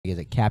is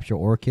it capture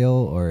or kill,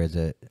 or is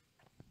it?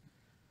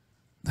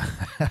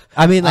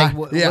 I mean, like,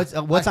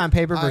 what's on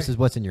paper versus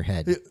what's in your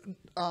head?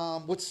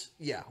 What's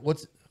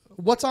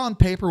on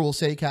paper will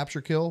say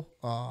capture kill.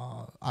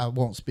 I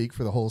won't speak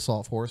for the whole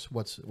assault force.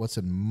 What's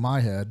in my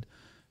head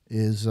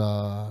is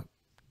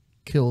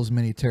kill as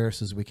many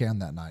terrorists as we can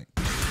that night.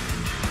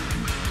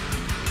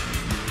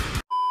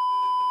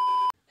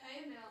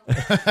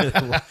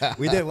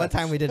 We did one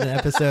time. We did an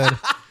episode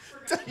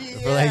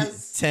for like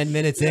 10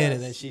 minutes in,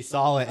 and then she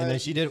saw it, and then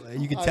she did.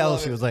 You could tell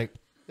she was like,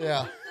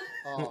 "Yeah,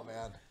 oh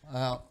man,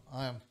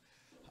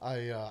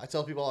 I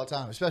tell people all the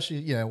time,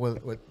 especially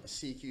with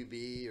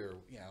CQB or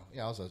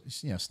I was a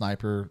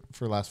sniper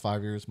for the last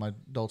 5 years, my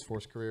adult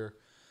force career.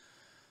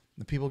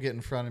 The people get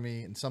in front of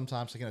me, and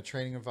sometimes like in a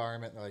training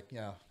environment,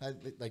 they're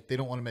like they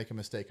don't want to make a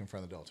mistake in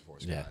front of the Delta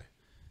Force guy,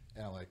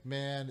 and I'm like,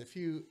 man, if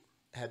you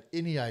had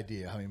any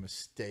idea how many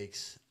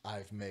mistakes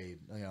I've made,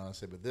 I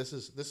say, but this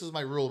is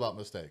my rule about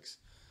mistakes.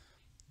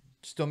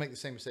 Just don't make the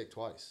same mistake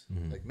twice.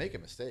 Mm-hmm. Like, make a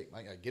mistake,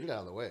 get it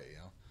out of the way,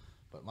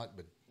 but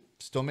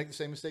just don't make the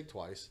same mistake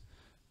twice.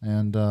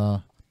 And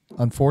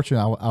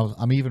unfortunately,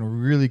 I'm even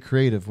really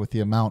creative with the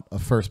amount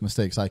of first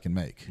mistakes I can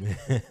make,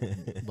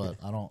 but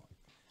I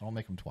don't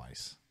make them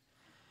twice.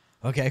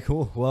 Okay,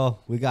 cool.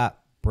 Well, we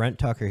got Brent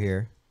Tucker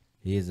here.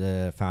 He's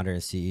the founder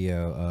and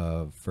CEO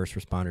of First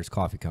Responders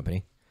Coffee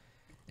Company,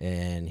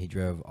 and he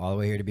drove all the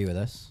way here to be with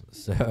us.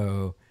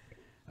 So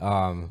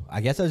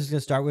I guess I was just going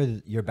to start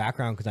with your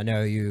background, because I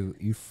know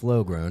you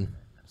flow grown.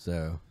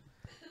 So,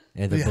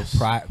 and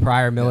the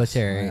prior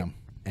military, yes,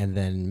 and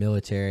then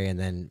military, and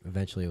then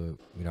eventually,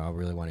 I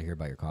really want to hear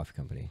about your coffee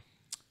company.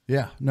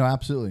 Yeah, no,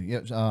 absolutely.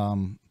 Yeah,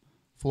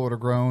 Florida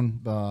grown.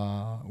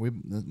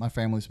 My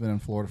family's been in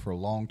Florida for a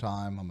long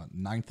time. I'm a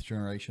 9th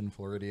generation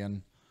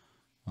Floridian.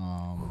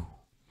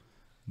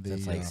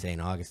 That's like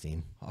St.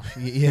 Augustine.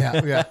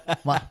 Yeah.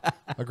 My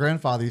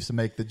grandfather used to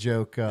make the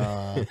joke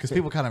because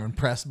people kind of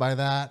impressed by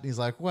that. He's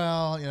like,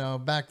 well,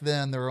 back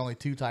then there were only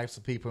 2 types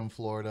of people in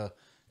Florida: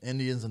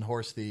 Indians and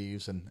horse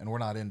thieves, and we're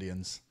not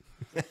Indians.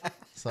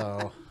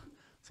 So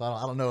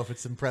I don't know if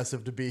it's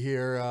impressive to be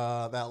here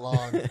that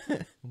long,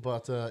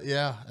 but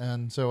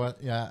and so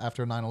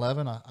after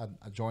 9/11,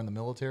 I joined the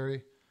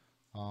military.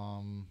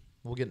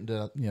 We'll get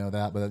into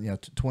that,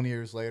 but 20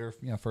 years later,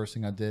 first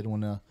thing I did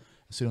when as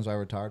soon as I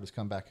retired was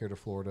come back here to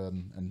Florida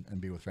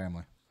and be with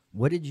family.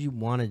 What did you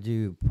want to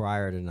do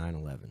prior to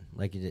 9/11?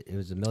 Like, it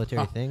was a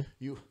military thing?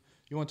 You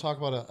want to talk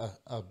about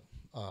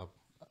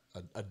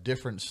a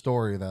different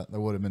story that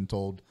would have been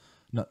told?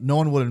 No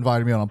one would have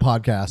invited me on a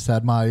podcast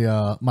had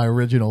my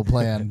original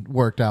plan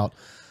worked out.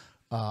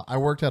 I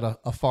worked at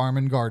a farm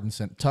and garden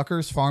center,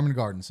 Tucker's Farm and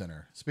Garden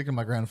Center. Speaking of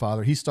my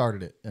grandfather, he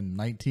started it in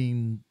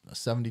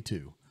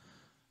 1972,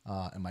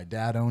 and my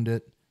dad owned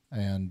it.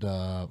 And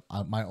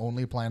my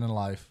only plan in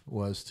life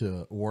was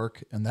to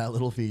work in that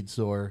little feed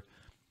store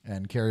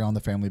and carry on the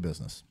family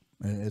business.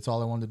 And it's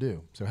all I wanted to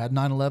do. So had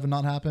 9/11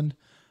 not happened,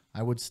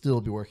 I would still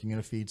be working in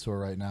a feed store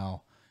right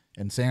now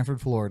in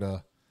Sanford,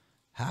 Florida,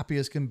 happy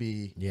as can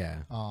be.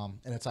 Yeah. And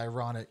it's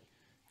ironic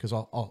because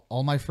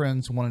all my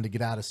friends wanted to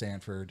get out of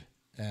Sanford,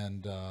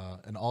 and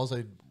all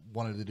they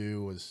wanted to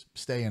do was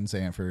stay in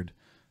Sanford,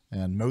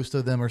 and most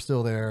of them are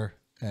still there,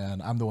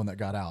 and I'm the one that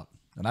got out,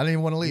 and I didn't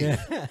even want to leave.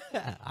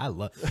 Yeah. I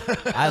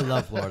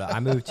love Florida. I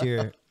moved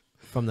here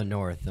from the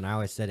north, and I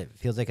always said it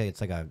feels like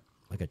it's like a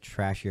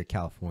trashier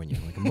California,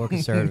 like a more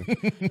conservative.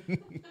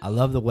 I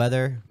love the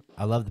weather.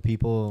 I love the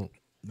people,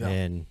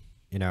 and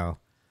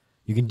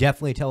you can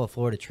definitely tell a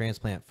Florida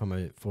transplant from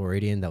a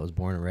Floridian that was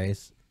born and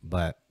raised.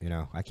 But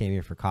I came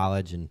here for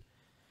college, and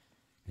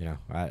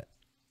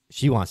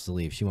she wants to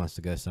leave. She wants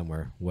to go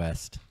somewhere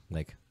west,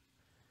 like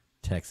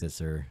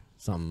Texas or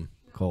something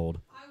cold.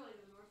 I want to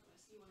go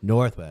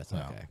Northwest,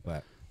 okay.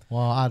 But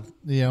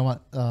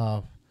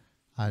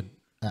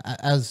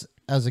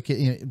as a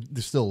kid,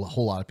 there's still a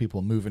whole lot of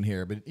people moving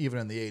here, but even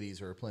in the 80s,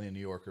 there were plenty of New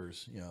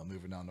Yorkers,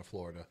 moving down to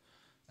Florida.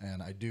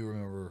 And I do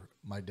remember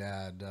my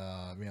dad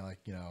being like,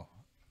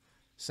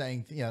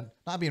 saying,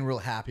 not being real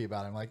happy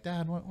about it. I'm like,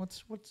 Dad,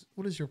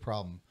 what is your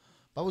problem?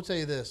 But I would tell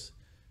you this: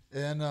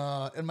 in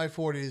my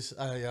 40s,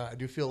 I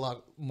do feel a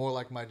lot more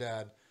like my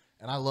dad,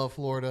 and I love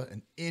Florida,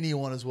 and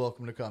anyone is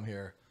welcome to come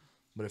here.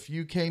 But if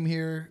you came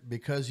here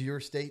because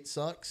your state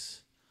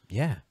sucks,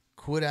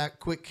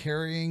 quit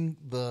carrying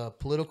the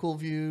political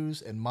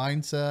views and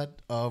mindset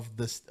of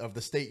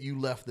the state you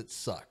left that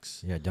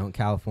sucks. Yeah, don't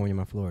California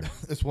my Florida.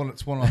 It's one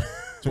of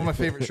my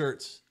favorite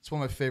shirts. It's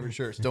one of my favorite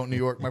shirts. Don't New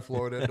York my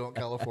Florida. Don't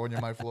California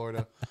my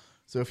Florida.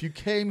 So if you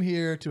came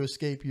here to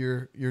escape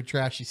your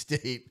trashy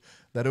state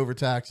that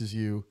overtaxes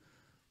you,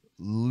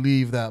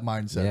 leave that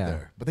mindset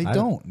there. But they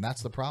don't, and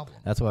that's the problem.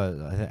 That's why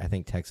I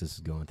think Texas is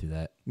going through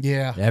that.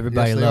 Yeah.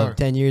 Everybody loved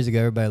 10 years ago.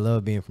 Everybody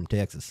loved being from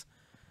Texas,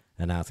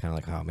 and now it's kind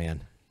of like, oh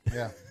man.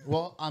 Yeah.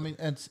 Well, I mean,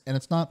 and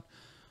it's not.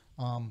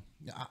 I'm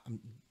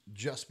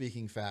just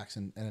speaking facts,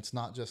 and it's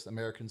not just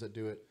Americans that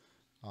do it.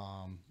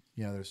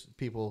 There's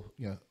people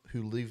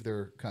who leave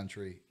their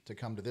country to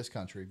come to this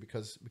country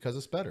because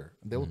it's better.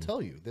 They will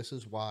tell you this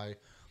is why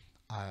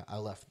I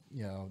left.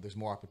 You know, there's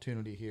more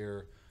opportunity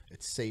here.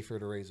 It's safer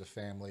to raise a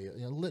family.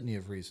 You know, litany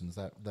of reasons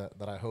that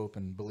I hope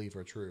and believe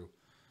are true.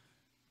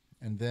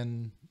 And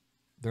then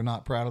they're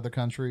not proud of the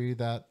country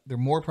that they're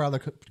more proud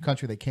of the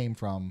country they came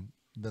from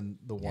than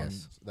the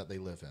ones that they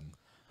live in.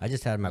 I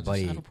just had my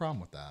buddy. I have a problem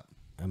with that.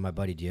 And my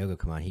buddy Diogo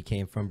come on. He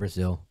came from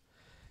Brazil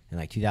in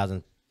like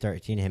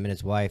 2013. Him and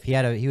his wife. He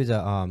was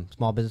a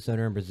small business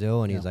owner in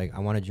Brazil, and he's like, I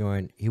want to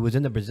join. He was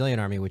in the Brazilian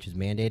army, which is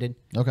mandated.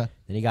 Okay.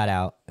 Then he got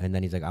out, and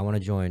then he's like, I want to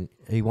join.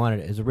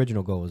 His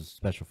original goal was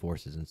special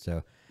forces, and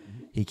so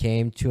he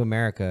came to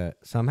America.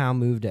 Somehow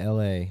moved to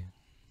L.A.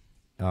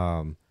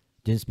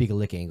 Didn't speak a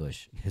lick of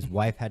English. His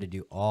wife had to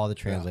do all the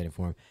translating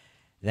for him.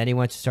 Then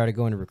he started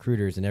going to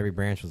recruiters, and every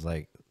branch was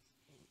like,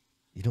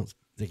 you don't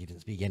think he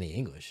didn't speak any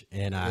English.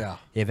 And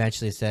he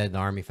eventually said the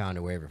Army found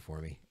a waiver for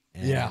me.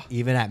 And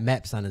even at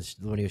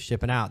MEPS when he was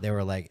shipping out, they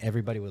were like,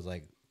 everybody was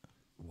like,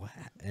 what?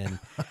 And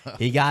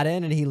he got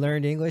in and he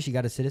learned English. He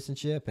got a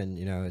citizenship, and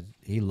you know,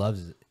 he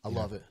loves it. I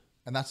love it.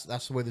 And that's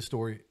the way the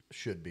story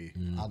should be.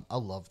 I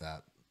love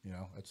that. You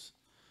know, it's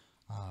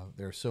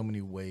there are so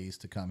many ways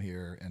to come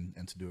here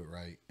and to do it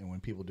right. And when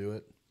people do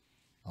it,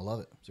 I love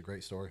it. It's a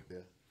great story. Yeah.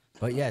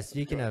 But yeah,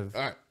 speaking of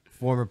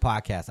former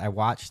podcasts, I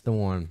watched the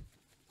one.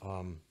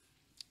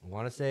 I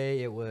want to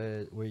say it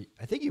was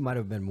I think you might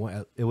have been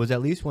one. It was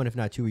at least one, if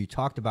not two, where you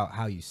talked about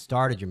how you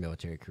started your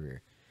military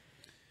career,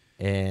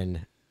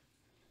 and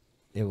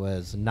it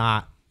was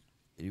not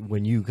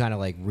when you kind of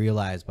like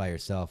realized by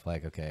yourself,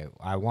 like, okay,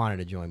 I wanted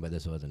to join, but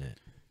this wasn't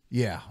it.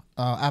 Yeah,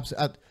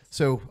 absolutely.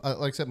 So,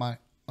 like I said, my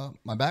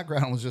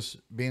background was just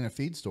being a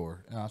feed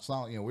store. It's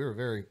not, we were a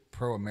very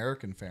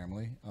pro-American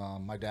family.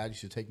 My dad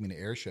used to take me to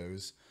air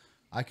shows.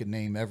 I could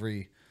name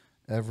every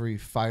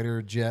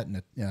fighter jet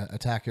and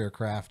attack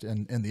aircraft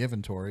in the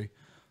inventory.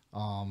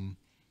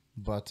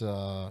 But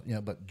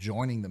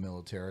joining the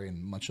military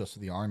and much less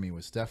the Army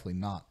was definitely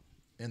not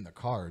in the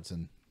cards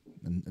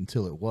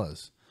until it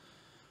was.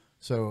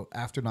 So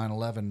after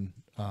 9/11,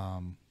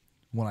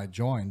 when I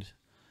joined,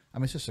 I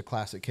mean, it's just a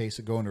classic case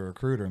of going to a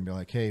recruiter and be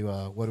like, hey,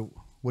 what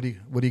do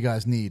you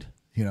guys need?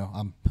 You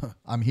know,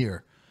 I'm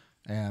here,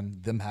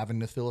 and them having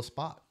to fill a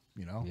spot,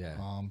 you know? Yeah.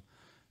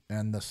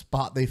 And the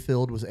spot they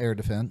filled was air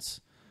defense.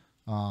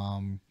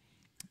 And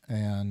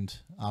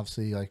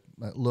obviously, like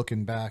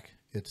looking back,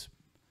 it's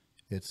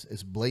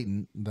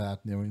blatant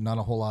that not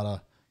a whole lot of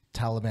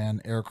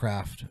Taliban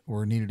aircraft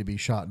were needed to be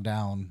shot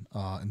down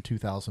in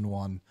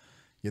 2001.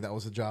 Yeah, that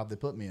was the job they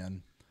put me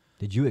in.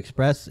 Did you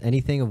express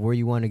anything of where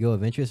you wanted to go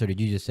of interest, or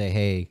did you just say,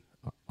 "Hey,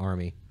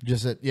 Army"?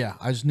 Just that, yeah.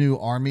 I just knew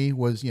Army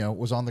was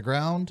on the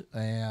ground,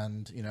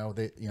 and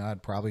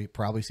I'd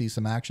probably see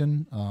some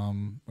action.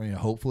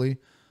 Hopefully,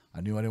 I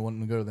knew I didn't want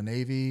to go to the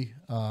Navy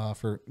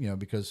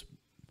because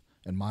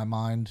in my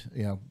mind,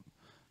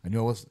 I knew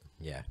it was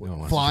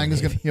flying is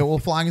gonna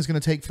flying is gonna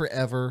take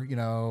forever.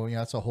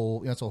 That's a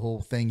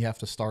whole thing you have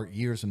to start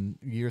years and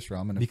years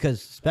from. And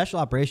because special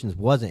operations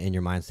wasn't in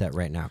your mindset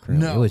right now,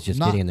 currently. No, it was just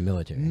getting in the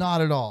military.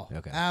 Not at all.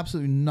 Okay,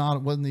 absolutely not.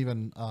 It wasn't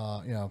even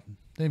didn't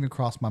even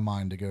cross my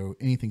mind to go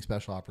anything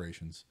special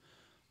operations.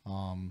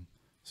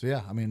 So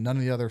yeah, I mean, none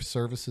of the other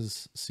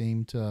services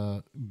seemed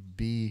to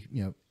be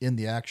in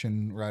the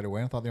action right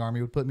away. I thought the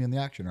Army would put me in the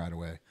action right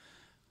away.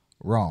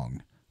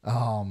 Wrong.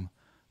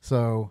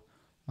 So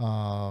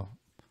by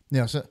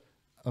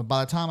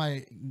the time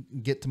I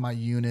get to my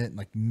unit,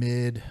 like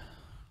mid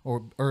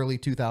or early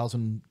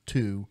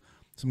 2002,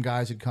 some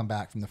guys had come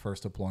back from the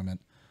first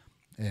deployment,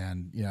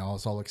 and I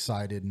was all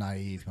excited,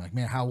 naive, like,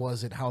 man, how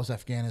was it? How was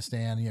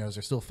Afghanistan? Is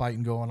there still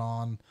fighting going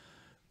on?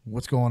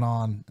 What's going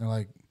on? And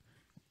like,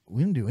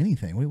 we didn't do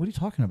anything. What are you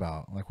talking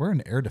about? Like, we're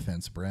in air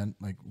defense, Brent.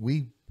 Like,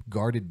 we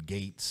guarded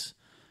gates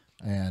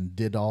and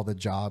did all the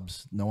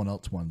jobs no one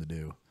else wanted to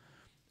do.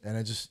 And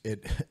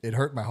it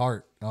hurt my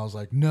heart. I was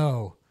like,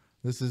 no,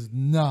 this is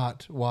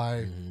not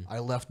why I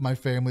left my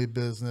family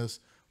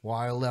business,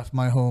 why I left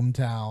my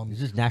hometown. Is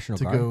this National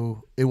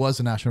Guard? It was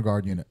a National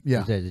Guard unit. Yeah.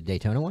 Was that the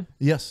Daytona one?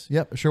 Yes.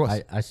 Yep. It sure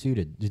was. I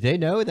suited. Did they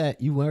know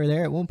that you were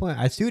there at one point?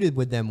 I suited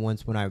with them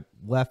once when I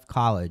left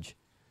college.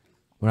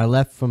 When I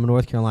left from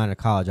North Carolina to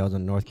college, I was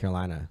in North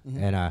Carolina.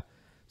 And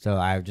so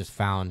I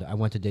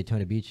went to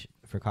Daytona Beach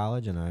for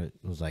college, and I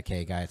was like,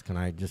 hey, guys, can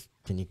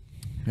you?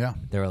 Yeah.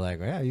 They were like,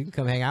 yeah, you can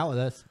come hang out with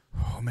us.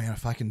 Oh, man,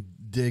 if I can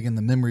dig in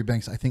the memory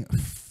banks, I think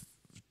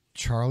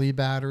Charlie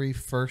Battery,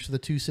 first of the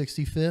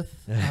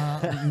 265th.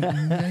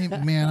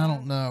 Man, I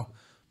don't know.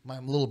 My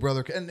little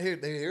brother. And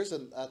here's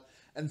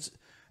and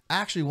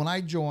actually, when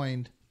I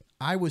joined,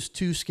 I was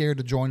too scared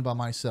to join by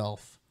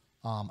myself.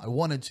 I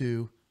wanted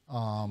to.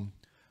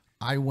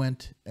 I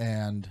went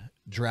and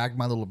dragged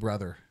my little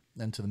brother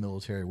into the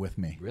military with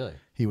me. Really?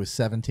 He was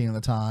 17 at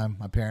the time.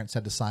 My parents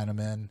had to sign him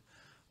in.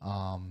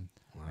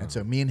 And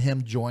so me and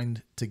him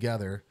joined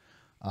together.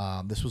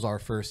 This was our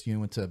first unit,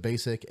 went to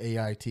basic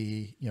AIT.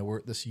 We're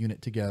at this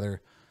unit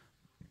together.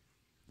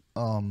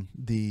 That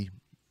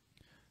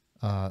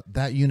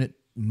unit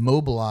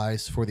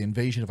mobilized for the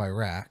invasion of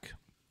Iraq,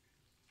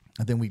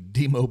 and then we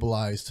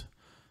demobilized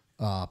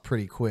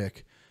pretty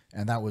quick.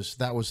 And that was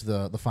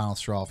the final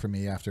straw for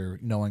me after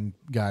knowing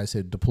guys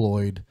had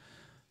deployed,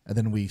 and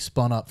then we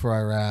spun up for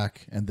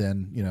Iraq, and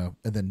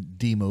then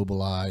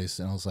demobilized,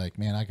 and I was like,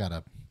 man, I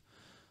gotta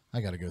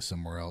go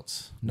somewhere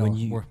else.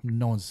 I'm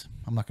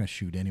not gonna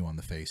shoot anyone in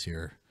the face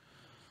here.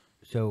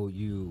 So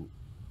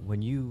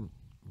when you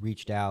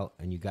reached out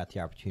and you got the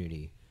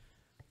opportunity,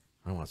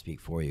 I don't want to speak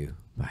for you,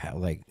 but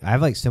I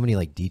have like so many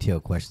like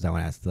detailed questions I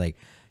want to ask. Like,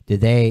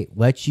 did they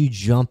let you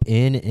jump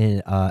in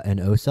an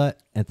OSUT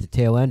at the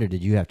tail end, or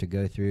did you have to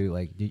go through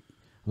I'm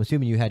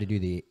assuming you had to do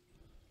the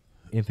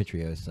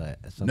infantry OSUT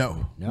at some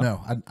point.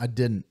 No, I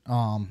didn't.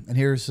 And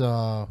here's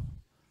similar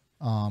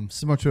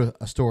to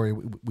a story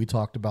we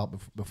talked about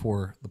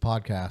before the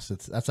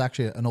podcast. That's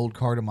actually an old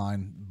card of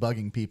mine,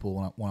 bugging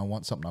people when I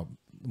want something.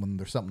 When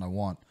there's something I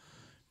want.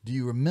 Do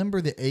you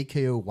remember the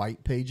AKO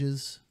white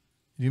pages?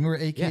 Do you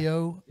remember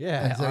AKO?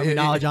 Yeah. Army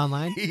Knowledge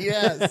Online.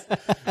 Yes.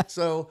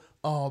 So,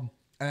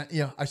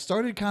 I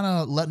started kind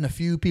of letting a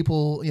few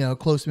people,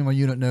 close to me in my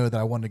unit know that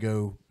I wanted to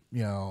go,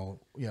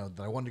 that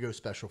I wanted to go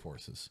Special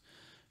Forces,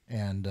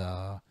 and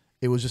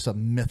it was just a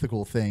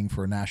mythical thing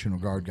for a National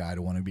Guard guy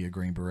to want to be a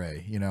Green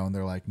Beret, and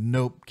they're like,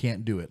 nope,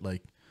 can't do it.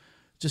 Like,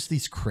 just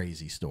these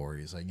crazy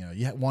stories. Like,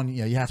 you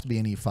have to be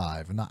an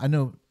E5, and I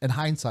know in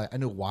hindsight, I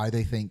know why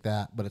they think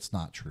that, but it's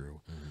not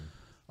true.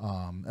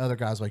 Mm-hmm. Other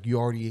guys like, you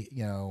already,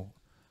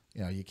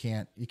 you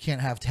can't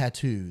have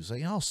tattoos,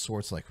 like all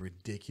sorts of like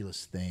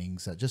ridiculous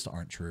things that just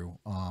aren't true.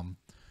 And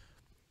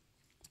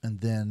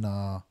then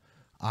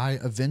I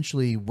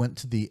eventually went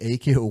to the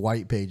AKO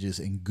white pages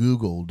and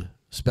Googled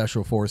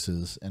Special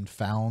Forces and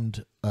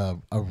found a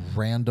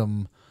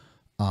random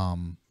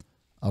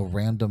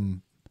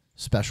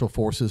Special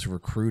Forces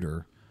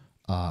recruiter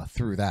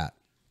through that,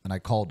 and I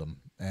called him,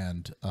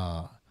 and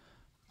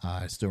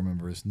I still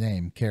remember his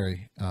name,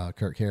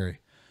 Kurt Carey.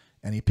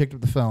 And he picked up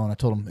the phone. I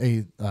told him,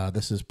 hey,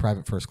 this is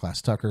Private First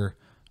Class Tucker.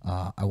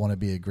 I want to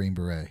be a Green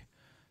Beret.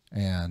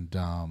 And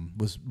I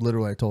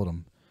told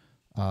him.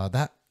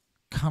 That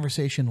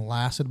conversation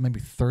lasted maybe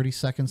 30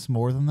 seconds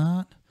more than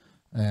that.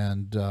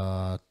 And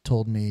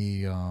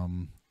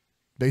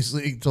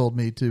basically told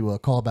me to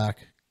call back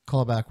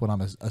when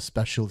I'm a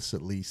specialist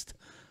at least.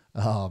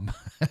 And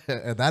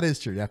that is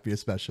true. You have to be a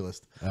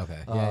specialist. Okay.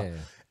 Yeah.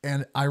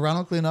 And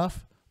ironically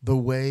enough, the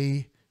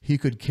way he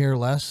could care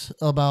less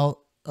about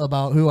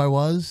who I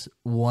was,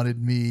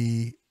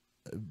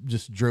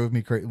 just drove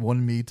me crazy.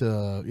 Wanted me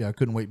to, I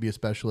couldn't wait to be a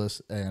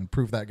specialist and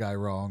prove that guy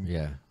wrong.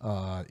 Yeah.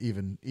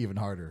 Even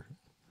harder.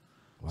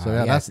 Wow.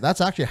 So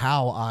that's actually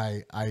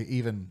how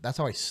that's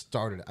how I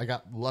started. I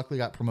luckily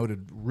got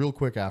promoted real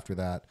quick after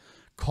that.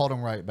 Called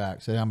him right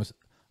back. Said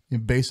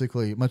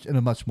basically in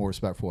a much more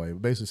respectful way.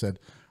 Basically said,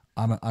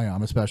 I'm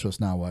a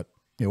specialist now. What?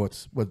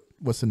 What's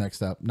the next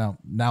step? Now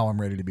I'm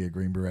ready to be a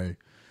Green Beret.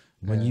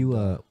 When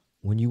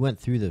you went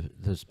through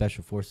the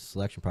Special Forces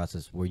selection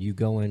process, were you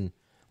going?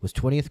 Was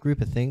 20th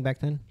Group a thing back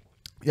then?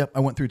 Yep,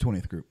 I went through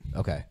 20th Group.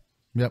 Okay.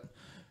 Yep.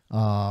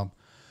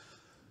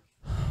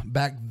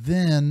 Back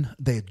then,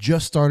 they had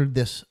just started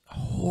this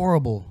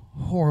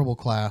horrible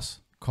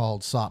class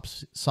called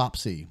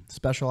SOPC,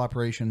 Special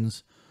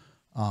Operations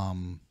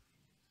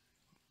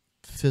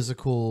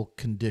Physical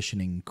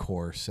Conditioning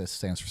Course. It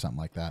stands for something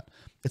like that.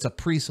 It's a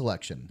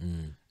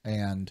pre-selection,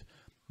 and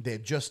they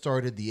had just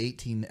started the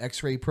 18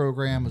 X-ray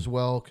program as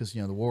well, because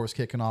the war was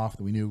kicking off.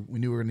 We knew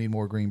we were going to need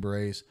more Green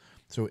Berets.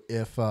 So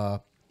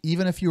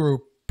even if you were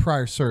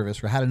prior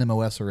service or had an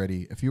MOS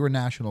already, if you were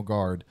National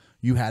Guard,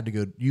 you had to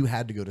go to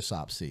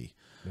SOPC.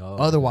 Oh,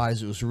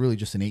 otherwise, it was really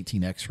just an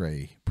 18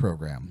 X-ray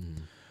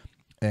program.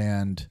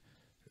 And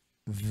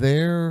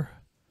there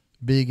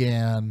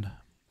began,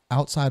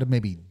 outside of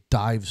maybe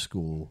dive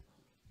school,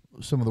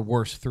 some of the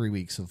worst 3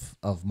 weeks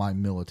of my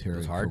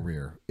military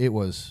career. It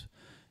was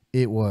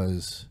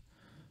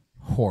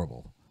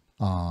horrible,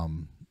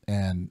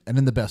 and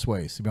in the best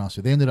ways, to be honest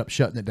with you. They ended up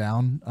shutting it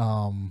down,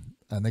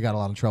 and they got a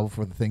lot of trouble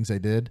for the things they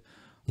did.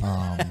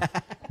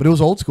 But it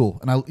was old school,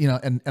 and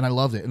I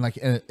loved it.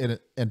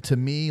 And to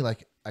me,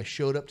 like, I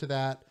showed up to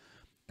that,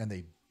 and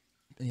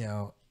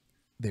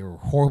they were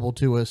horrible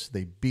to us.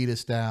 They beat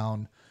us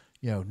down.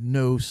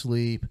 No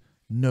sleep,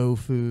 no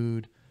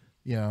food.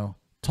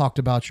 Talked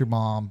about your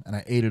mom, and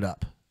I ate it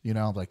up.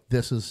 Like,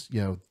 this is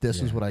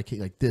what I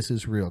like. This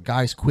is real.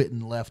 Guys quitting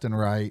left and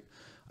right.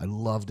 I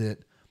loved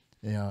it.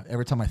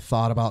 Every time I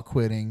thought about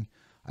quitting,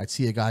 I'd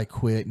see a guy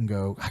quit and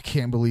go, I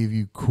can't believe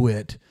you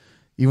quit.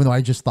 Even though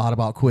I just thought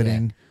about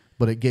quitting,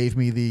 but it gave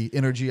me the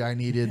energy I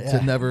needed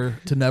to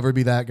never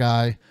be that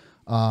guy.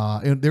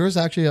 And there was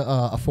actually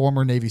a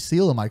former Navy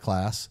SEAL in my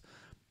class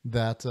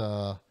that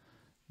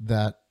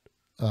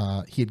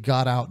he had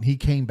got out and he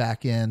came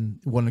back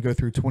in, wanted to go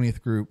through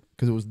 20th Group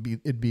because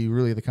it'd be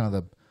really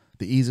the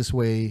easiest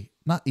way,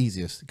 not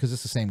easiest because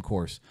it's the same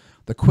course,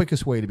 the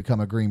quickest way to become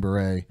a Green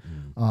Beret.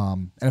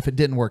 And if it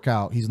didn't work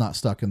out, he's not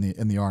stuck in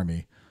the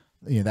Army,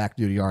 the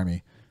active duty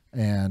Army.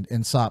 And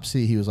in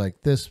SOPC, he was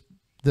like, this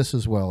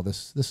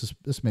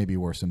may be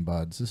worse than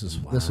buds. This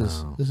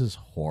is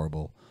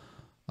horrible.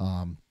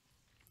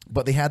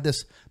 But they had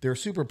this. They were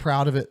super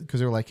proud of it because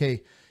they were like,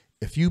 hey,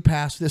 if you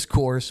pass this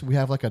course, we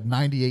have like a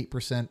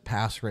 98%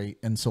 pass rate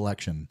in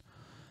selection.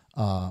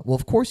 Well,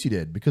 of course you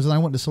did, because then I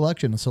went to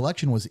selection, and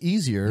selection was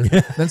easier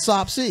than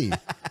SOP-C.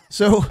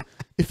 So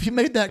if you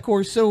made that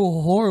course so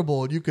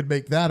horrible and you could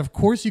make that, of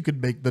course you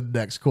could make the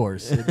next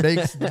course. It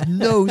makes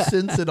no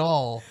sense at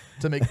all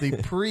to make the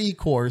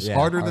pre-course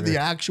harder than the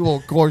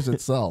actual course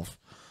itself.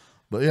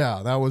 But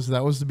yeah, that was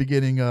the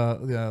beginning,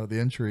 the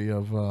entry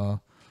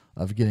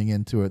of getting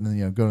into it, and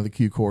then going to the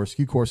Q course.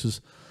 Q course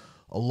is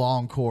a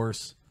long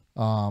course.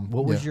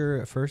 What was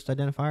your first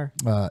identifier?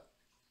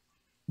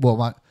 Well,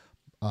 my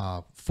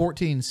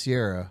 14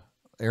 Sierra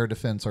Air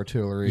Defense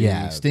Artillery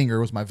Stinger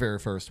was my very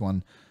first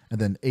one, and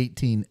then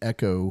 18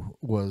 Echo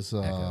was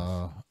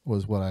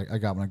what I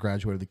got when I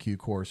graduated the Q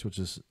course, which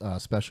is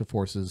Special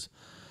Forces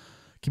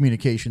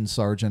Communications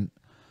Sergeant.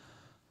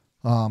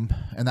 And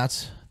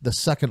that's the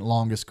second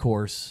longest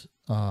course,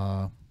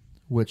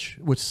 which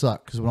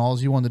sucked, because when all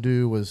you wanted to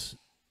do was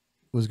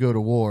go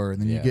to war,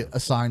 and then you get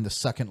assigned the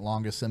second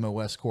longest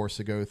MOS course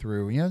to go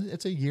through.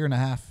 It's a year and a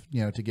half,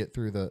 to get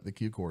through the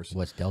Q course.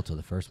 What's Delta,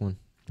 the first one?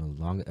 The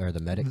long, or the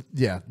medic?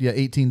 Yeah.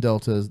 18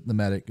 Delta, the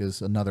medic,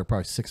 is another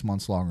probably 6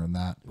 months longer than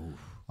that.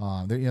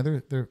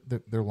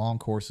 They're long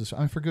courses.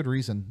 I mean, for good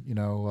reason.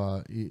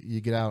 You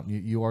get out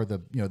and you are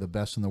the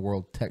best in the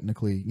world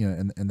technically.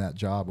 In that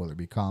job, whether it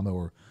be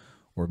combo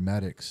or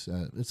medics,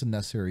 it's a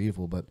necessary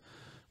evil. But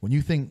when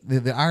you think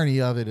the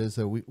irony of it is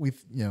that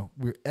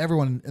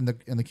everyone in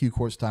the Q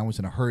course time was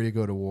in a hurry to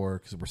go to war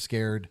because we're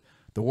scared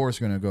the war is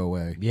going to go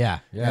away.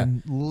 Yeah.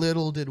 And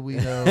little did we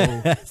know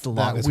that's the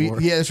longest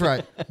war. Yeah, that's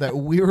right. That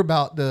we were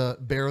about to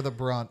bear the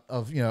brunt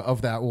of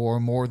of that war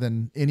more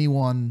than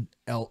anyone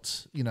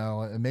else.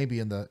 And maybe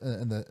in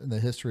the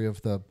history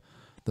of the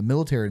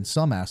military in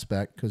some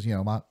aspect, because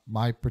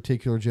my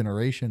particular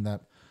generation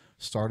that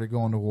started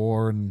going to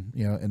war in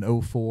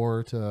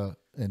 2004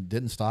 and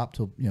didn't stop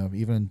till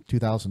even in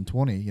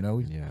 2020.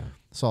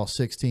 Saw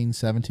 16,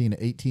 17,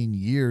 18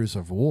 years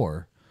of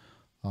war.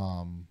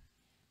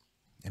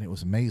 And it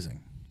was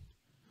amazing.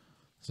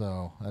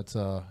 So that's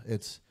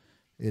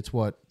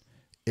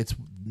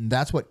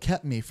that's what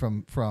kept me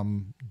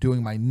from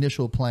doing my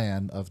initial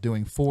plan of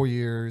doing 4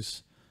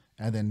 years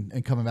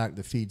and coming back to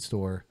the feed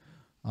store.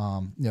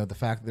 The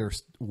fact that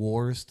there's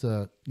wars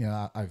I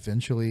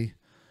eventually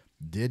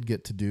did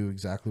get to do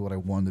exactly what I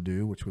wanted to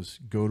do, which was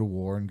go to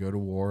war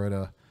at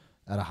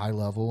a high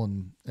level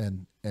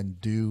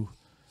and do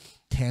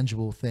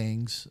tangible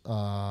things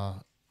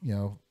for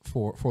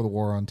the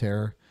war on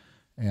terror.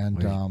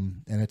 And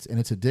it's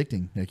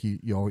addicting. Like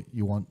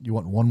you want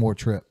one more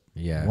trip,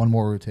 one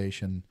more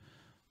rotation,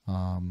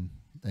 so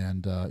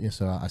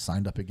I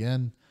signed up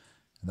again,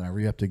 and then I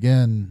re-upped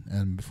again,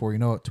 and before you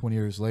know it, 20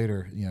 years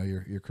later,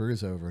 your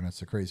career's over, and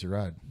it's a crazy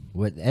ride.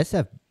 What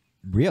SF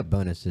re-up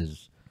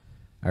bonuses?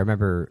 I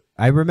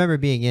remember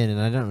being in, and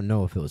I don't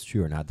know if it was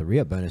true or not. The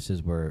re-up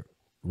bonuses were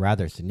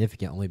rather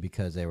significant, only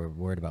because they were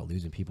worried about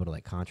losing people to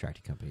like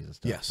contracting companies and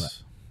stuff.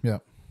 Yes.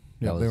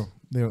 Yeah,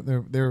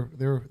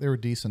 they were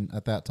decent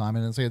at that time,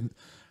 and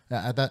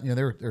at that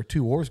there were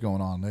two wars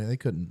going on. They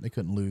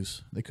couldn't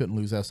lose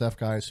SF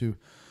guys who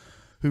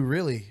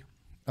really.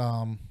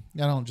 I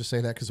don't just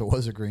say that because it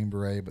was a Green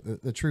Beret,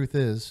 but the truth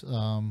is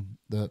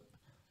that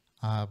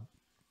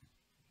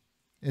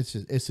it's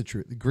the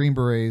truth. The Green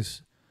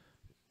Berets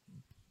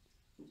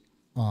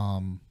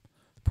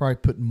probably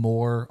put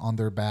more on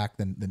their back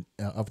than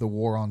of the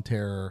war on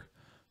terror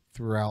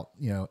throughout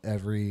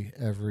every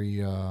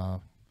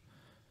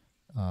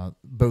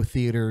both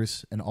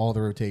theaters and all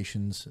the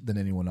rotations than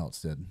anyone else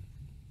did.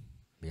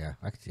 Yeah,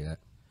 I can see that.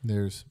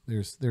 There's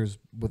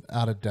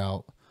without a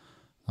doubt,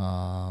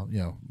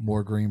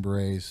 more Green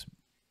Berets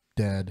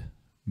dead,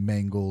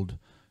 mangled,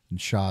 and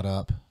shot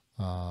up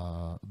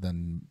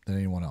than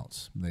anyone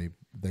else.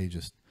 They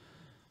just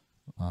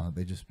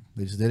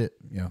did it,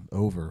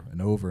 over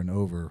and over and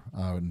over,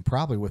 and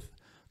probably with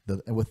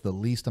the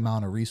least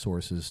amount of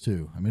resources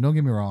too. I mean, don't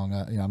get me wrong.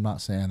 I'm not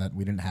saying that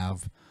we didn't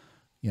have.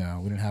 We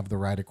didn't have the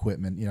right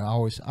equipment. I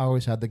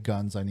always had the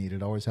guns I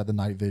needed. Always had the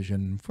night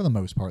vision for the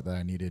most part that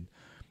I needed.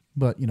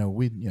 But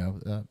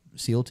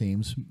SEAL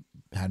teams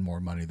had more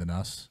money than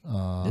us.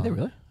 Did they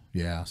really?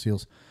 Yeah,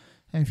 SEALs.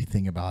 And if you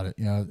think about it,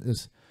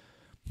 it's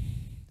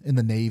in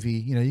the Navy.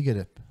 You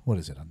get what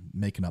is it? I'm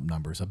making up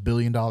numbers. $1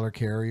 billion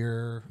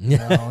carrier. And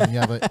you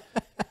have a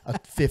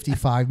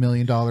 $55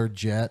 million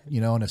jet.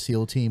 And a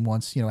SEAL team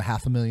wants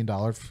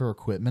 $500,000 for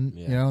equipment.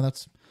 Yeah.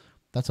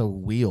 That's a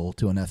wheel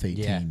to an F-18.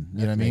 Yeah, you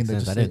know what I mean? I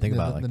didn't think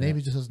about it like the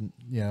Navy just doesn't.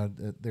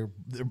 Their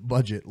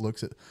budget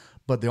looks at,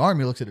 but the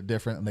Army looks at it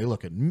different, and they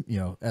look at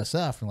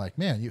SF and like,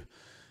 man,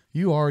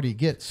 you already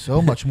get so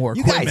much more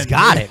you equipment. guys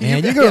got it,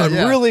 man. You're going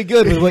really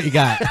good with what you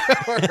got.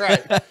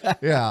 Right.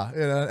 Yeah.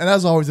 And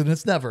as always, and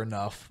it's never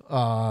enough.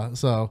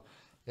 So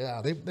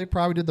yeah, they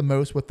probably did the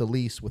most with the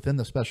least within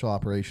the special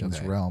operations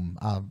realm.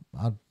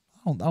 I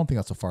don't think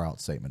that's a far out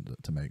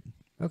statement to make.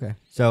 Okay.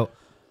 So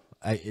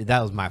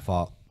that was my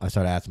fault. I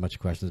started asking a bunch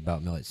of questions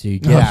about millet. So you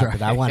get out,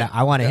 because I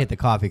want to hit the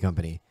coffee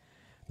company.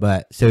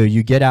 But so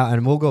you get out,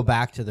 and we'll go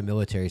back to the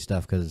military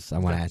stuff because I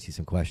want to ask you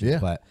some questions. Yeah.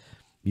 But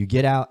you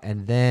get out,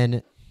 and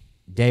then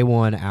day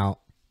one out.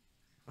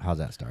 How's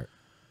that start?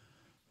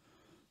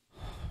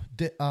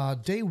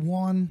 Day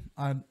one,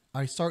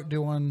 I start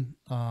doing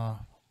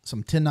some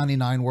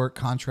 1099 work,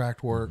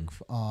 contract work.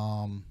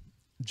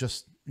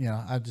 Just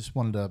I just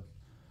wanted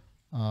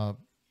to.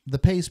 The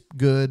pay's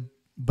good,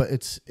 but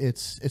it's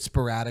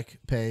sporadic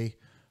pay,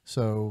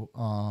 so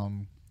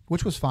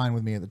which was fine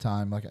with me at the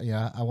time. Like,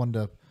 I wanted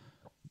to.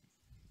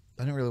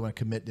 I didn't really want to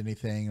commit to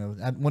anything.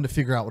 I wanted to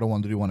figure out what I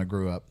wanted to do when I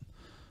grew up.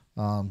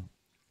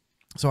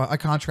 So I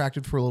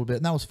contracted for a little bit,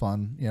 and that was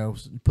fun.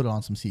 Put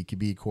on some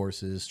CQB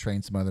courses,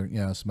 trained some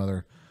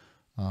other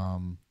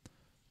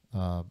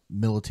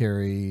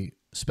military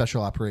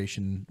special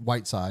operation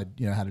white side,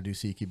 how to do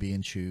CQB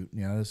and shoot.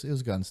 It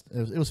was guns.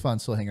 It was fun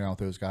still hanging around with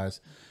those guys,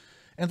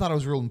 and I thought it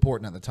was real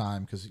important at the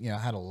time because I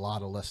had a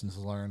lot of lessons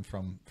learned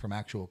from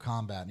actual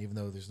combat. And even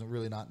though there's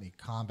really not any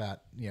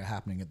combat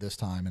happening at this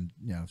time, and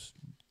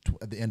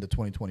at the end of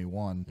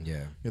 2021,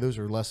 those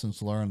are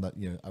lessons learned that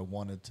I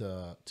wanted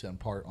to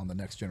impart on the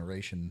next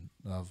generation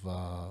of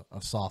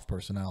SOF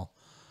personnel.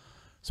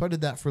 So I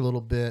did that for a little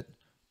bit,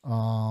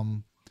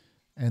 and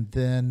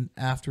then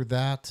after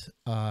that,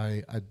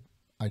 I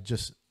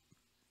just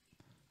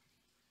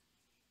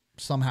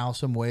somehow,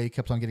 some way,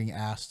 kept on getting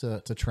asked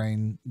to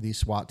train these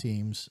SWAT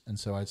teams, and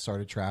so I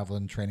started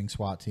traveling, training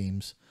SWAT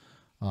teams,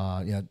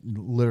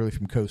 literally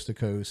from coast to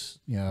coast.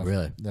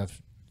 Really,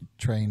 I've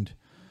trained.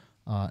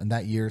 In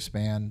that year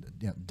span,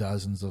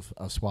 dozens of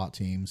SWAT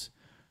teams,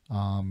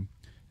 and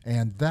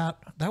that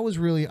was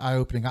really eye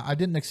opening. I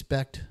didn't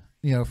expect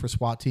for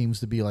SWAT teams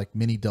to be like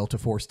mini Delta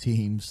Force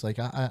teams. Like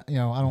I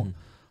don't.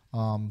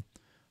 I'm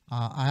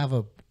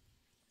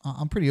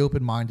pretty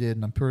open minded,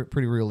 and I'm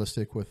pretty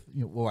realistic with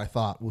what I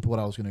thought with what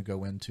I was going to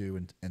go into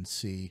and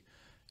see,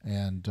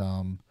 and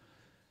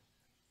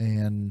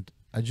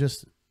I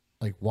just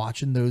like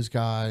watching those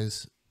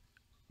guys.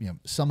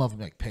 Some of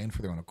them like paying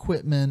for their own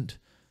equipment.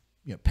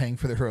 Paying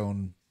for their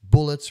own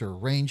bullets or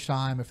range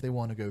time if they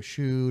want to go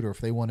shoot, or if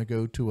they want to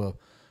go to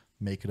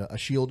make it a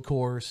shield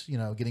course,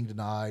 getting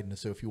denied. And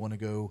so if you want to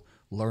go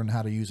learn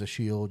how to use a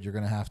shield, you're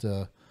going to have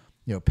to,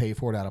 pay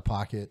for it out of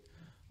pocket.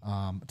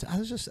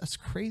 That's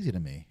crazy to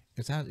me.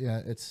 It's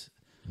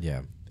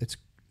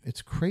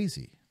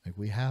crazy. Like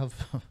we have,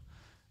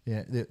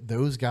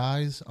 those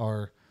guys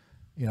are,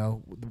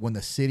 when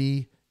the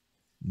city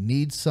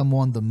needs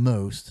someone the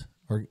most,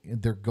 or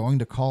they're going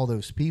to call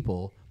those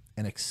people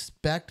and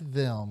expect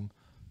them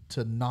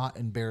to not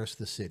embarrass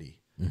the city.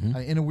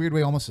 In a weird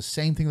way, almost the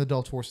same thing with the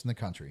Delta Force in the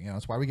country.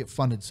 That's why we get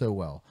funded so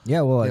well.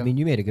 Yeah, well, I mean,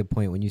 you made a good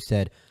point when you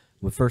said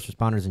with first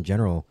responders in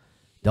general,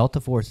 Delta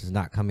Force is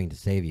not coming to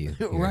save you.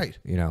 Right.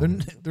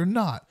 They're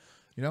not.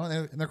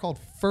 And they're called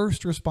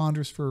first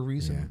responders for a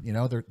reason.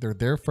 Yeah. They're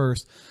there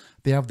first.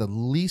 They have the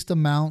least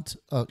amount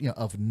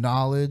of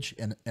knowledge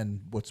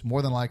and what's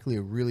more than likely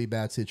a really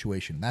bad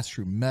situation. That's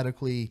true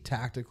medically,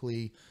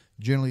 tactically,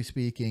 generally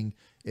speaking.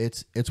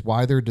 It's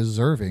why they're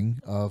deserving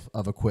of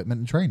equipment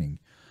and training.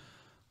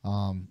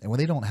 And when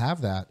they don't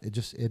have that,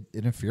 it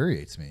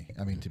infuriates me.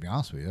 I mean, to be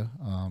honest with you,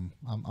 I'm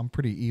a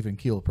pretty even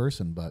keeled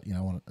person, but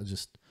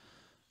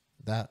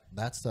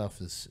that stuff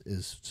is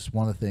just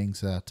one of the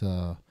things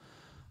that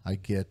I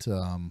get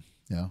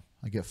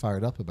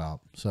fired up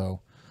about. So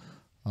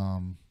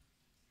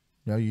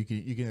you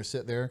can either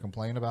sit there and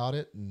complain about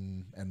it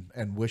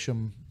and wish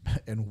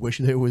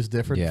that it was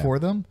different for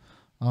them.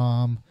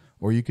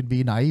 Or you could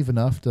be naive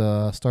enough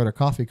to start a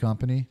coffee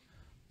company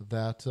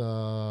that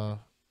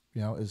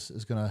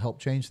is going to help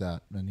change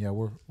that. And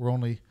we're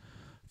only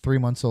 3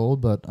 months old,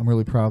 but I'm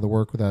really proud of the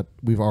work that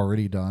we've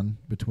already done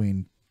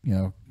between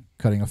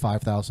cutting a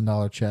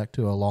 $5,000 check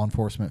to a law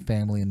enforcement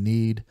family in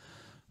need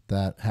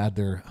that had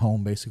their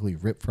home basically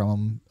ripped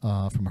from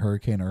them from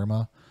Hurricane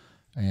Irma,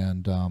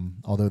 and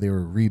although they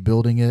were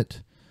rebuilding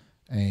it,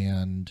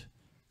 and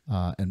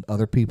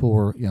other people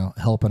were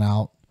helping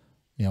out.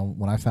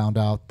 When I found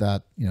out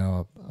that,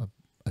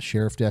 a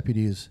sheriff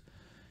deputy is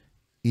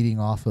eating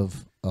off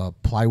of a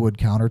plywood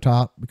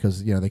countertop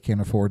because, they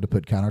can't afford to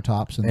put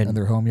countertops in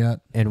their home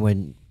yet. And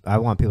when I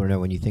want people to know,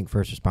 when you think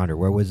first responder,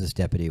 where was this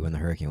deputy when the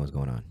hurricane was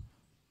going on?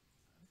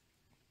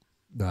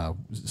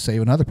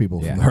 Saving other people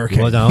from the hurricane.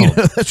 He wasn't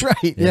home. That's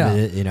right.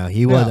 Yeah.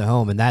 He wasn't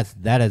home. And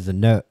that is a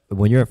note.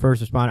 When you're a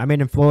first responder, I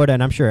mean, in Florida,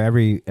 and I'm sure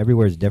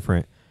everywhere is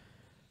different,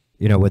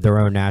 with their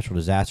own natural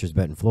disasters.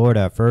 But in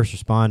Florida, first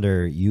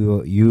responder,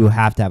 you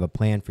have to have a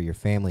plan for your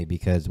family,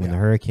 because when the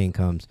hurricane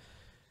comes,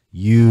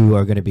 you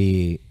are going to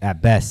be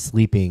at best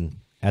sleeping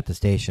at the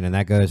station, and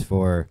that goes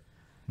for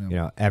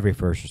every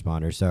first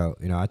responder. So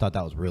I thought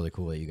that was really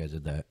cool that you guys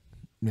did that.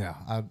 Yeah,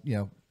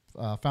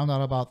 I found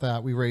out about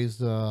that. We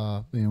raised we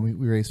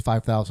raised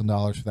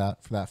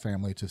 $5,000 for that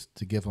family, just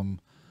to give them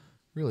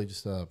really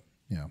just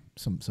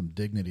some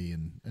dignity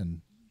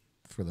and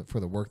for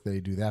the work they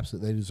do.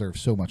 They deserve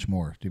so much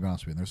more, to be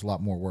honest with you. There's a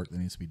lot more work that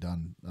needs to be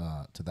done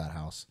to that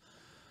house.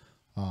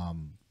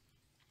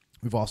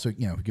 We've also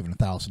given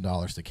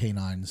 $1,000 to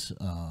Canines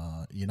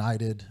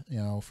United,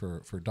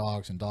 for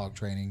dogs and dog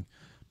training.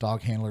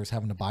 Dog handlers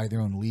having to buy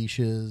their own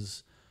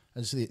leashes.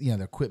 as the,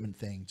 the equipment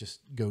thing just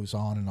goes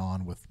on and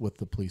on with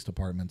the police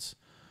departments.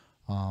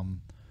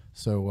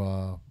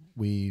 So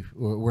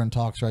we're in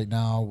talks right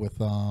now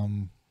with.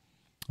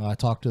 I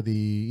talked to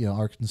the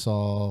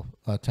Arkansas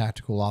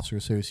Tactical Officer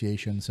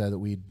Association, said that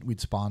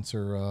we'd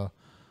sponsor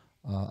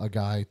a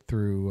guy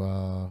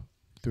through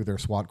their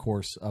SWAT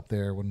course up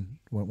there when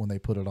they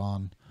put it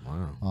on.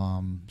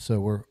 Wow.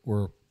 So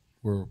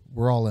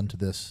we're all into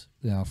this,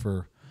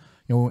 for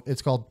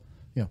it's called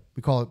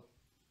we call it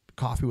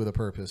coffee with a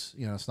purpose.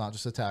 It's not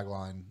just a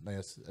tagline.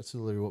 That's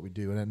literally what we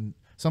do. And then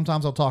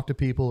sometimes I'll talk to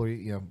people, or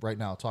right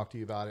now I'll talk to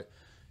you about it,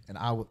 and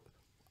I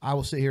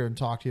will sit here and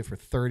talk to you for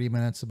 30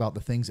 minutes about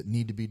the things that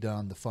need to be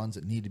done, the funds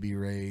that need to be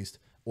raised,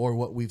 or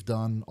what we've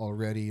done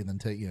already, and then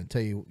tell you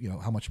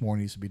how much more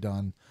needs to be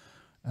done.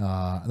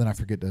 And then I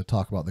forget to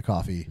talk about the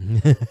coffee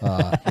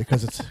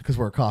because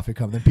we're a coffee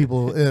company.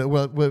 People,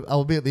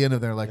 I'll be at the end of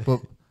there like,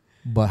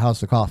 but how's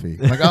the coffee?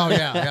 I'm like, oh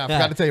yeah, I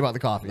forgot to tell you about the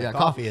coffee. The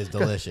coffee is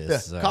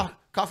delicious. Yeah,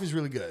 coffee's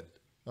really good.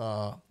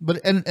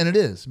 But it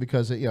is,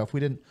 because if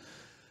we didn't.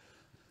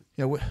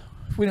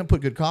 If we didn't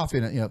put good coffee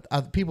in it,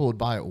 people would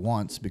buy it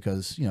once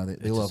because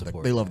they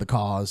love the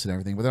cause and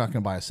everything, but they're not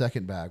going to buy a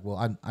second bag.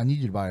 Well, I need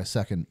you to buy a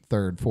second,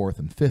 third, fourth,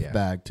 and fifth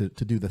bag to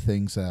do the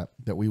things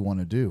that we want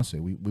to do. So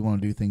we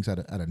want to do things at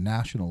a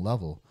national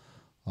level.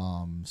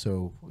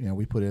 So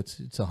we put it's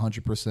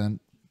 100%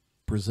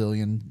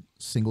 Brazilian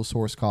single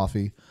source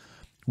coffee.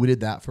 We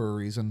did that for a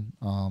reason.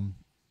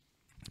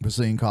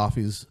 Brazilian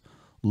coffee is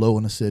low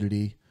in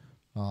acidity,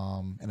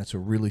 and it's a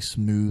really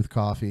smooth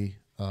coffee.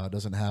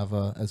 Doesn't have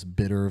as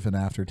bitter of an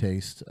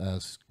aftertaste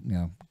as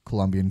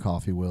Colombian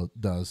coffee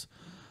does,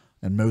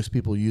 and most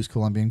people use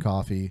Colombian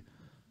coffee.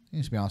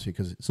 To be honest with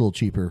you, because it's a little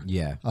cheaper.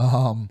 Yeah.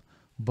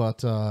 But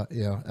to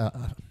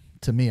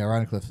me,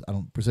 ironically,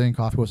 Brazilian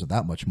coffee wasn't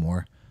that much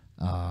more,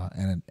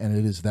 and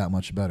it is that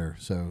much better.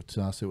 So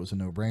to us, it was a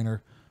no-brainer.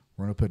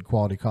 We're going to put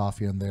quality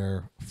coffee in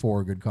there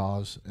for a good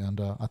cause,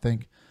 and I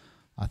think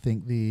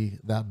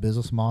that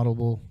business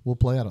model will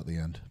play out at the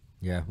end.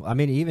 Yeah. I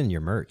mean, even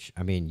your merch.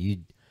 I mean,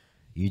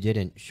 you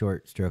didn't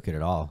short stroke it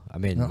at all. I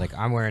mean, like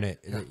I'm wearing it.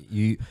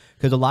 Yeah.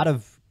 Because a lot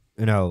of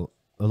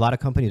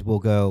companies will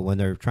go when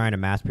they're trying to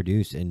mass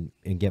produce and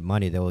get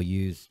money. They will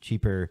use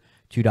cheaper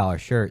 $2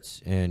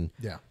 shirts, and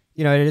it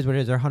is what it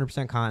is. They're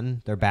 100%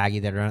 cotton. They're baggy.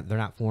 They're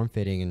not form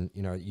fitting, and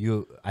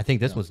I think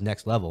this was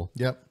next level.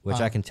 Yep. Which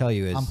I can tell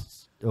you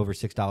is over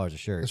 $6 a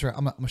shirt. That's right.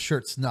 I'm a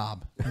shirt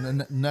snob. And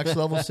then next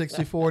level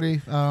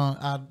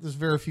 60/40. There's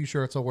very few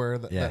shirts I'll wear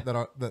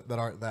that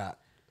aren't that.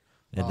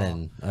 And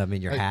then, I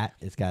mean, your hat,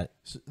 it's got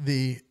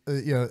I'm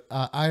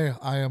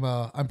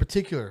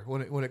particular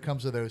when it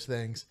comes to those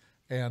things.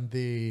 And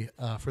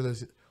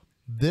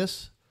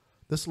this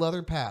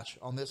leather patch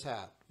on this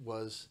hat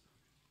was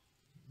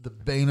the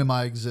bane of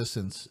my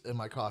existence in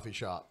my coffee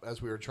shop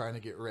as we were trying to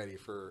get ready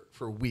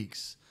for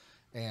weeks.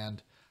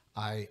 And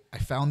I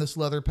found this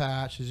leather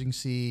patch, as you can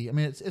see. I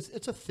mean,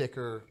 it's a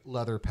thicker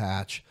leather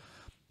patch.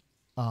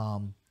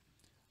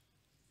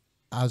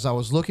 As I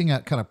was looking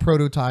at kind of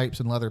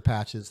prototypes and leather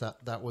patches,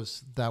 that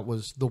was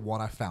the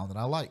one I found that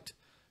I liked,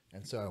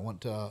 and so I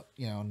went to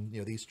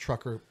these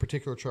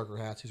particular trucker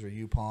hats. These are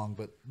Yupong,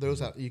 but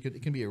those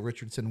it can be a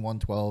Richardson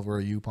 112 or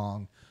a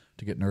Yupong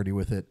to get nerdy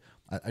with it.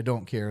 I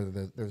don't care;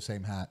 they're the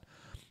same hat,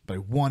 but I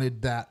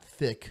wanted that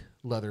thick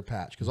leather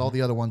patch because all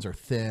the other ones are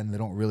thin. They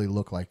don't really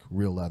look like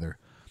real leather.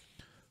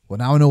 Well,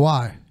 now I know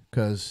why,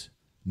 because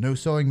no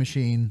sewing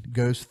machine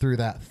goes through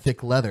that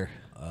thick leather.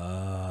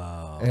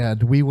 Oh.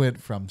 And we went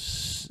from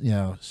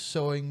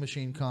sewing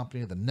machine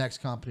company to the next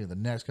company to the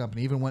next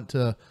company. Even went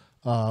to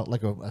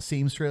like a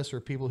seamstress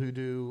or people who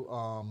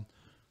do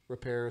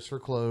repairs for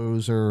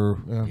clothes or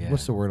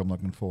what's the word I'm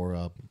looking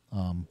for?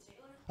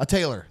 A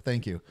tailor.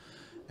 Thank you.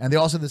 And they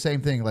all said the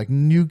same thing. Like,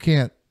 you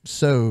can't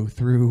sew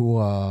through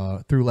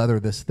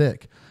leather this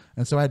thick.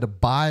 And so I had to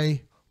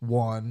buy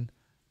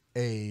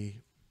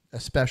a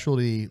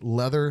specialty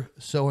leather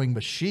sewing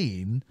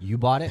machine. You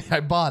bought it? I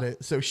bought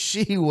it so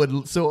she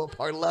would sew up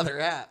our leather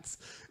hats.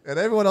 And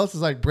everyone else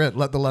is like, Brent,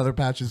 let the leather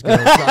patches go.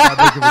 It's not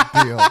that big of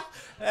a deal.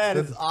 That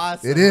is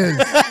awesome. It is.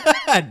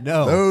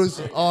 No.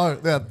 Those are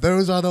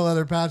the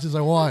leather patches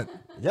I want.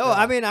 No,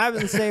 I mean, I'm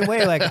the same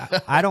way. Like,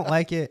 I don't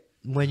like it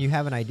when you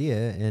have an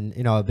idea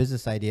and, a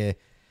business idea.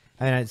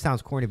 I mean, it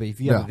sounds corny, but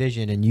if you have a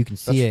vision and you can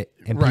see it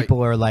and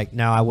people are like,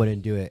 no, I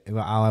wouldn't do it.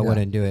 I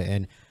wouldn't do it.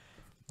 And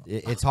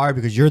it's hard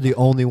because you're the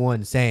only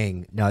one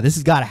saying, no, this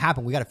has got to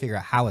happen. We got to figure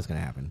out how it's going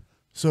to happen.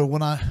 So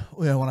when I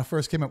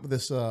first came up with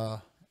this,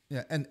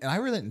 and I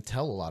really didn't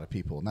tell a lot of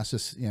people, and that's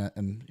just,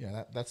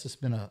 that's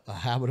just been a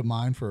habit of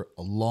mine for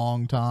a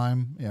long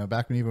time.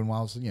 Back when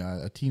I was,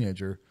 a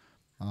teenager,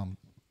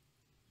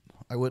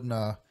 I wouldn't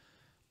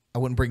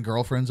bring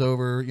girlfriends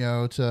over,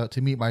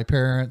 to meet my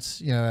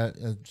parents,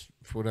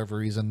 for whatever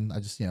reason. I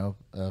just,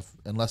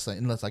 unless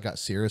I got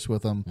serious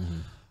with them. Mm-hmm.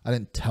 I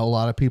didn't tell a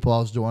lot of people I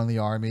was joining the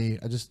Army.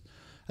 I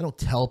don't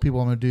tell people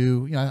I'm going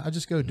to do. I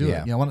just go do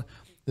it.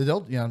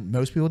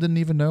 Most people didn't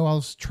even know I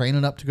was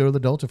training up to go to the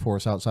Delta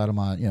Force outside of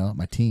my,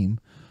 my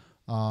team.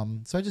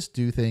 So I just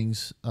do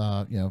things,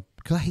 because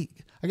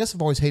I guess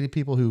I've always hated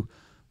people who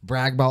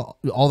brag about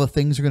all the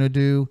things they're going to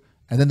do,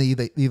 and then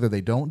either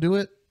they don't do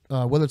it,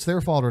 whether it's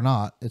their fault or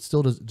not. It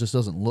still just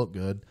doesn't look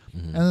good.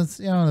 And it's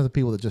the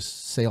people that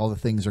just say all the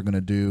things they're going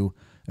to do.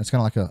 And it's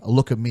kind of like a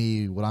look at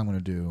me, what I'm going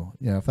to do.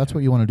 If that's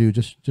what you want to do,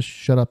 just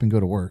shut up and go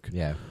to work.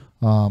 Yeah.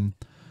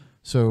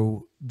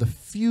 So the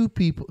few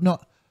people,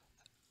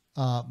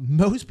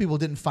 most people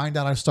didn't find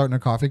out I was starting a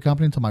coffee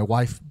company until my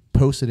wife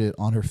posted it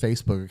on her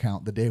Facebook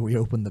account the day we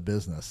opened the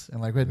business.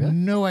 And like, we had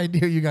no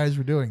idea you guys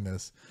were doing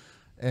this.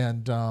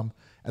 And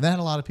then I had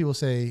a lot of people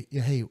say,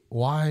 hey,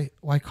 why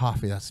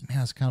coffee? That's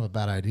kind of a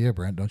bad idea,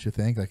 Brent, don't you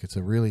think? Like, it's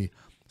a really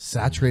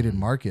saturated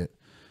market.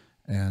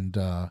 And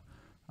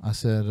I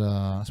said,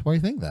 why do you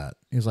think that?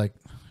 He was like,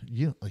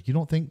 you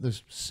don't think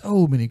there's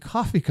so many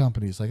coffee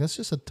companies? Like, that's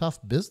just a tough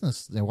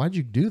business. Why'd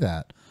you do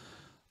that?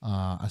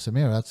 I said,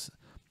 man,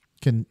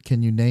 can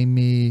you name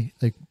me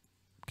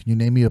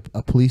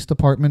a police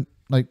department,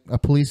 like a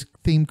police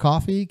themed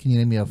coffee? Can you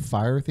name me a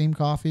fire themed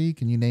coffee?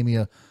 Can you name me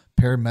a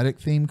paramedic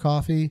themed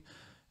coffee?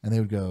 And they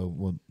would go,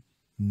 well,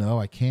 no,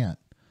 I can't.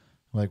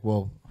 I'm like,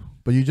 well,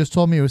 but you just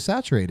told me it was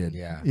saturated.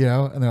 Yeah.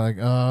 And they're like,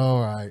 oh,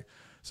 all right.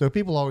 So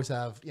people always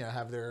have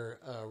their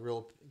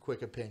real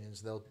quick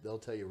opinions. They'll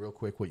tell you real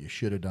quick what you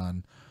should have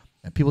done.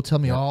 And people tell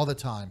me all the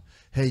time,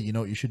 hey, you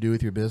know what you should do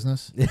with your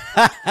business?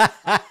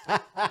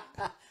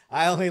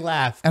 I only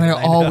laugh. And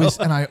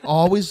I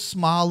always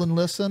smile and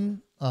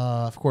listen.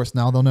 Of course,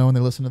 now they'll know when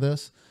they listen to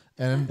this.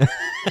 And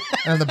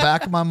in the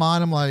back of my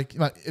mind, I'm like,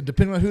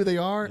 depending on who they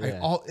are,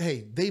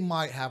 hey, they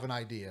might have an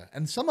idea.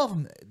 And some of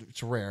them,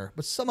 it's rare,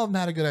 but some of them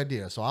had a good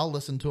idea. So I'll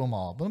listen to them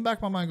all. But in the back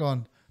of my mind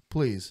going,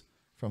 please,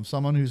 from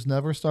someone who's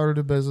never started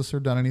a business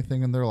or done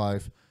anything in their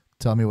life,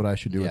 tell me what I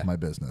should do with my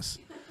business.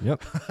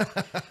 Yep.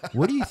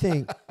 What do you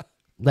think?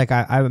 Like,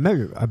 I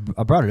remember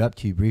I brought it up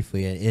to you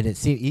briefly, and it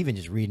seemed, even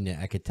just reading it,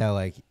 I could tell,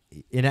 like,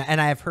 and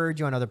I've heard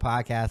you on other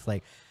podcasts,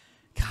 like,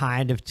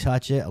 kind of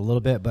touch it a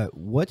little bit, but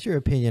what's your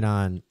opinion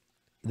on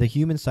the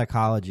human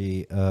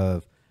psychology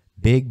of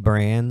big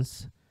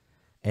brands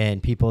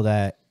and people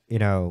that,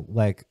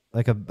 like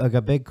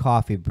a big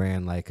coffee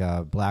brand, like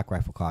a Black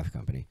Rifle Coffee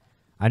Company?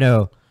 I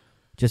know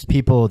just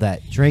people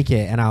that drink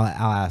it, and I'll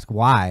ask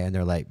why, and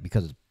they're like,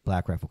 because it's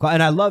Black Rifle Coffee.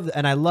 And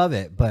I love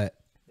it, but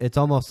it's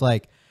almost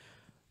like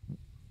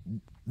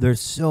there's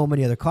so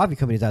many other coffee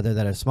companies out there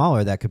that are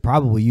smaller that could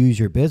probably use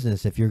your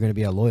business if you're going to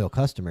be a loyal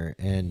customer,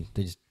 and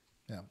they just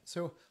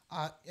So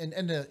and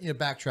to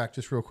backtrack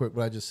just real quick,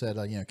 what I just said,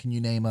 can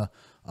you name a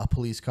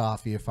police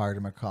coffee, a fire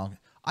department coffee?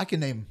 I can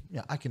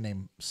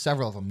name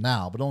several of them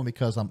now, but only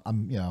because I'm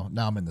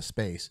now I'm in the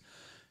space.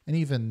 And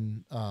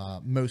even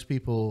most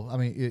people, I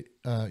mean,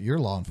 you're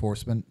law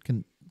enforcement.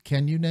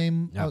 Can you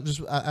name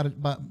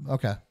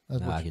okay?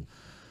 No, I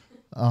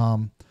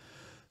can.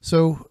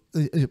 So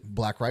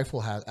Black Rifle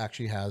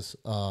has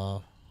a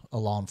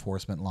law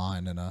enforcement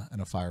line and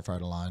a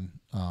firefighter line,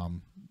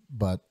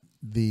 but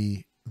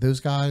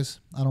those guys,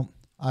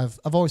 I've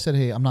always said,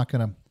 hey, I'm not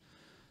gonna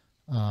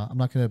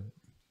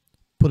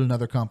put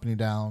another company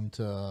down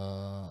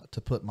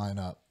to put mine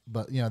up.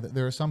 But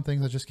there are some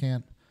things I just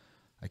can't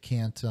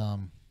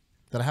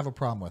that I have a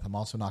problem with. I'm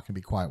also not gonna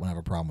be quiet when I have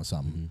a problem with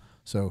something. Mm-hmm.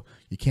 So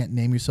you can't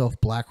name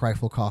yourself Black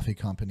Rifle Coffee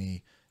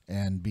Company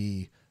and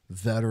be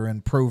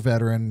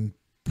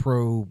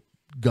pro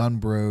gun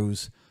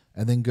bros,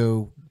 and then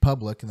go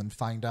public and then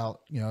find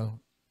out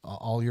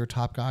all your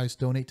top guys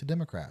donate to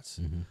Democrats.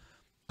 Mm-hmm.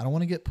 I don't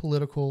want to get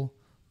political,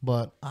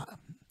 but I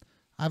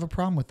have a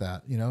problem with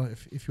that.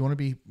 If you want to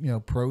be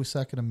pro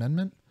Second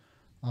Amendment,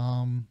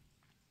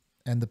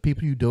 and the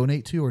people you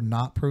donate to are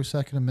not pro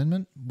Second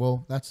Amendment,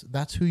 well,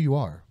 that's who you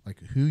are. Like,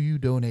 who you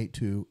donate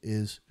to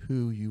is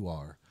who you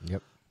are.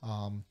 Yep.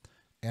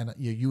 And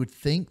you would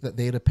think that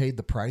they'd have paid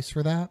the price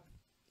for that.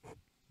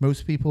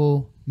 Most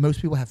people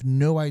have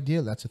no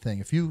idea that's a thing.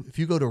 If you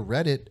go to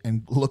Reddit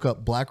and look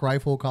up Black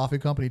Rifle Coffee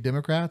Company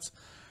Democrats,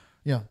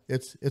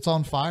 it's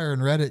on fire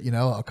in Reddit.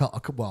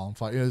 On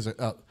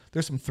fire.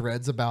 There's some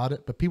threads about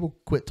it, but people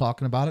quit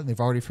talking about it and they've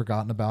already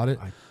forgotten about it.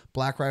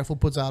 Black Rifle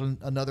puts out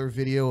another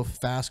video of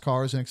fast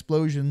cars and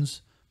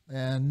explosions,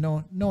 and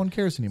no one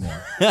cares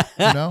anymore.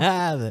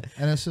 And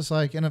it's just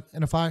like,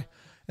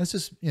 it's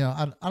just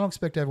I don't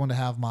expect everyone to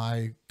have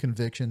my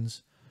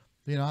convictions.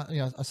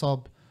 I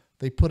saw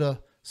they put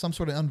some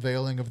sort of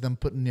unveiling of them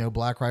putting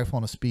Black Rifle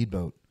on a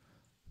speedboat.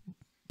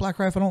 Black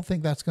Rifle, I don't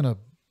think that's gonna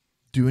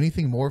do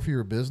anything more for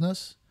your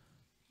business.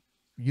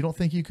 You don't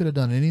think you could have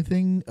done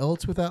anything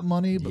else with that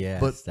money?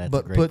 That's a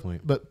great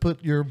point. But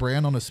put your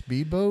brand on a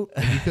speedboat.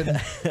 And you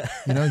couldn't.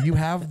 You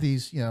have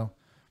these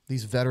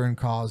these veteran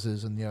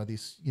causes and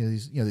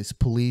these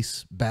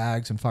police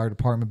bags and fire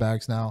department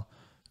bags now.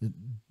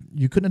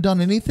 You couldn't have done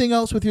anything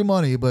else with your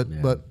money,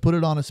 but put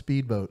it on a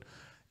speedboat.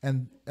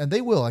 And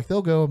they will, like,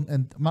 they'll go,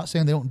 and I'm not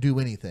saying they don't do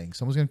anything.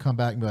 Someone's going to come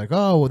back and be like,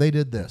 oh, well, they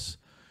did this.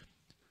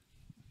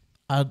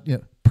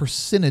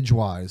 Percentage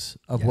wise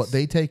of what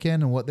they take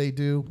in and what they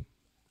do,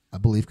 I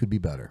believe could be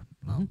better.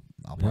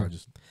 I'll probably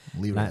just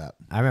leave it at that.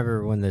 I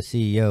remember when the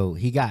CEO,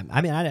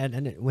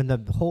 when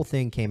the whole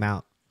thing came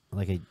out,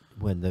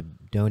 when the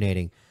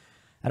donating,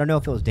 I don't know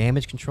if it was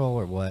damage control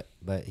or what,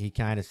 but he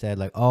kind of said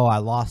like, "Oh, I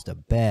lost a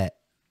bet,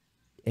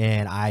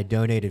 and I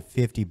donated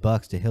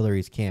 $50 to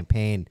Hillary's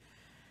campaign."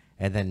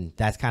 And then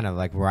that's kind of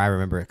like where I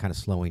remember it kind of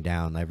slowing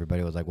down.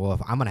 Everybody was like, "Well,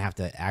 if I'm gonna have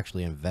to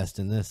actually invest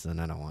in this,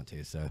 and I don't want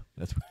to," so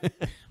that's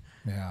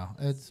Yeah,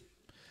 it's.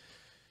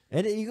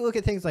 And you look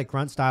at things like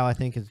Grunt Style. I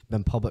think has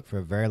been public for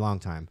a very long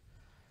time.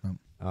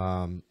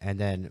 And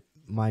then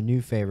my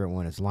new favorite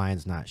one is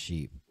Lions Not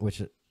Sheep,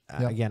 which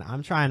again,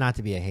 I'm trying not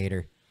to be a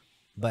hater,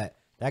 but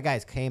that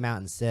guy's came out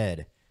and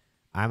said,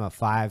 "I'm a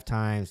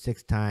 5-time,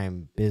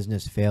 6-time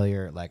business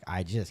failure. Like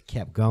I just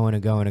kept going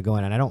and going and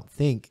going." And I don't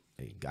think,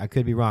 I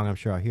could be wrong, I'm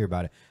sure I'll hear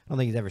about it, I don't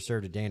think he's ever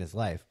served a day in his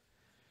life.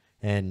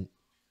 And,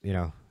 you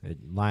know,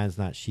 Lions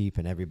Not Sheep,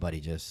 and everybody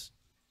just,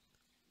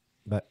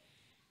 but,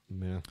 you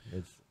know,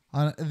 it's.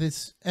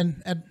 This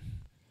and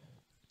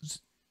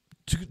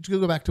to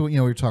go back to what we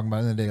were talking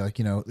about in the day, like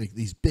like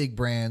these big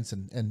brands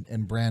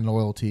and brand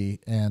loyalty,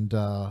 and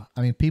I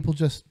mean, people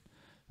just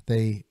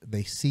they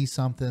see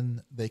something,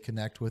 they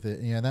connect with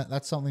it.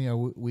 That's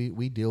something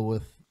we deal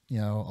with a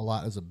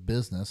lot as a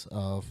business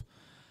of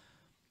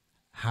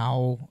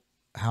how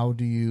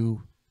do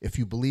you, if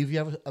you believe you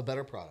have a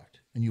better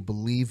product and you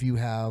believe you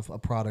have a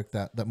product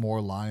that more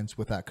aligns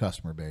with that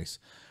customer base.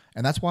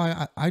 And that's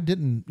why I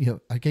didn't,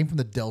 I came from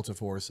the Delta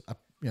Force.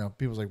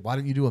 People was like, "Why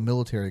didn't you do a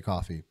military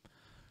coffee?"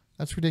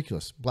 That's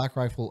ridiculous. Black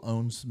Rifle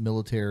owns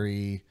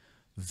military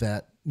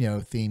vet,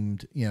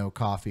 themed,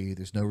 coffee.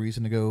 There's no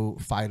reason to go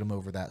fight them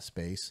over that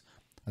space.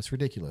 That's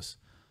ridiculous.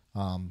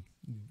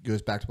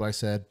 Goes back to what I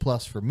said.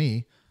 Plus, for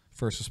me,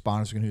 first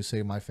responders are going to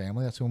save my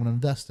family. That's what I'm going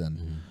to invest in.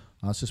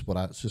 Mm-hmm. It's just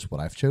what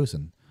I've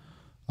chosen.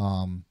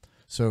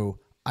 So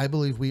I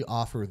believe we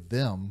offer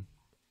them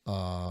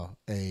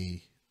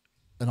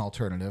an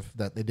alternative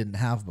that they didn't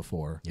have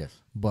before. Yes.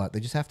 But they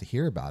just have to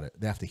hear about it.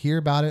 They have to hear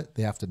about it.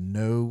 They have to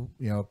know,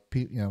 they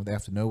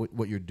have to know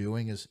what you're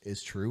doing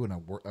is true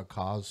and a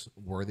cause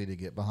worthy to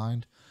get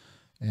behind.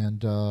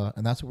 And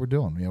that's what we're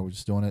doing. We're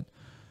just doing it.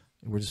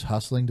 We're just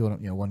hustling, doing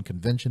it, one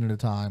convention at a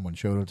time, one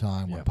show at a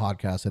time, one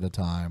podcast at a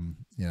time,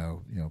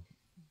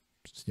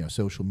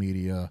 social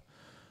media,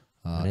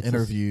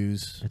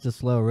 interviews. It's a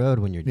slow road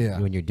when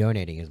you're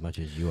donating as much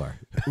as you are.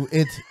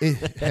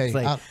 Hey,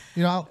 like,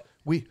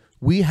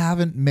 we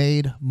haven't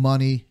made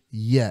money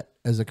yet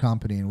as a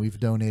company, and we've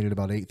donated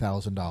about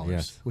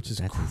 $8,000, which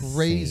is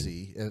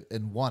crazy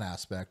in one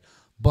aspect.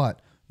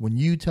 But when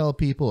you tell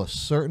people a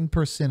certain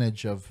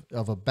percentage of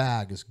a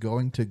bag is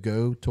going to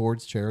go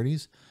towards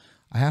charities,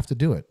 I have to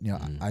do it.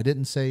 I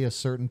didn't say a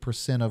certain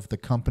percent of the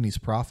company's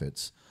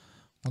profits.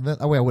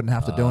 That way I wouldn't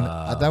have to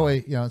donate. That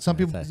way, some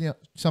people,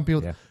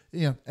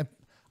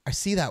 I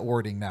see that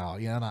wording now,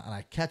 and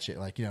I catch it,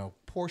 like,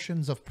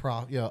 portions of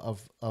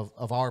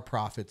of our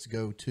profits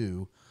go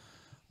to.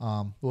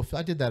 Well, if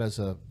I did that as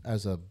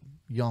a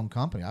young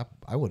company, I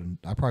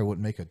probably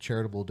wouldn't make a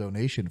charitable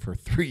donation for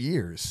 3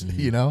 years.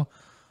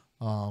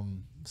 Mm-hmm.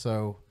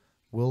 So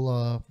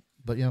we'll,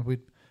 but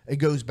it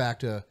goes back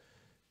to.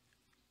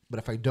 But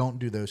if I don't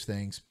do those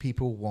things,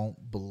 people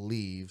won't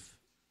believe,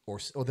 or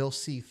they'll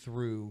see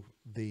through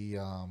the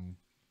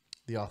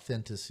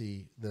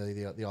authenticity,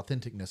 the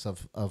authenticness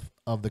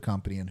of the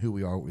company and who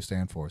we are, what we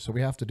stand for. So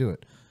we have to do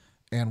it,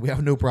 and we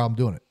have no problem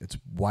doing it. It's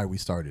why we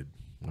started.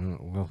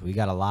 Well, we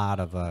got a lot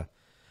of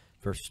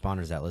first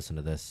responders that listen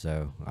to this,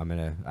 so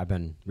I've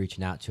been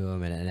reaching out to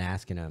them and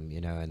asking them,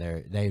 and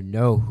they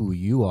know who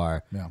you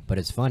are. Yeah. But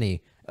it's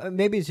funny.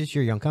 Maybe it's just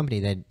your young company.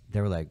 They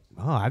were like,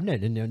 "Oh, I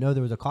didn't know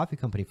there was a coffee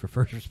company for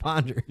first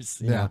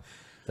responders." You know?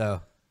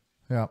 So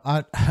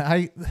yeah,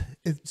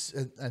 it's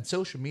and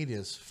social media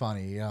is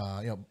funny.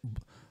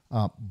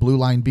 Blue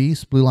Line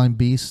Beast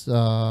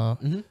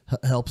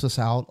helps us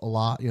out a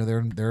lot. They're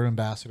an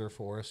ambassador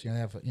for us. They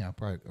have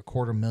probably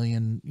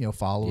 250,000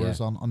 followers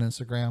on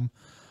Instagram.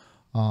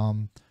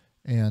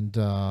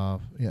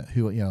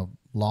 Who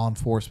law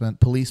enforcement,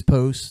 police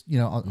posts,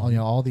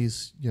 all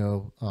these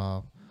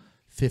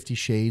 50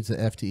 Shades of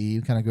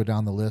FTE, kind of go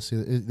down the list.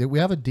 We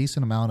have a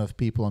decent amount of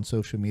people on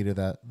social media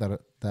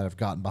that have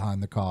gotten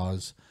behind the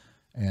cause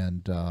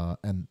and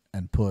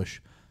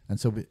push. And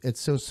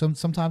so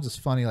sometimes it's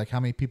funny, like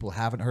how many people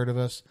haven't heard of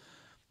us,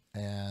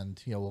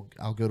 and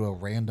I'll go to a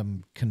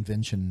random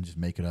convention, just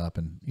make it up,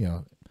 and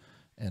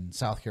in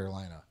South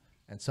Carolina,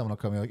 and someone will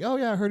come in like, "Oh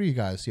yeah, I heard of you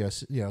guys.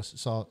 Yes,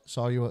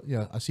 saw you.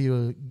 I see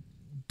you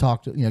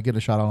talk to get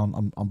a shot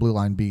on Blue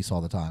Line Beast all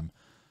the time."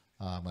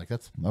 I'm like,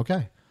 that's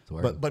okay.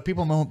 But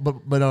people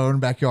but our own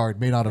backyard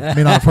may not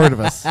have heard of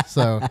us.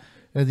 So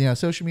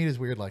social media is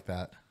weird like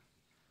that.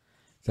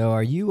 So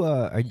are you?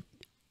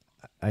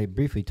 I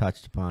briefly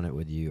touched upon it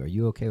with you. Are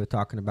you okay with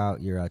talking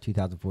about your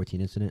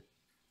 2014 incident?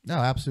 No,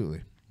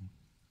 absolutely.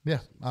 Yeah.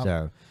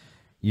 So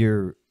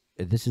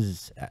this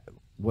is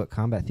what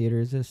combat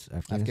theater is this?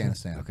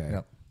 Afghanistan. Okay.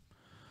 Yep.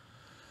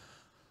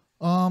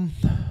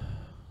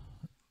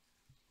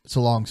 It's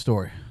a long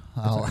story.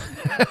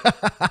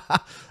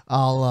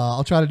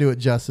 I'll try to do it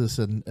justice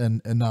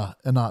and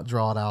not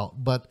draw it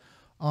out. But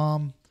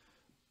long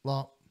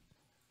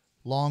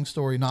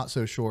story, not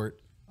so short.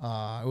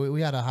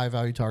 We had a high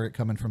value target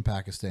coming from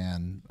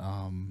Pakistan.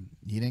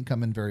 He didn't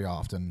come in very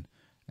often,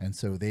 and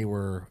so they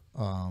were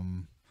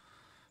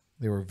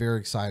very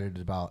excited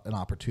about an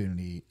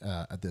opportunity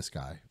at this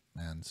guy,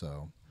 and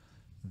so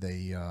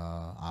they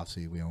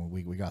obviously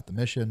we got the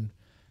mission,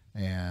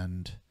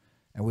 and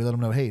we let them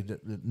know, hey,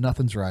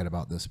 nothing's right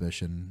about this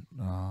mission.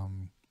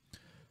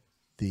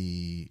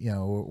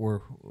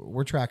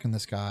 We're tracking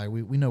this guy.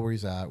 We know where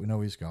he's at. We know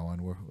where he's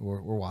going.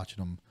 We're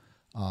watching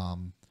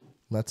him.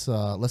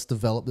 Let's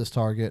develop this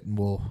target, and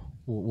we'll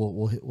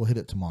hit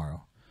it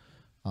tomorrow.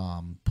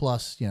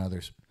 Plus,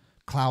 there's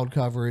cloud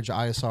coverage.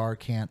 ISR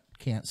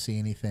can't see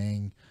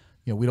anything.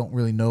 We don't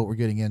really know what we're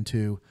getting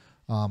into.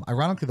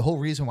 Ironically, the whole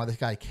reason why this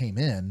guy came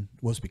in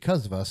was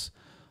because of us.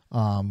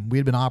 We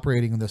had been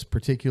operating in this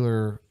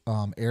particular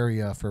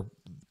area for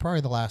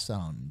probably the last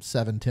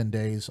 7-10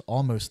 days,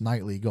 almost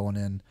nightly, going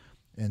in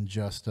and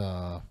just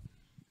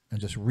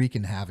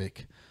wreaking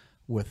havoc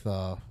with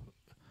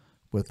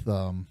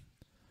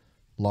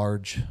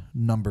large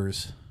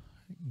numbers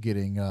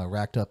getting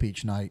racked up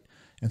each night.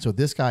 And so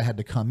this guy had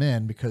to come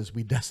in because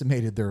we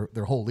decimated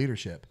their whole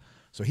leadership.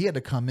 So he had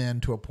to come in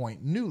to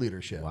appoint new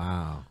leadership.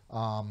 Wow.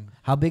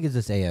 How big is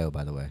this AO,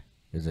 by the way?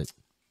 Is it?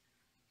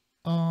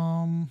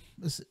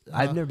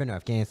 I've never been to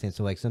Afghanistan,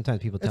 so like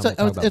sometimes people tell me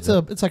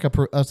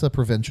it's a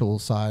provincial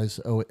size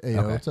AO.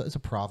 Okay. It's a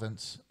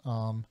province.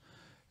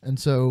 And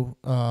so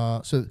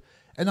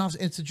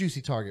it's a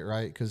juicy target,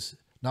 right? Because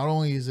not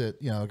only is it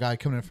a guy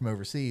coming in from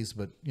overseas,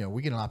 but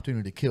we get an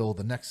opportunity to kill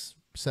the next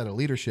set of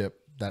leadership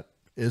that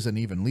isn't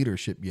even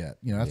leadership yet.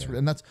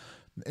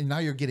 And now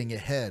you're getting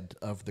ahead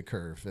of the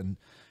curve, and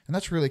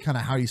that's really kind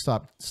of how you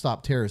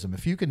stop terrorism.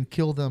 If you can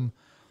kill them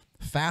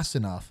fast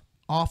enough,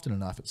 often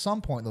enough, at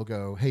some point they'll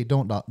go, hey,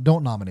 don't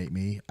nominate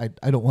me. I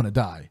don't want to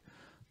die.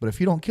 But if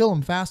you don't kill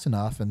them fast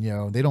enough, and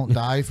they don't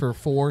die for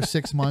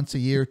 4-6 months, a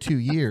year, 2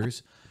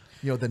 years,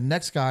 the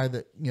next guy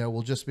that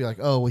will just be like,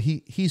 oh well,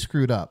 he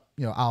screwed up.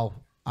 I'll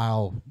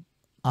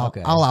outsmart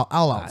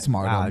him.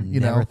 I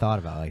never thought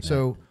about it like that.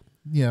 So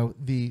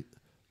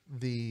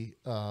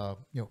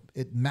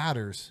it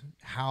matters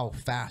how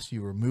fast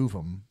you remove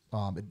them.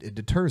 It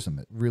deters them.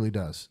 It really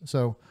does.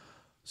 So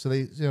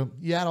they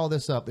you add all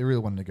this up. They really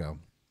wanted to go,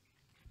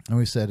 and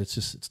we said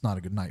it's not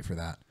a good night for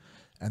that.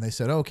 And they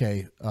said,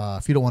 okay,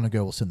 if you don't want to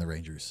go, we'll send the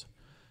Rangers.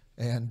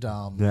 And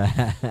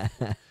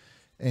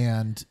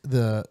and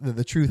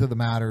the truth of the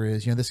matter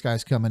is, this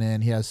guy's coming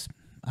in. He has,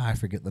 I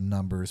forget the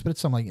numbers, but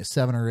it's something like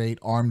 7 or 8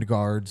 armed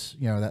guards,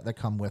 that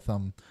come with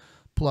him,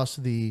 plus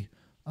the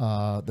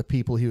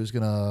people he was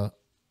going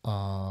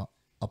to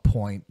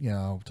appoint,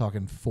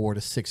 talking 4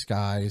 to 6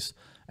 guys,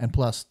 and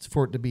plus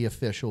for it to be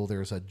official,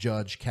 there's a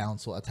judge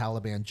council, a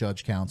Taliban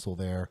judge council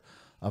there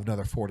of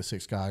another 4 to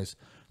 6 guys.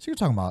 So you're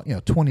talking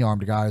about 20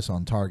 armed guys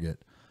on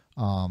target,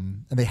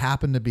 and they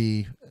happen to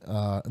be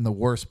in the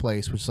worst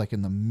place, which is like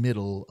in the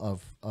middle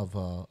of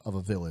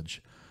a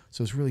village.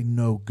 So there's really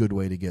no good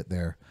way to get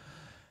there.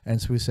 And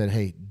so we said,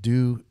 hey,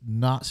 do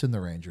not send the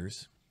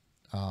Rangers.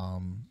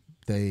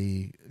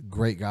 They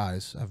great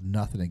guys. I have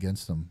nothing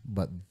against them,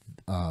 but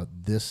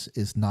this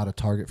is not a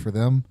target for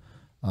them.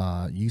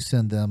 You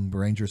send them,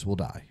 Rangers will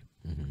die.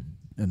 Mm-hmm.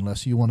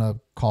 Unless you want to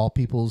call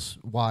people's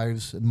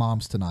wives and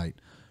moms tonight,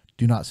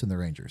 do not send the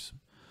Rangers.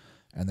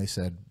 And they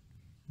said,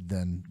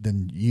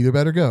 then you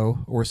better go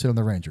or send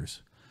the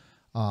Rangers.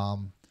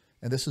 And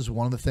this is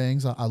one of the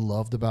things I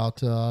loved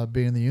about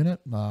being in the unit.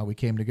 We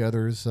came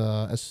together as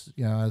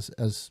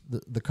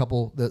the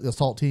couple, the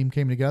assault team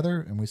came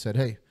together, and we said,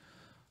 hey,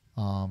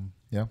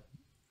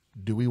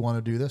 do we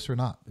want to do this or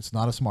not? It's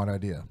not a smart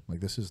idea.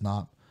 Like, this is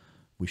not.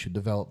 We should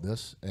develop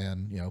this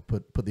and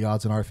put the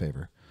odds in our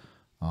favor.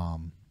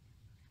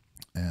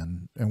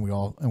 And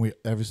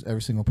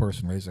every single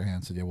person raised their hand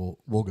and said, yeah,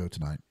 we'll go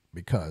tonight,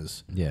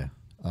 because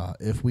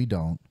if we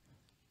don't,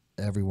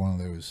 every one of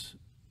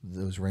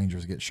those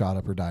Rangers get shot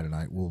up or die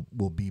tonight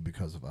will be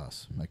because of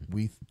us. Like,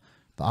 the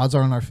odds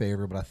are in our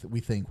favor, but we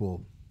think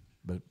we'll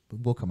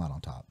come out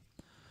on top.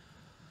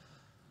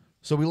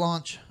 So we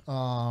launch.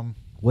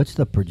 What's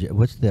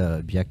the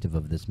objective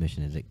of this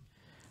mission? Is it?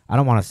 I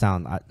don't want to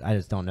sound. I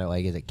just don't know.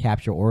 Like, is it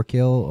capture or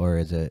kill, or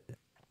is it?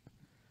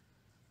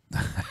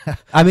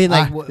 I mean,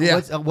 like,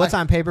 what's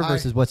on paper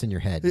versus what's in your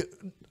head?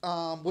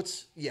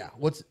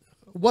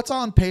 What's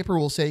on paper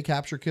will say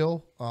capture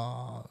kill.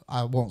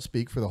 I won't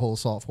speak for the whole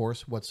assault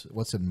force.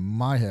 What's in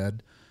my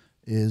head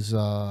is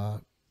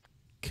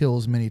kill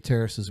as many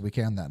terrorists as we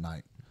can that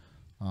night.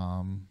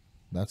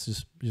 That's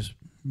just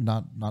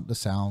not to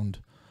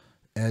sound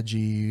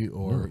edgy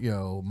or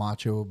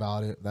macho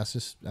about it. That's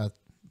just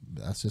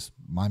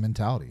my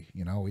mentality.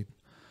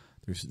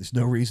 There's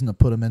no reason to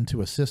put them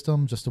into a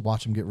system just to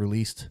watch them get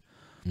released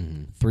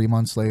 3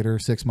 months later,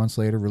 6 months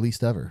later,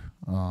 released ever.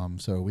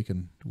 So we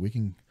can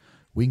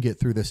get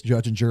through this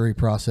judge and jury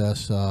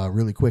process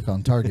really quick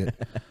on target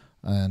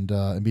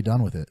and be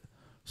done with it.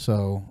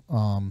 So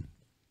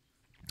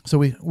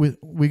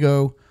we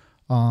go.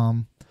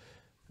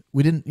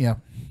 We didn't. Yeah.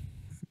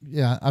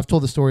 I've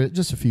told the story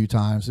just a few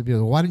times.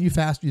 Why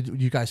didn't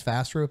you guys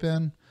fast rope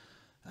in?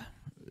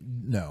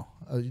 No,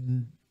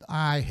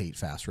 I hate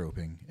fast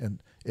roping.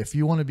 And if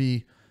you want to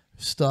be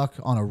stuck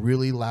on a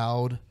really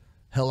loud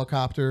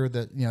helicopter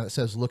that, that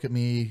says, "Look at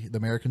me, the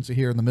Americans are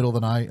here," in the middle of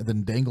the night, and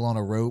then dangle on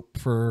a rope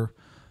for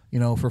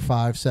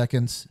 5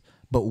 seconds,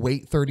 but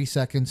wait 30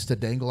 seconds to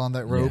dangle on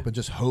that rope and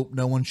just hope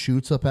no one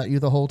shoots up at you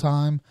the whole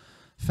time.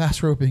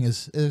 Fast roping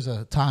there's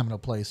a time and a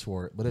place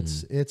for it, but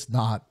it's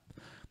not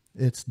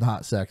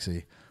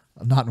sexy,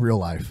 not in real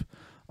life.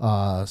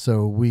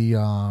 So we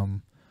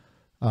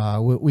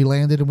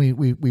landed and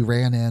we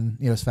ran in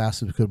as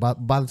fast as we could.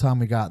 By the time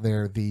we got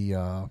there,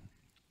 the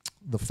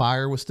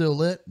fire was still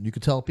lit. You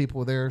could tell people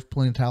were there.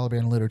 Plenty of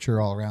Taliban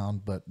literature all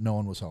around, but no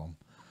one was home.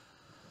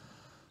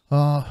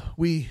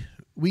 We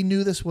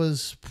knew this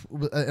was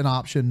an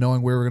option,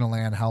 knowing where we were going to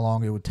land, how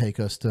long it would take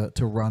us to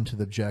run to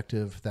the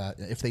objective, that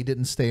if they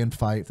didn't stay and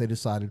fight, if they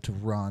decided to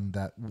run,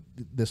 that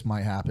this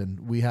might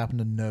happen. We happen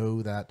to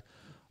know that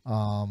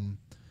one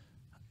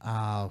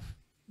of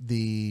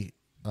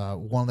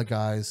the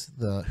guys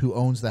who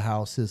owns the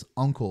house, his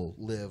uncle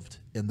lived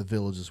in the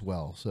village as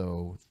well.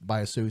 So by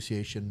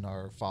association,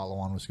 our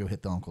follow-on was to go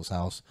hit the uncle's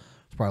house.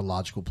 It's probably a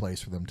logical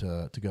place for them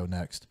to go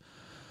next.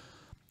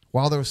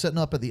 While they were setting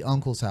up at the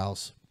uncle's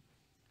house,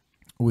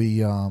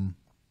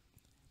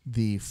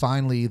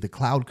 finally the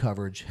cloud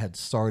coverage had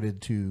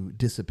started to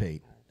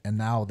dissipate, and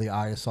now the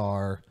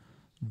ISR,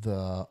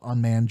 the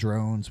unmanned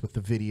drones with the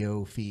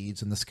video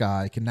feeds in the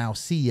sky, can now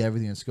see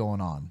everything that's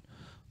going on.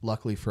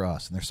 Luckily for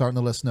us, and they're starting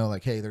to let us know,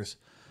 like, hey, there's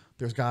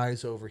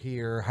guys over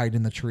here hiding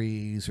in the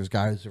trees. There's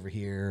guys over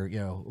here,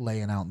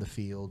 laying out in the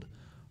field.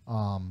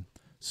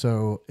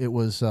 So it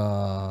was.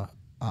 I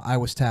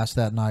was tasked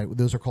that night.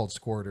 Those are called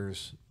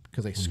squirters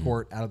because they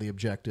squirt out of the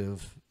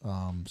objective.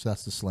 So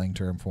that's the slang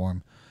term for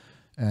them.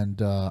 And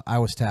I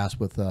was tasked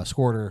with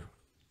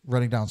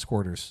running down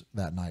squirters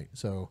that night.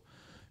 So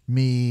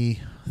me,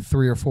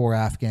 3 or 4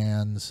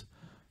 Afghans.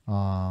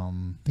 I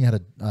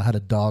had a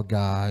dog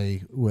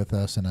guy with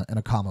us and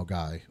a commo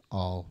guy.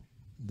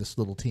 This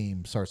little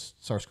team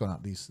starts going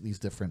out these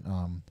different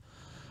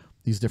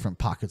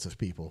pockets of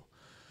people.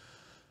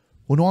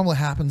 What normally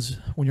happens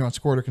when you're on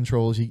squirter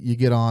controls, you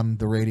get on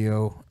the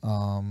radio,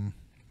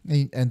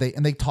 and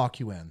they talk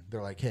you in.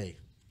 They're like, hey,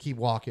 keep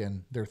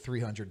walking. They're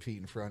 300 feet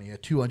in front of you,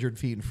 200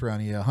 feet in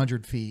front of you,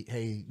 100 feet.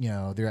 Hey,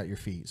 they're at your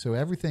feet. So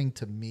everything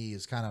to me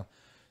is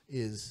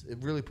it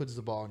really puts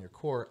the ball in your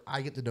court.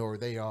 I get to know where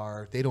they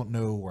are. They don't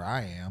know where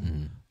I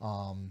am.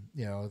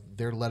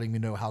 They're letting me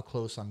know how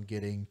close I'm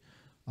getting.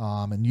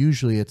 And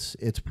usually it's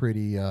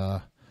pretty,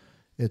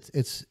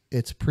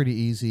 it's pretty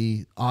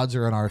easy. Odds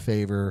are in our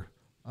favor.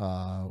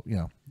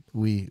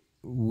 We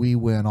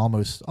win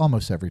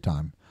almost every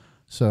time.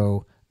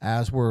 So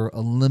as we're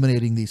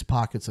eliminating these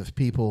pockets of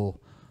people,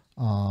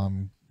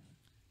 to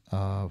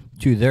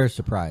their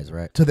surprise,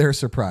 right? To their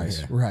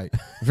surprise, right?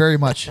 Very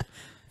much.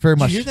 Did you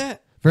hear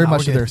that? Very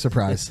much to their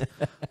surprise.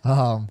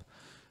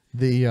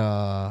 We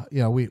haven't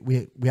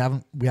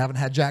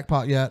had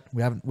jackpot yet.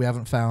 We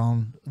haven't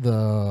found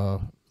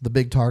the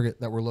big target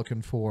that we're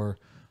looking for.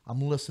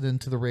 I'm listening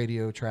to the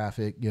radio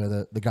traffic.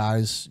 The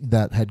guys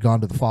that had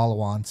gone to the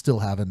follow-on still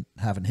haven't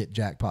hit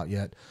jackpot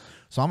yet.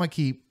 So I'm gonna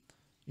keep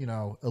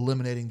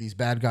eliminating these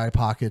bad guy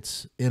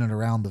pockets in and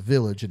around the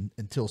village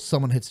until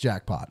someone hits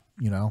jackpot.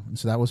 And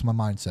so that was my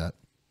mindset.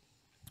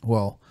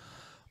 Well,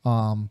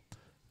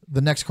 the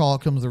next call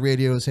comes to the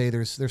radio is, hey,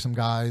 there's some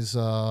guys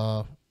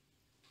hanging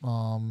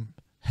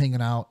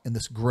out in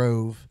this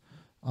grove,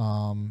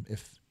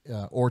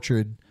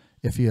 orchard,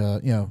 if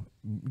you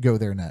go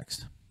there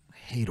next. I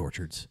hate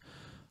orchards.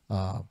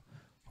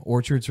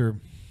 Orchards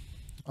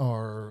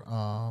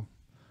are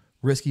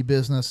risky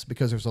business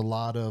because there's a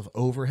lot of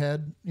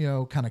overhead,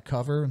 kind of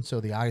cover, and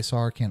so the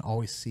ISR can't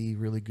always see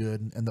really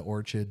good in the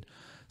orchard.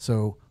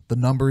 So the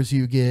numbers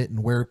you get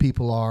and where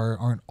people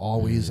aren't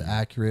always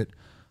accurate.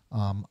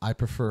 I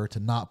prefer to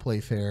not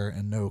play fair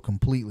and know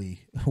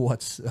completely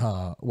what's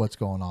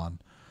going on.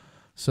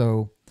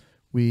 So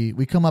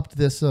we come up to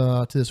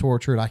this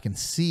orchard. I can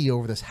see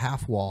over this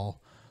half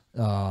wall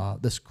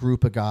this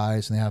group of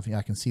guys, and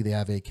I can see they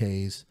have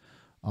AKs.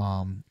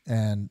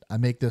 And I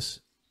make this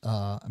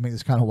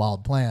kind of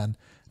wild plan,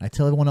 and I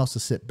tell everyone else to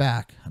sit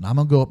back, and I'm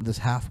gonna go up to this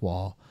half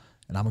wall,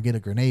 and I'm gonna get a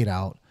grenade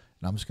out,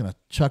 and I'm just gonna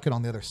chuck it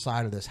on the other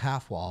side of this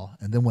half wall,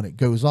 and then when it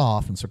goes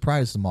off and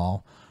surprise them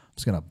all, I'm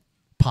just gonna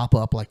pop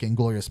up like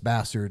Inglourious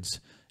Bastards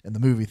in the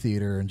movie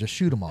theater and just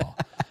shoot them all.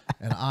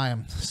 And I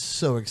am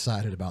so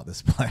excited about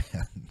this plan.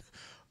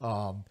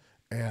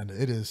 And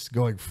it is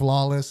going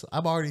flawless.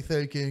 I'm already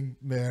thinking,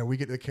 man, we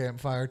get to the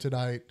campfire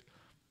tonight.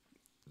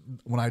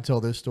 When I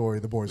tell this story,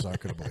 the boys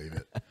aren't going to believe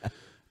it.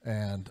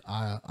 And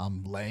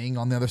I'm laying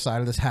on the other side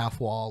of this half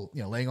wall,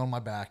 laying on my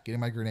back, getting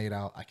my grenade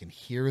out. I can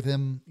hear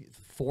them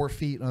 4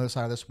 feet on the other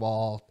side of this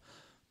wall,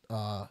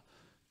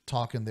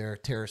 talking their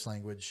terrorist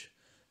language.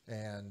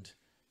 And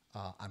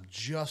I'm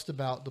just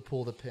about to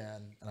pull the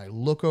pin, and I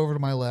look over to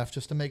my left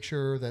just to make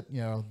sure that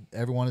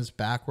everyone is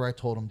back where I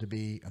told them to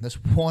be. And this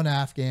one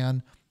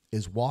Afghan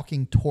is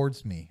walking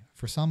towards me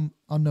for some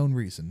unknown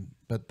reason,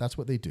 but that's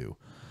what they do.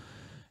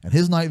 And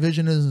his night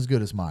vision isn't as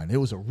good as mine. It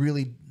was a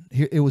really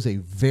here, it was a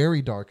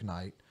very dark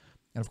night.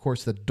 And of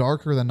course, the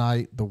darker the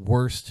night, the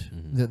worse,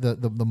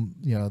 the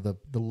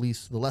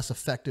less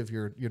effective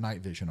your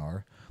night vision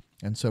are.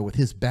 And so with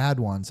his bad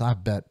ones, I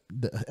bet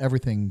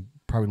everything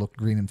probably looked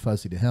green and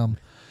fuzzy to him.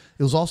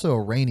 It was also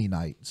a rainy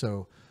night,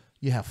 so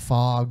you have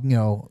fog,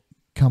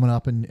 coming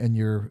up in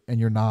your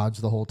nods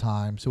the whole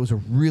time. So it was a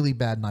really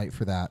bad night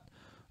for that.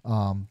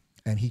 And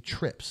he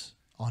trips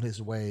on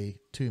his way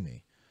to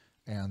me,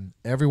 and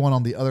everyone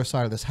on the other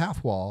side of this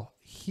half wall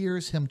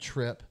hears him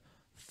trip,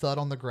 thud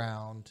on the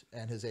ground,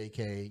 and his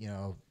AK,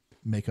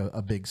 make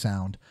a big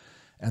sound.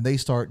 And they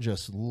start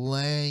just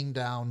laying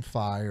down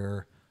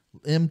fire,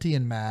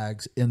 emptying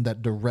mags in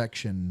that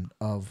direction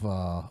of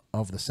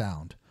the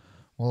sound.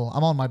 Well,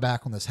 I'm on my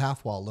back on this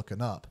half wall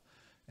looking up,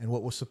 and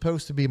what was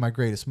supposed to be my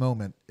greatest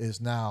moment is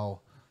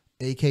now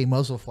AK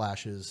muzzle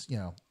flashes,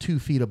 2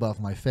 feet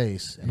above my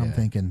face. And I'm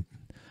thinking,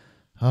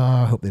 oh,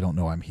 I hope they don't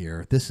know I'm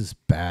here. This is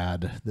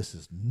bad. This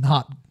is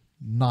not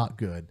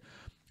good.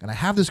 And I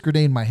have this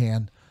grenade in my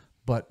hand,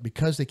 but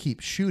because they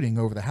keep shooting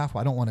over the half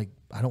wall, I don't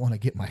want to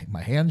get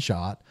my hand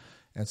shot.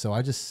 And so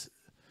I just,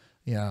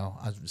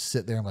 I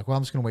sit there. I'm like, well,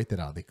 I'm just going to wait that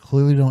out. They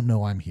clearly don't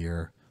know I'm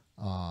here.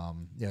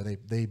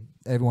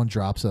 Everyone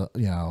drops a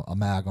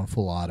mag on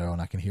full auto,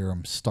 and I can hear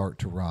them start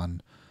to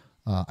run.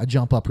 I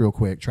jump up real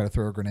quick, try to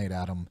throw a grenade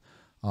at them.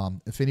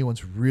 If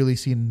anyone's really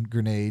seen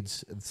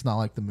grenades, it's not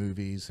like the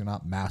movies. They're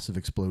not massive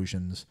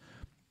explosions.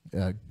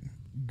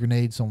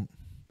 Grenades,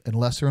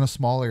 unless they're in a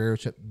small area,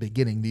 which at the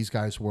beginning these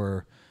guys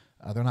were,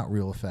 they're not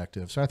real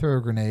effective. So I throw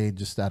a grenade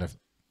just out of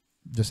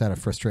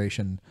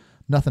frustration.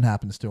 Nothing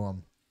happens to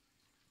them.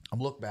 I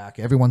look back,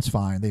 everyone's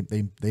fine. They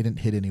didn't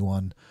hit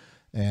anyone,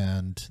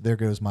 and there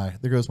goes my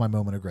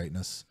moment of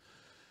greatness.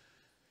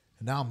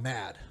 And now I'm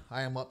mad.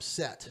 I am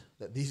upset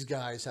that these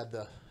guys had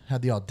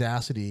the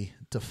audacity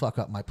to fuck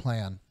up my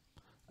plan.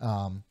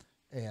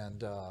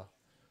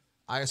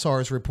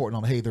 ISR is reporting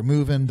on, hey, they're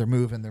moving.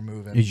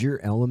 Is your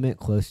element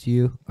close to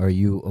you, or are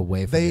you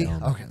away from the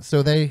element? Okay,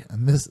 so they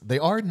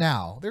are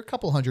now. They're a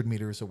couple 100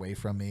 meters away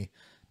from me.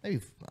 Maybe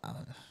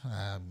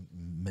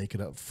make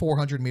it up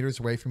 400 meters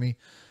away from me.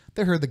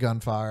 They heard the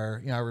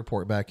gunfire. I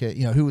report back.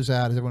 Who was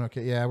that? Is everyone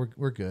okay? Yeah,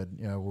 we're good.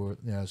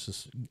 It's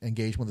just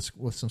engaged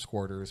with some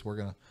squirters. We're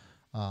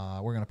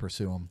gonna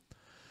pursue them.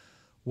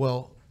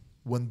 Well,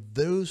 when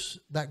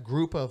that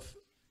group of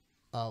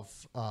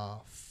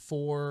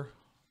 4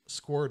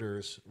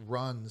 squirters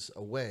runs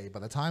away, by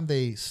the time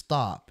they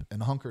stop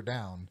and hunker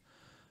down,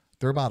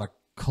 they're about a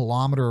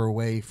kilometer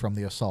away from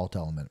the assault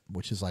element,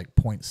 which is like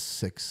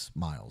 0.6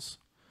 miles.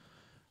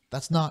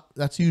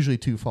 That's usually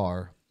too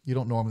far. You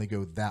don't normally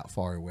go that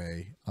far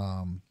away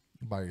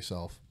by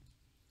yourself.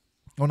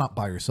 Well, not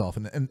by yourself.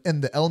 And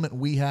the element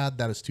we had,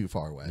 that is too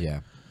far away. Yeah.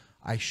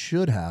 I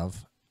should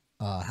have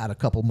had a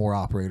couple more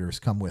operators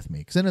come with me.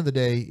 Because at the end of the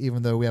day,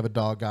 even though we have a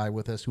dog guy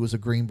with us who was a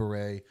Green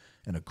Beret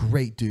and a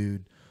great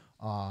dude,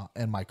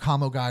 and my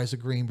commo guy is a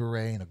Green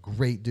Beret and a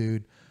great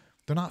dude,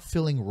 they're not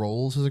filling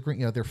roles as a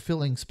green. They're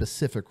filling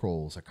specific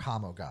roles. A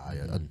commo guy,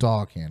 a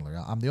dog handler.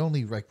 I'm the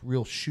only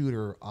real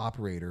shooter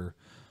operator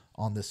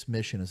on this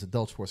mission as a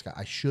Delta Force guy.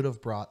 I should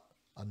have brought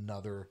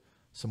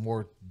some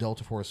more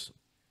Delta Force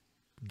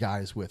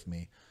guys with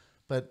me,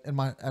 but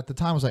at the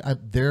time I was like,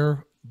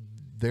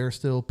 they're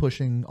still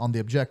pushing on the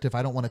objective.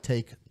 I don't want to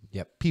take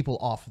people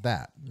off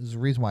that. There's a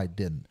reason why I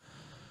didn't.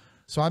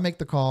 So I make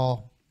the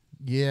call.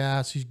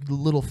 Yeah, she's a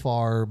little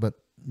far, but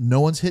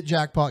no one's hit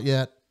jackpot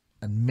yet,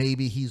 and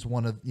maybe he's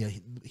one of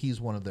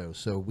those.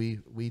 So we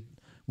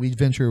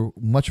venture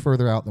much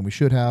further out than we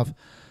should have.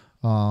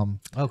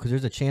 Because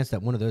there's a chance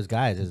that one of those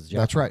guys is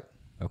jackpot. That's right.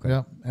 Okay.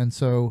 Yeah, and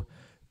so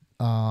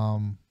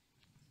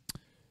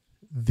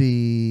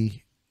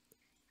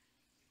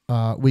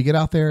we get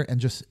out there,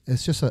 and it's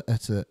a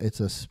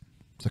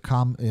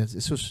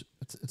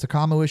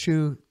commo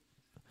issue.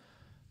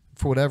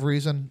 For whatever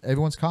reason,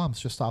 everyone's comms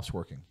just stops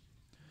working,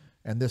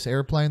 and this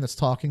airplane that's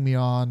talking me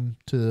on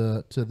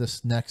to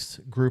this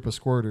next group of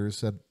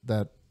squirters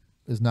that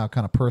is now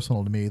kind of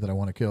personal to me that I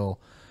want to kill.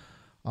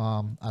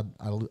 I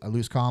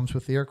lose comms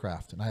with the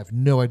aircraft, and I have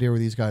no idea where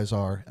these guys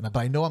are. But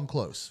I know I'm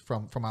close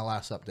from my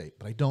last update,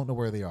 but I don't know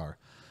where they are.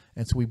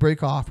 And so we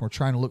break off, and we're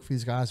trying to look for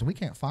these guys, and we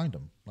can't find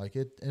them.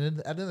 And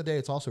at the end of the day,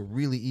 it's also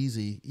really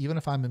easy, even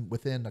if I'm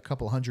within a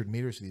couple 100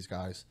 meters of these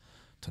guys,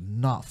 to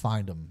not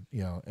find them,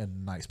 in the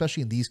night,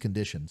 especially in these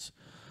conditions.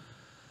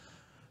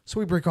 So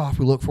we break off,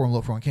 we look for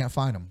them, can't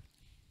find them.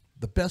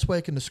 The best way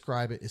I can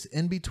describe it is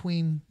in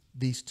between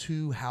these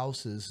 2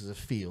 houses is a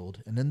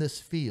field, and in this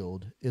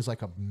field is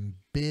like a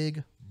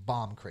big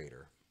bomb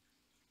crater.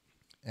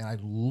 And I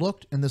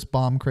looked in this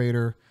bomb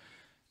crater,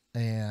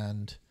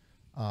 and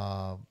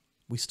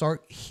we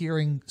start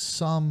hearing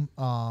some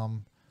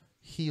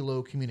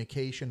helo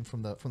communication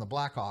from the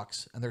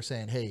Blackhawks, and they're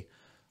saying, "Hey,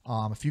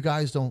 if you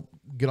guys don't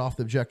get off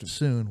the objective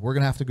soon, we're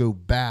gonna have to go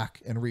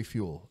back and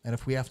refuel. And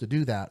if we have to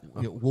do that,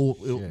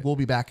 we'll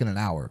be back in an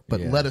hour. But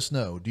let us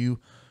know. Do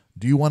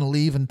you want to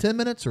leave in 10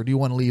 minutes, or do you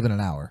want to leave in an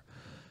hour?"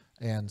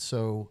 And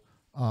so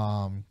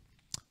one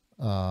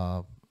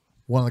of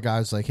the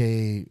guys like,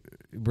 "Hey,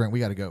 Brent, we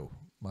got to go."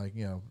 like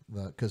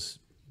because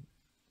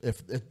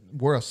if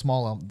we're a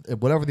small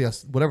whatever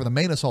the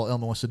main assault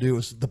element wants to do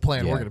is the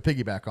plan we're going to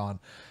piggyback on,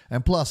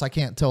 and plus I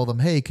can't tell them,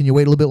 hey, can you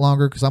wait a little bit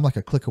longer because I'm like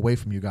a click away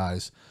from you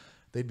guys.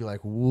 They'd be like,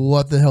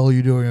 what the hell are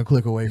you doing a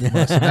click away from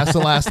us? And that's the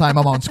last time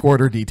I'm on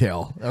squad or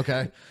detail.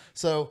 Okay.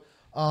 So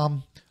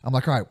I'm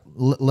like, all right,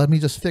 let me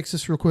just fix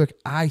this real quick.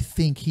 I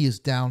think he is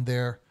down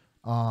there.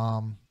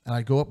 And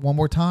I go up one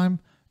more time.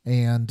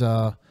 And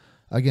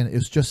again, it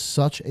was just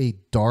such a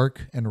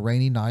dark and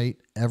rainy night.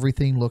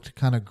 Everything looked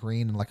kind of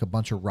green and like a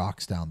bunch of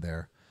rocks down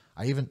there.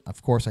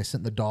 Of course, I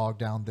sent the dog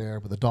down there,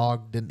 but the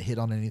dog didn't hit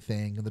on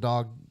anything. And the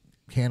dog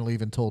candidly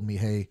even told me,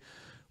 hey,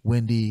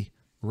 windy,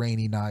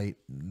 rainy night,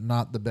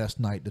 not the best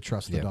night to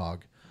trust the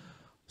dog.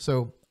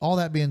 So all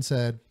that being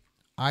said,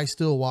 I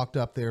still walked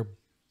up there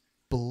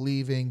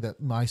believing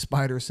that my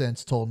spider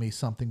sense told me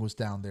something was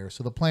down there.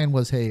 So the plan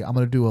was, hey, I'm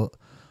going to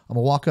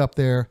walk up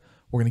there.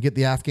 We're going to get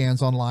the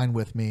Afghans online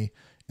with me,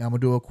 and I'm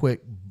going to do a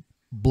quick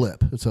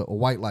blip. It's a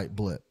white light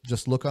blip.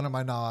 Just look under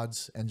my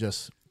nods and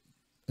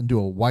do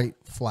a white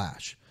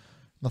flash.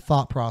 The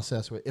thought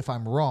process, if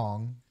I'm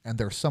wrong and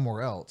they're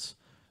somewhere else,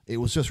 it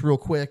was just real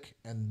quick,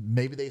 and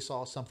maybe they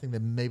saw something,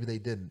 then maybe they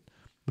didn't.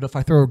 But if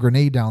I throw a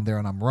grenade down there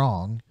and I'm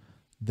wrong,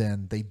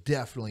 then they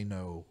definitely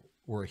know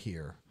we're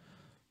here.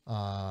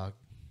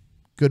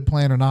 Good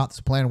plan or not, it's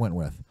the plan I went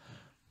with.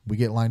 We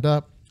get lined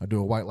up. I do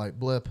a white light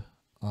blip,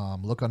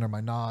 look under my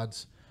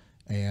nods,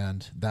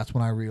 and that's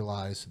when I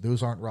realize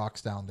those aren't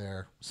rocks down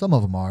there. Some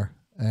of them are,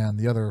 and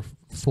the other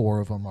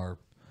 4 of them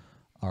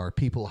are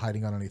people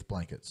hiding underneath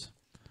blankets.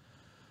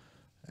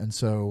 And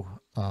so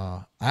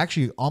I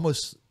actually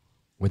almost...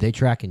 Were they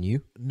tracking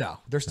you? No,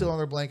 they're still on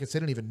their blankets. They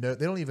don't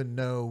even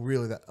know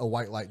really that a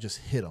white light just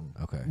hit them.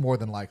 Okay. More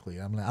than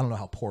likely. I mean, I don't know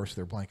how porous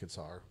their blankets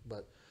are,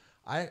 but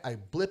I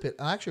blip it.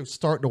 I actually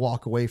start to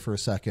walk away for a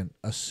second,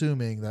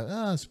 assuming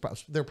that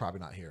they're probably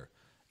not here.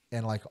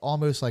 And like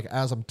almost like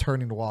as I'm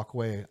turning to walk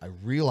away, I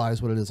realize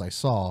what it is I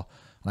saw,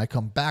 and I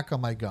come back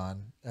on my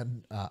gun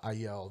and I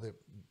yell,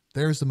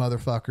 "There's the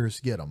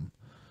motherfuckers! Get them!"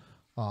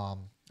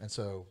 And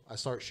so I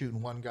start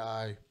shooting one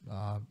guy.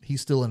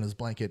 He's still in his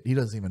blanket. He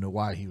doesn't even know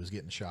why he was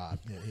getting shot.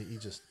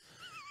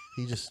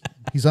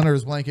 He's under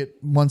his blanket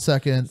 1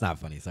 second. It's not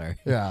funny. Sorry.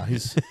 Yeah,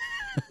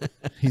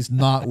 he's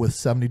not with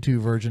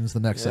 72 virgins the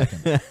next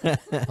second.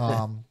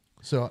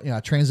 So I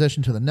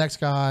transition to the next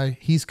guy.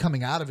 He's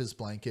coming out of his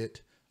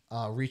blanket,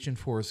 reaching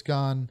for his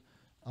gun.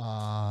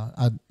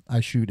 I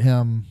shoot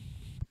him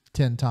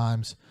 10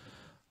 times.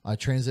 I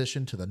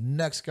transition to the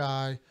next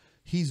guy.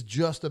 He's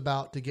just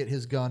about to get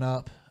his gun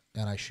up,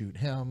 and I shoot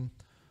him.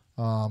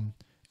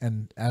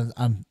 And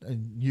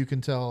you can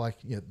tell, like,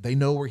 they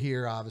know we're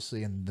here,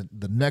 obviously, and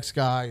the next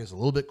guy is a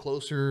little bit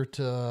closer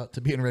to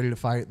being ready to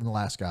fight than the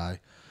last guy.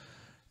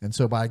 And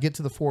so by I get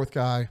to the 4th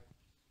guy,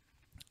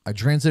 I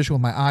transition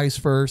with my eyes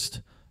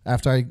first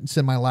after I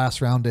send my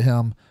last round to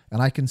him,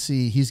 and I can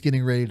see he's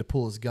getting ready to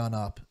pull his gun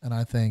up, and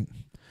I think,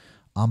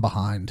 I'm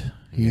behind.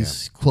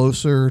 He's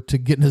closer to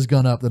getting his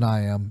gun up than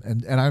I am.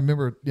 And I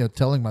remember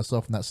telling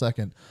myself in that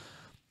second,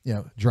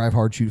 drive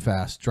hard, shoot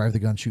fast, drive the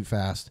gun, shoot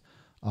fast.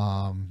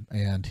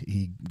 And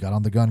he got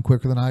on the gun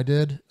quicker than I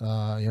did.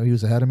 He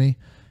was ahead of me,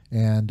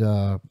 and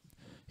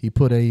he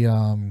put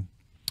a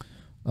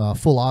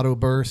full auto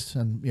burst,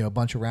 and a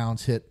bunch of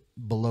rounds hit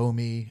below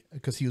me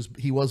because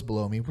he was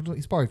below me.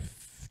 He's probably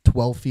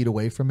 12 feet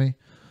away from me.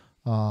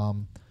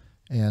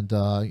 And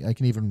I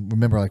can even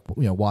remember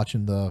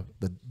watching the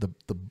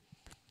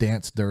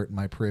dance dirt in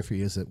my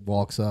periphery as it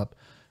walks up,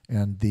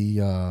 and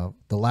the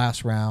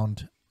last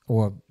round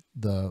or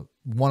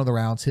one of the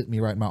rounds hit me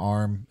right in my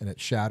arm, and it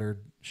shattered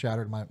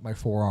my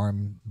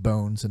forearm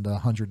bones into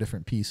 100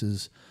 different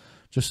pieces.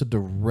 Just a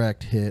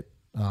direct hit,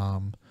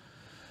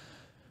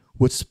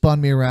 which spun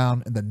me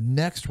around, and the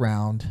next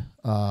round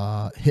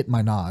hit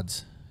my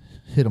nods,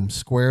 hit them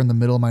square in the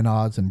middle of my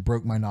nods, and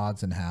broke my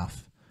nods in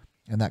half.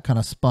 And that kind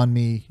of spun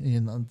me.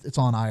 It's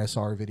on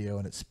ISR video,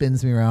 and it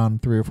spins me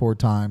around 3 or 4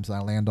 times. I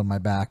land on my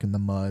back in the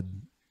mud.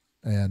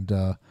 And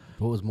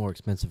what was more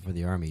expensive for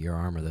the Army, your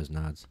arm or those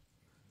nods?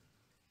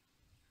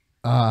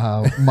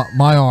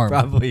 My arm.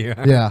 Probably your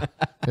arm.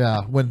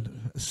 Yeah.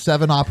 When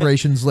 7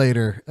 operations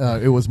later,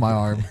 it was my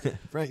arm.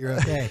 Brent, you're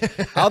okay.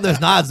 All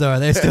those nods though, are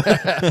they still?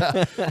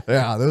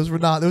 Yeah, those were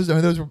not. Those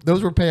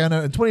were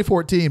Pano. In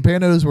 2014,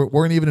 Panos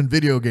weren't even in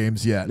video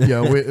games yet.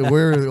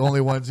 We're the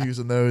only ones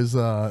using those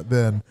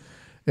then.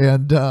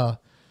 And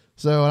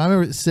so I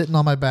remember sitting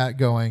on my back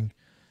going,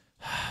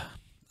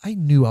 I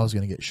knew I was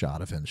going to get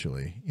shot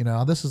eventually.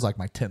 This is like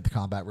my 10th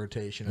combat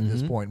rotation at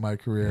this point in my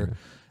career. Yeah.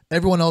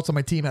 Everyone else on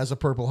my team has a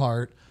Purple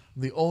Heart.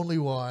 I'm the only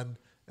one.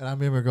 And I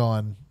remember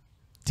going,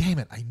 damn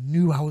it, I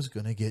knew I was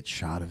going to get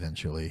shot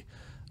eventually.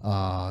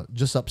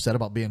 Just upset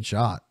about being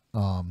shot.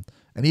 And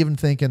even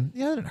thinking, it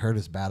didn't hurt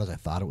as bad as I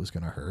thought it was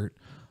going to hurt.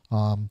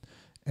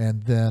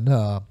 And then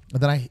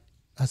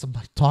as I'm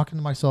talking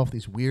to myself,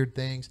 these weird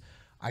things,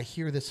 I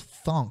hear this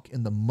thunk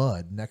in the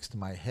mud next to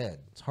my head.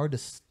 It's hard to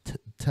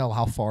tell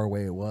how far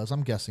away it was.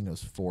 I'm guessing it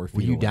was 4 feet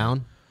Were you away.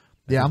 Down?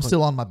 Yeah, I'm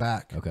still on my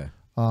back. Okay.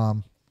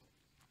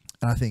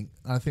 And I think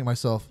to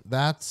myself,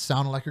 that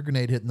sounded like a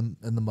grenade hitting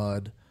in the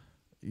mud.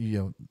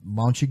 Why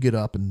don't you get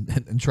up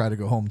and try to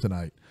go home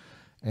tonight?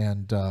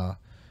 And I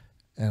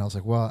was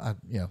like, well,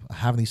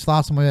 having these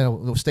thoughts in my head,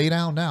 well, stay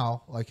down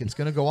now. Like, it's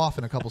going to go off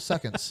in a couple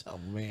seconds. Oh,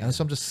 man. And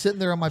so I'm just sitting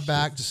there on my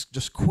back,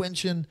 just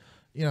quenching,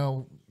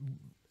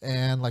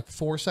 and like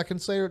 4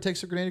 seconds later, it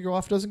takes a grenade to go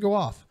off. It doesn't go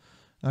off.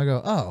 And I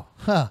go, oh,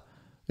 huh.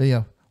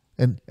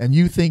 And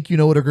you think you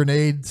know what a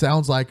grenade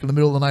sounds like in the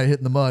middle of the night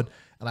hitting the mud.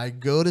 And I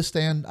go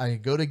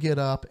to get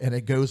up, and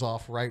it goes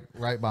off right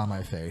by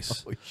my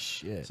face. Oh,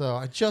 shit. So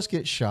I just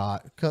get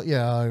shot.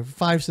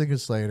 5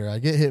 seconds later, I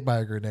get hit by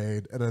a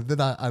grenade, and then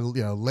I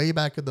lay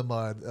back in the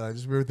mud, and I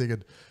just remember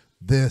thinking,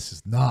 this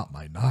is not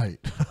my night.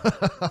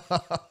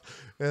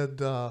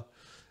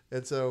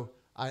 and so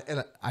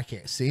I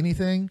can't see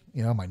anything.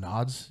 My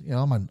nods,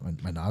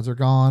 my nods are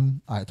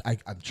gone.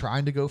 I'm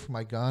trying to go for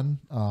my gun,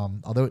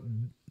 although it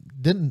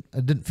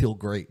didn't feel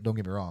great. Don't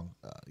get me wrong.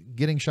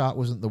 Getting shot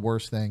wasn't the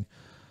worst thing,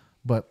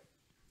 but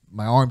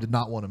my arm did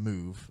not want to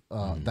move.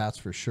 That's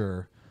for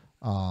sure.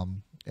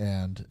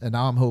 And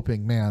now I'm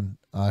hoping, man,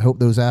 I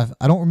hope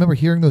I don't remember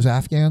hearing those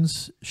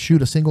Afghans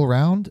shoot a single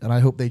round, and I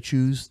hope they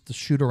choose to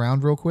shoot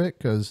around real quick,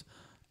 because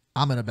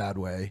I'm in a bad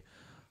way.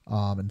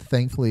 And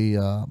thankfully,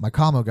 my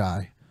commo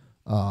guy,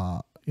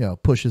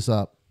 pushes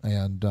up,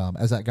 and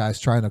as that guy's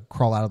trying to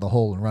crawl out of the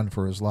hole and run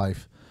for his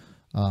life,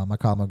 my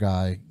commo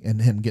guy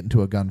and him get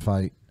into a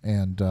gunfight,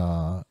 and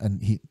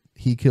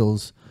he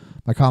kills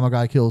my commo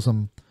guy, kills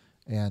him,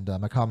 and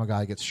my commo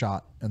guy gets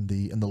shot in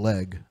the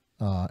leg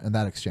in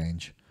that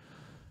exchange.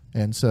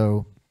 And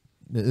so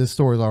this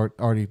story is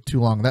already too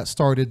long. That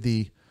started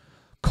the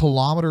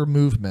kilometer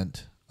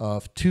movement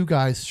of 2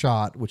 guys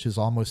shot, which is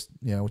almost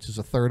which is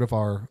a third of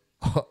our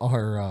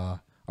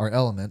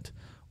element.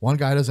 One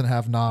guy doesn't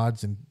have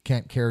nods and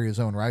can't carry his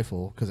own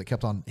rifle because it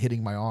kept on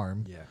hitting my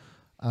arm. Yeah.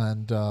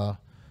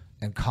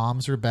 And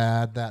comms are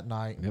bad that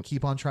night. Yep. We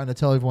keep on trying to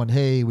tell everyone,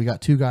 hey, we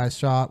got 2 guys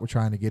shot. We're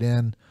trying to get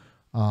in.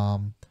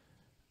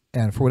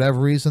 And for whatever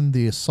reason,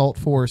 the assault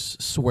force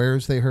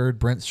swears they heard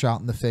Brent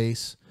shot in the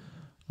face.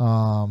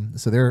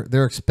 So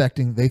they're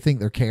expecting, they think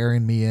they're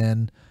carrying me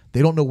in.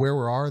 They don't know where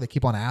we are. They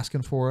keep on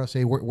asking for us.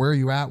 Hey, where are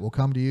you at? We'll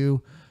come to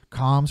you.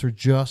 Comms are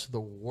just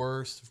the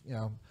worst,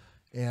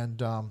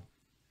 And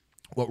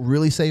what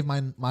really saved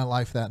my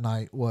life that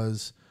night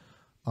was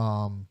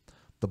the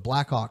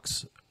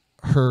Blackhawks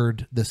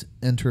heard this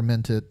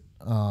intermittent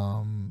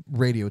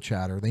radio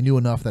chatter. They knew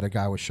enough that a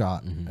guy was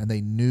shot, and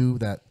they knew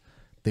that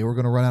they were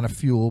going to run out of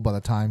fuel by the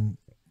time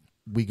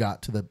we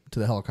got to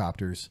the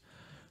helicopters.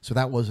 So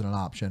that wasn't an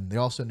option. They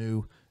also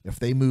knew if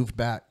they moved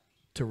back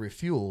to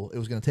refuel, it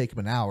was going to take them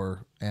an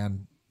hour,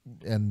 and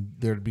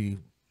there'd be,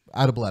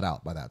 I'd have bled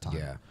out by that time.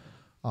 Yeah.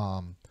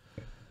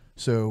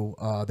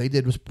 So they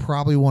did was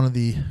probably one of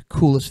the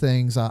coolest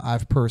things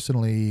I've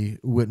personally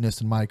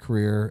witnessed in my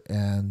career,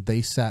 and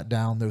they sat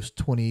down those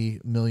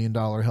 $20 million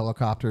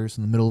helicopters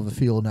in the middle of the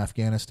field in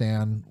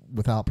Afghanistan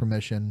without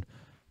permission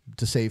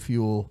to save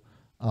fuel.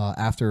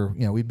 After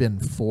we'd been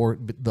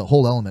the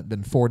whole element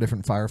been 4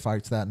 different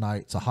firefights that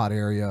night. It's a hot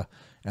area,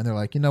 and they're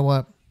like, you know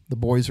what, the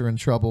boys are in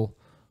trouble.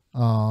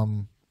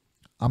 I'm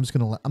just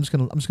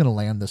gonna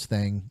land this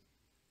thing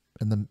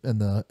in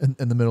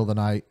the middle of the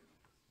night,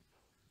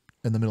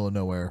 in the middle of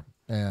nowhere,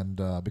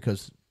 and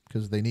because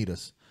they need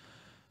us,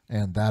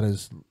 and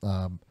that's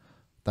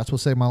what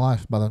saved my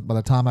life. By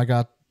the time I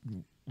got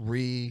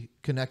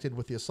reconnected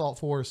with the assault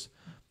force,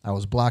 I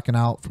was blacking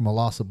out from a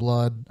loss of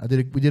blood.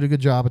 We did a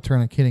good job of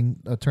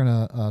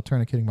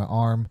tourniqueting my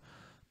arm,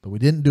 but we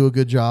didn't do a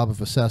good job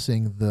of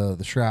assessing the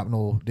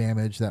shrapnel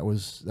damage that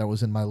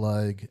was in my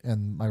leg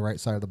and my right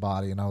side of the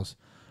body, and I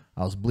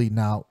was bleeding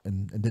out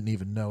and didn't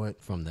even know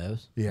it from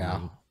those.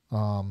 Yeah.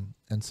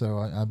 And so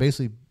I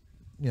basically,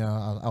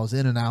 I was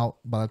in and out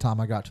by the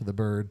time I got to the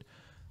bird.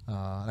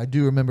 I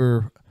do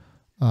remember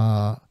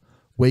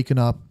waking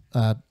up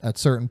at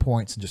certain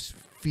points and just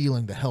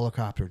feeling the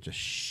helicopter just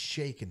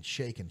shake and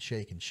shake and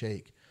shake and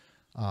shake.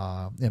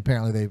 And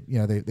apparently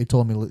they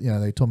told me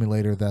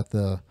later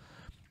that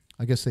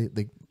I guess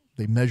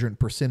they measure in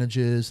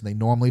percentages, and they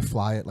normally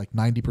fly at like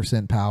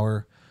 90%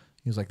 power.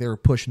 He was like, they were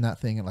pushing that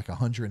thing at like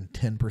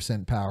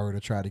 110% power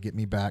to try to get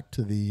me back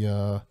to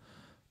the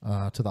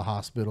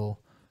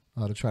hospital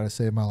to try to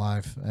save my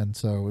life. And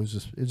so it was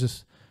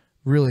just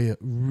really,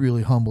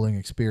 really humbling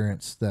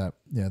experience that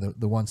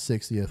the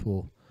 160th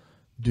will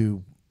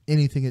do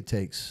anything it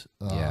takes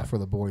for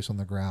the boys on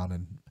the ground,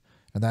 and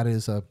that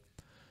is something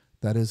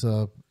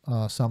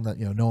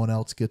that no one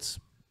else gets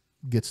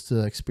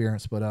to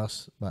experience but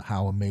us. But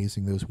how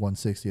amazing those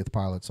 160th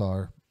pilots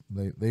are.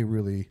 They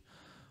really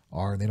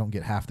are, and they don't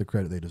get half the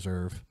credit they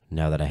deserve.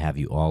 Now that I have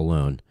you all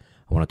alone,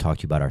 I want to talk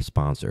to you about our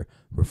sponsor,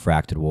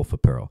 Refracted Wolf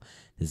Apparel.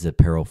 This is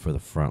apparel for the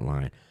front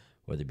line,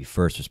 whether it be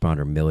first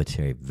responder,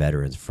 military,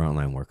 veterans,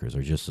 frontline workers,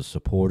 or just a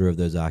supporter of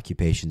those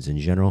occupations in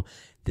general.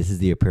 This is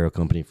the apparel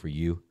company for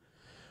you.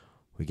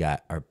 We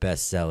got our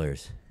best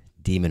sellers,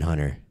 Demon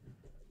Hunter,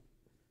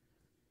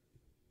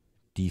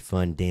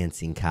 Defund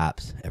Dancing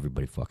Cops.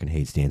 Everybody fucking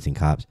hates Dancing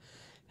Cops.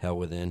 Hell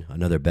Within,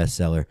 another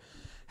bestseller.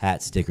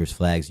 hats, stickers,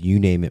 flags, you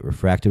name it.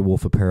 Refracted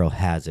Wolf Apparel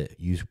has it.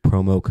 Use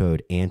promo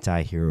code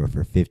ANTIHERO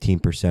for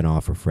 15%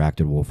 off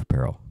Refracted Wolf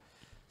Apparel.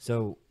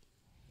 So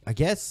I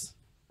guess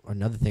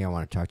another thing I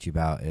want to talk to you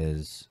about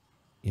is,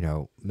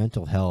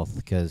 mental health,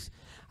 because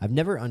I've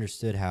never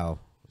understood how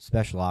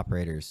special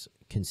operators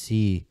can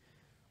see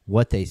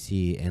what they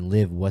see and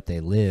live what they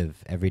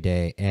live every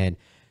day. And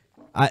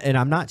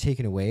I'm not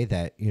taking away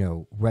that,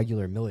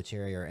 regular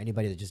military or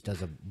anybody that just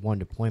does a one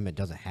deployment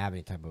doesn't have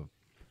any type of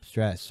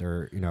stress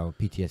or,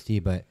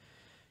 PTSD. But,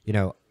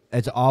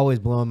 it's always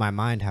blowing my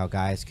mind how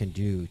guys can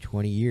do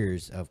 20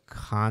 years of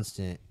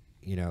constant,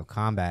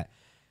 combat,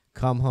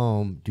 come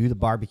home, do the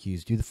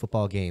barbecues, do the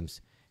football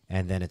games,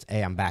 and then it's,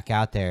 hey, I'm back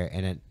out there.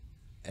 And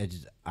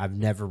I've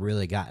never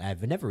really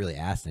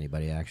asked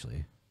anybody,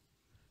 actually.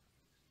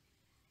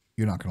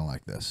 You're not going to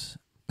like this.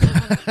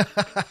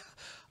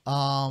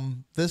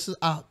 This is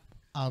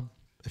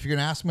if you're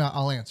gonna ask me,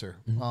 I'll answer.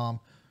 Mm-hmm.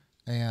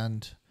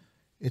 And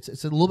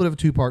it's a little bit of a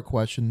two-part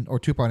question or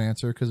two-part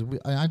answer, because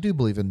I do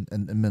believe in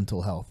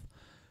mental health.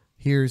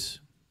 Here's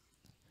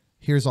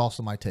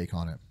also my take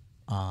on it.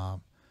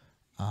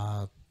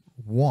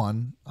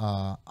 One,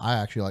 I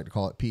actually like to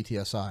call it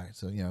PTSI,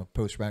 so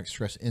post-traumatic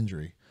stress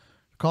injury.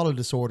 Call it a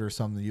disorder,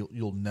 something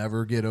you'll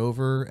never get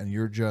over, and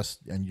you're just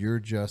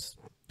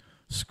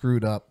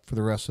screwed up for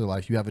the rest of your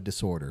life. You have a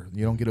disorder.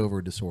 You don't get over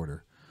a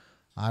disorder.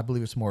 I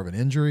believe it's more of an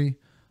injury.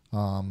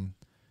 I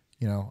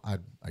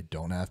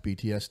don't have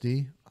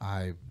PTSD.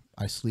 I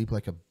sleep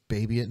like a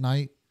baby at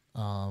night.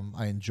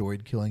 I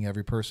enjoyed killing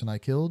every person I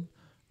killed.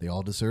 They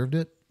all deserved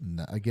it.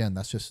 And again,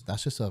 that's just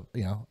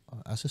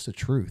a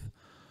truth.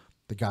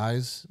 The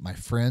guys, my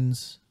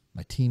friends,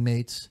 my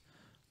teammates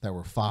that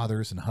were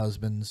fathers and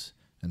husbands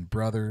and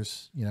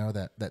brothers,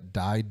 that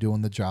died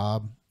doing the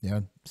job.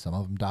 Some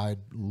of them died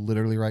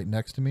literally right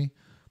next to me,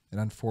 and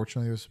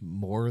unfortunately, there's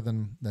more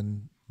than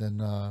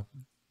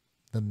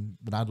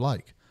I'd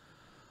like.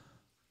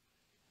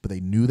 But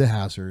they knew the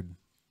hazard.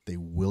 They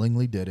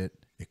willingly did it.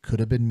 It could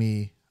have been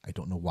me. I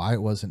don't know why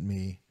it wasn't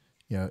me.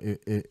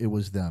 It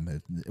was them.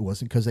 It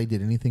wasn't because they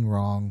did anything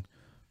wrong.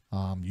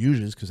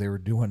 Usually it's because they were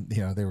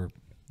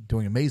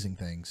doing amazing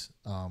things.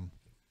 I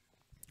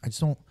just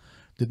don't.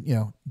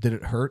 Did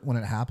it hurt when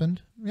it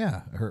happened?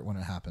 Yeah, it hurt when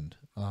it happened.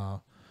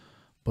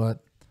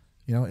 But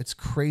it's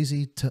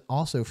crazy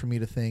for me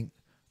to think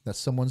that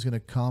someone's going to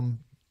come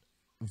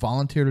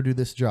volunteer to do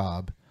this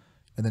job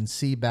and then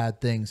see bad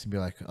things and be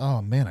like,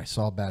 oh man, I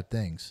saw bad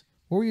things.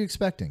 What were you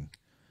expecting?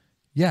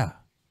 Yeah,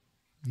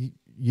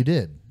 you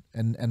did.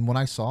 And when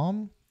I saw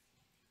them,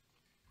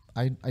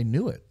 I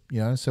knew it,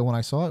 so when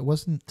I saw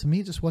it, to me,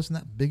 it just wasn't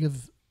that big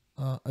of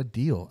a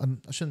deal.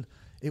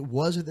 It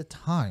was at the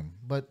time,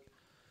 but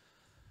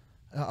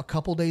a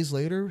couple days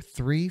later,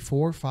 3,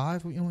 4,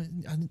 5,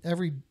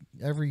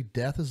 every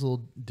death is a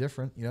little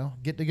different,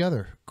 get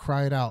together,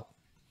 cry it out,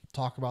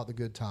 talk about the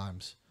good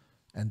times.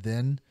 And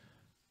then,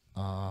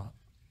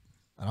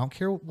 I don't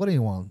care what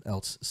anyone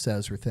else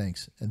says or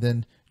thinks. And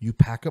then you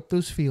pack up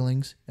those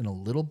feelings in a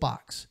little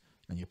box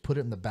and you put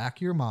it in the back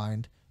of your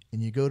mind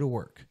and you go to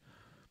work.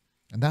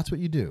 And that's what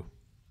you do.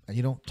 And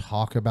you don't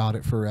talk about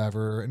it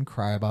forever and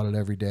cry about it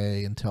every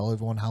day and tell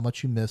everyone how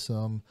much you miss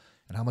them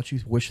and how much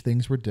you wish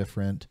things were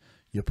different.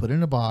 You put it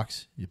in a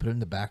box, you put it in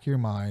the back of your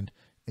mind,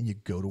 and you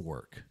go to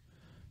work.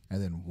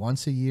 And then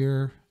once a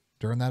year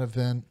during that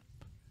event,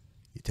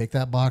 you take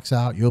that box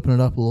out, you open it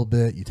up a little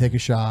bit, you take a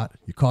shot,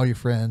 you call your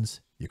friends,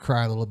 you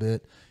cry a little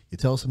bit, you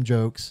tell some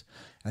jokes,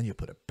 and you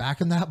put it back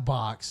in that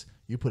box,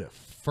 you put it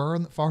far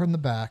in the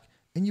back,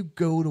 and you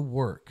go to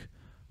work.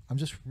 I'm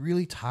just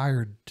really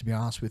tired, to be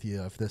honest with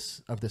you, of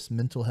this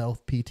mental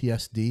health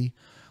PTSD.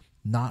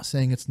 Not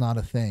saying it's not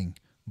a thing,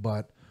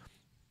 but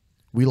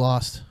we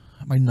lost.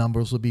 My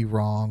numbers will be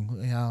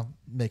wrong.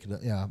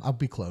 I'll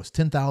be close.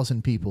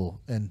 10,000 people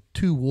in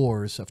 2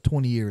 wars of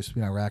 20 years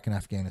between Iraq and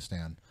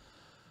Afghanistan.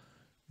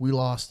 We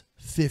lost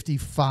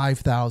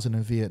 55,000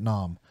 in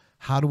Vietnam.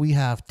 How do we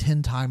have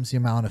 10 times the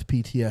amount of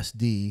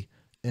PTSD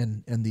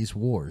in these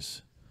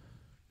wars?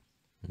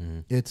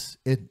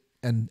 Mm-hmm.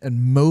 And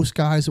most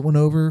guys that went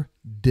over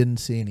didn't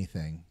see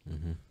anything.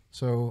 Mm-hmm.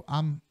 So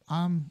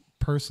I'm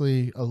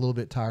personally a little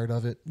bit tired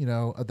of it,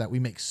 that we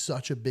make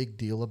such a big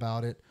deal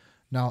about it.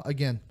 Now,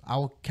 again, I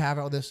will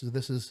caveat this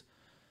is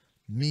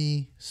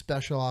me,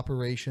 special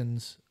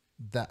operations,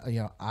 that,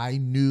 I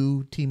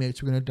knew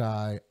teammates were going to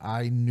die.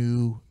 I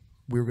knew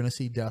we were going to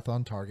see death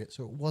on target.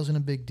 So it wasn't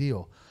a big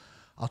deal.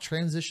 I'll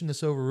transition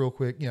this over real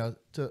quick,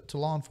 to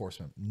law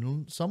enforcement.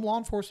 Some law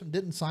enforcement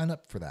didn't sign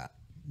up for that,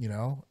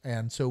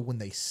 and so when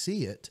they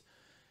see it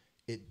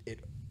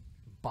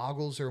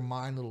boggles their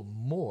mind a little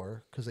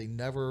more because they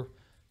never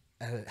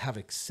have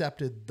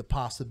accepted the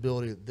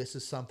possibility that this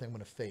is something I'm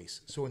going to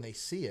face. So when they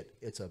see it,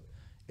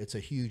 it's a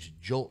huge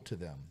jolt to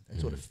them, and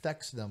so it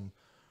affects them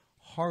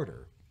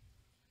harder.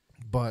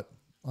 But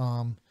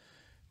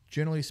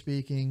generally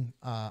speaking,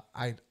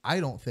 I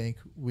don't think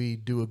we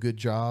do a good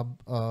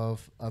job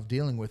of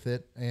dealing with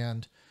it.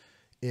 And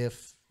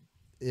if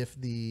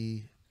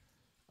the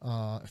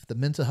if the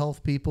mental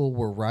health people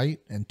were right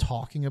and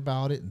talking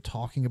about it and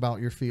talking about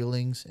your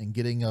feelings and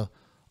getting a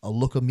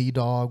look of me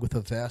dog with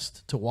a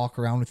vest to walk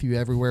around with you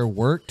everywhere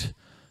worked,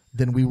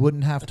 then we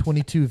wouldn't have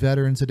 22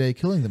 veterans a day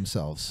killing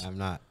themselves.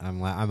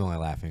 I'm only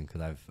laughing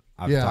because I've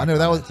yeah, I know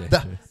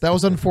that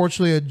was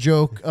unfortunately a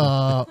joke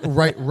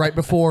right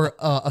before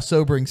a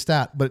sobering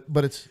stat, but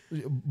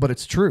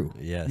it's true.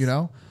 Yes. You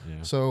know.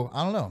 Yeah. So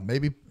I don't know.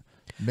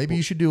 Maybe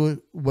you should do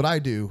what I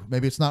do.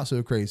 Maybe it's not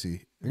so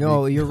crazy.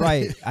 No, you're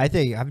right. I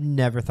think I've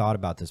never thought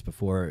about this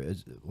before.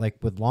 It's like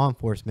with law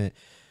enforcement,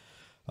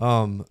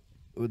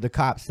 the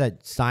cops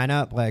that sign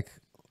up, like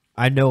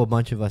I know a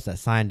bunch of us that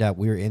signed up.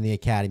 We were in the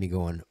academy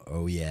going,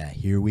 "Oh yeah,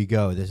 here we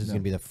go. This is going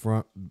to be the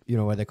front,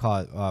 what they call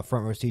it,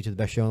 front row seat to the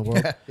best show in the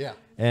world."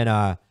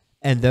 Yeah.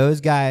 And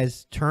those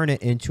guys turn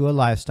it into a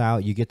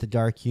lifestyle. You get the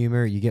dark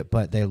humor,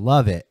 but they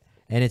love it.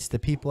 And it's the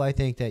people I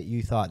think that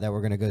you thought that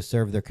were going to go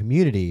serve their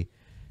community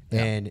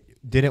and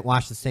didn't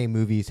watch the same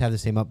movies, have the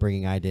same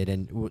upbringing I did,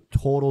 and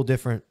total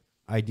different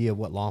idea of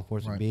what law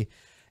enforcement would be.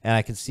 And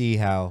I can see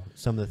how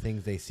some of the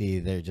things they see,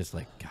 they're just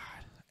like, God.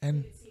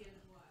 And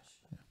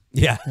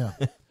yeah.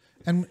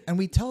 And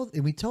we tell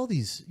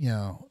these,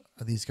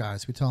 these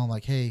guys, we tell them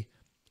like, hey,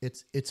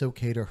 it's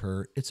okay to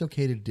hurt. It's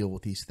okay to deal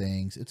with these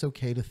things. It's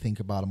okay to think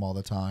about them all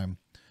the time.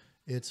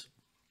 It's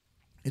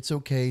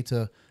okay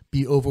to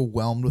be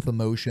overwhelmed with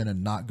emotion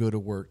and not go to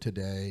work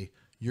today.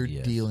 You're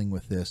dealing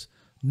with this.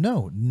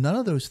 No, none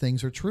of those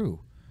things are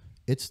true.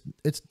 It's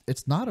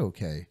not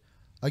okay.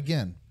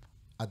 Again,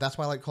 that's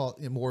why I like to call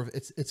it more of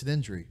it's an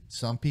injury.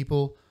 Some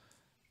people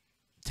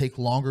take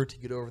longer to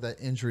get over that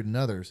injury than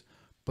others.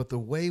 But the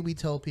way we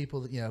tell people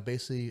that,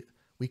 basically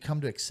we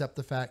come to accept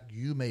the fact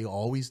you may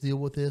always deal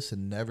with this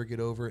and never get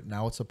over it.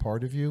 Now it's a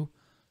part of you.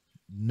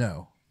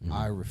 No,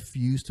 I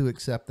refuse to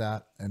accept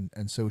that.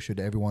 And so should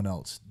everyone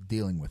else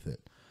dealing with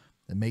it.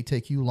 It may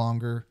take you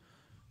longer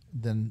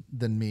than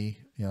me.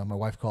 My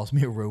wife calls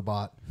me a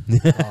robot, and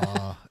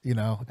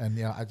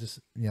I just,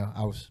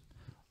 I was,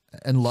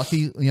 and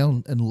lucky,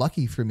 and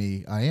lucky for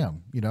me, I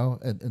am,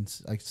 and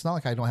it's not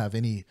like I don't have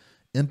any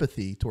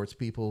empathy towards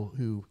people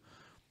who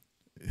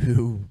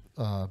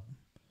have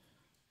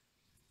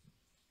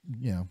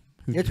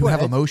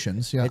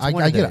emotions.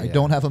 I get it. I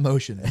don't have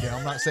emotions.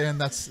 I'm not saying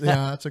that's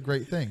that's a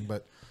great thing,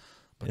 but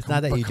it's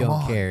not that you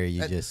don't care.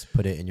 You just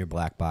put it in your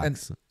black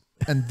box.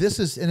 And this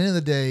is, at the end of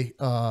the day,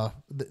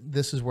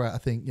 this is where I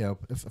think,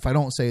 if I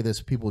don't say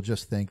this, people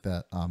just think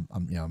that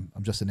I'm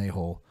just an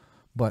a-hole.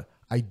 But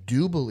I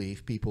do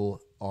believe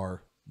people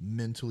are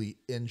mentally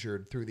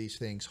injured through these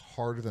things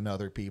harder than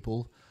other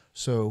people.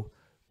 So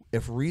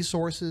if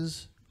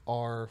resources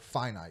are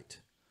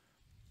finite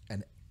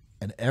and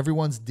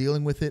everyone's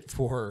dealing with it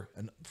for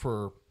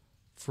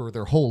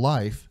their whole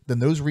life, then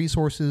those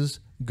resources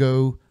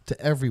go to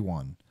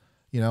everyone.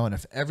 And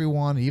if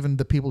everyone, even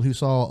the people who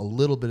saw a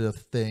little bit of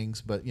things,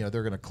 but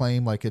they're going to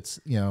claim like it's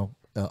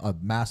a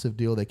massive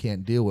deal they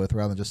can't deal with,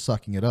 rather than just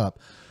sucking it up,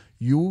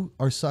 you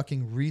are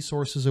sucking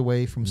resources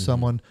away from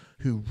someone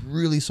who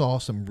really saw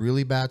some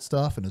really bad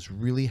stuff and is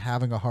really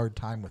having a hard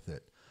time with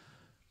it.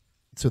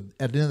 So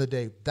at the end of the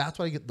day, that's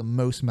what I get the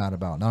most mad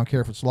about. And I don't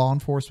care if it's law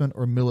enforcement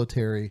or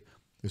military.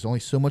 There's only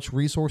so much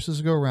resources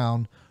to go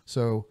around.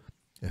 So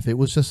if it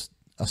was just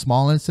a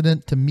small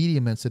incident to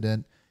medium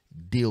incident,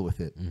 deal with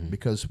it,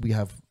 because we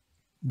have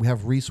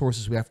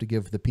resources we have to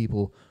give the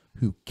people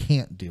who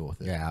can't deal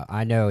with it. Yeah,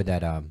 I know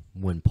that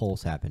when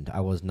Pulse happened, I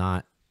was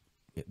not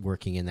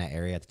working in that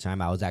area at the time.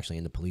 I was actually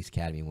in the police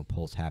academy when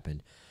Pulse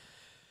happened.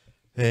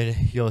 And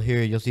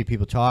you'll see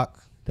people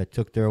talk that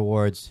took their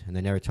awards and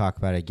they never talk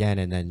about it again.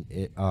 And then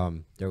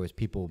there was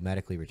people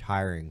medically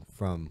retiring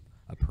from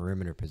a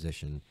perimeter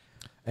position.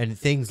 And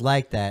things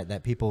like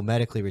that people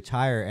medically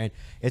retire. And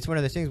it's one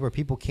of those things where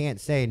people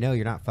can't say, no,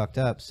 you're not fucked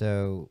up.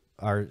 So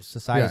our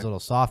society's a little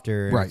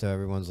softer. And so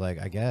everyone's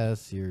like, I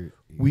guess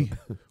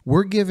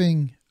we're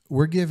giving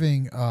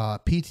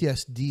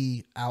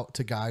PTSD out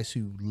to guys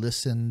who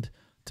listened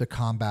to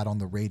combat on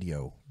the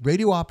radio.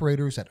 Radio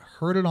operators that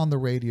heard it on the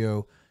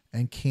radio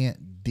and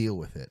can't deal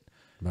with it.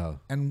 Oh.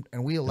 And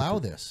we allow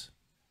this.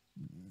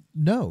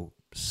 No.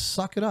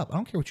 Suck it up. I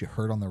don't care what you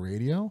heard on the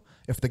radio.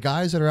 If the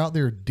guys that are out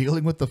there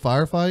dealing with the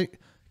firefight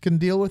can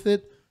deal with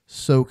it,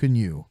 so can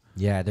you.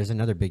 Yeah, there's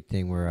another big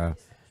thing where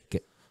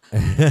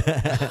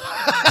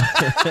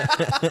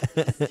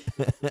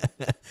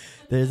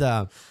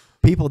there's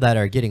people that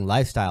are getting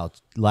lifestyle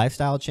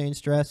change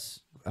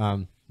stress.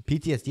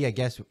 PTSD, I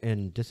guess,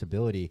 and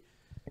disability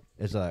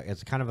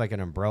it's kind of like an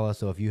umbrella.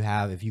 So if you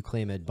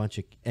claim a bunch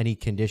of any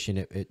condition,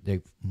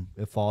 it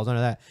falls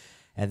under that.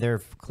 And they're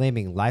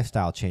claiming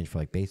lifestyle change for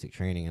like basic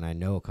training. And I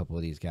know a couple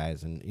of these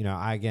guys. And,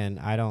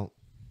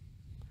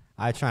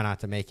 I try not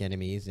to make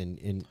enemies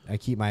and I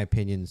keep my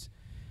opinions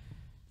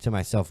to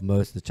myself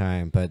most of the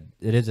time. But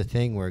it is a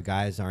thing where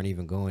guys aren't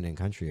even going in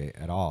country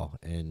at all.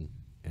 And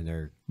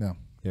they're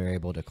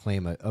able to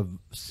claim a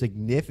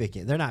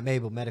significant, they're not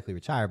able to medically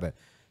retire, but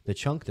the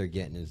chunk they're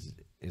getting is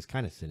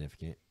kind of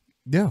significant.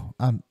 Yeah,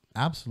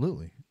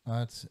 absolutely.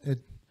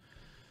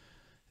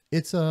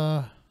 It's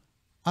a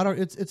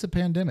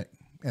pandemic.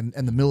 and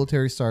the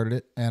military started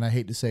it, and I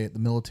hate to say it, the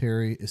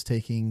military is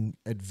taking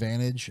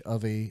advantage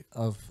of a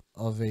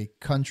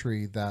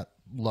country that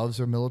loves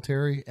their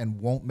military and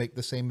won't make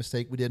the same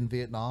mistake we did in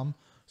Vietnam.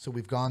 So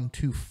we've gone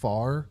too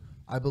far,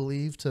 I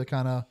believe, to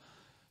kind of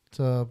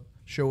to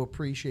show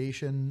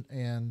appreciation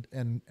and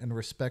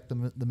respect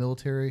the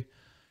military.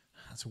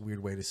 That's a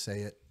weird way to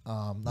say it.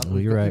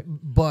 You're right,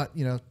 but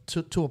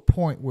to a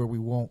point where we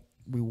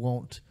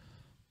won't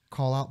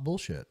call out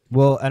bullshit.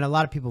 Well, and a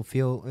lot of people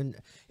feel, and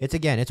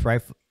it's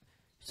right.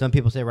 Some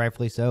people say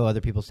rightfully so.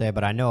 Other people say,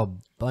 but I know a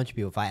bunch of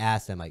people. If I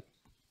ask them, like,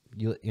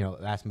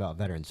 ask them about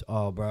veterans.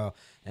 Oh, bro,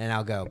 and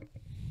I'll go,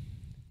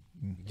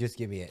 just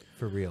give me it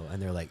for real.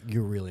 And they're like,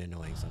 you're really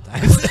annoying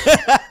sometimes.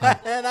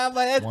 And I'm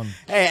like,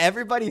 hey,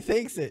 everybody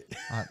thinks it.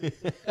 I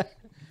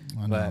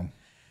know. But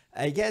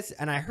I guess,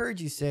 and I heard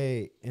you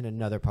say in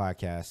another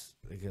podcast,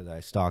 because I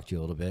stalked you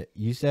a little bit,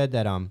 you said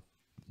that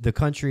the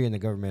country and the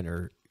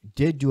government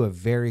did do a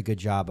very good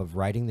job of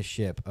righting the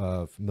ship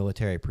of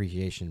military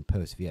appreciation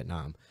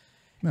post-Vietnam.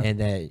 Yeah. And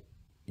that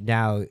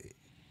now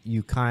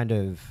you kind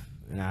of,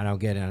 and I don't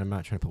get it, I'm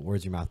not trying to put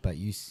words in your mouth, but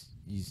you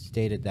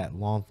stated that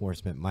law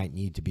enforcement might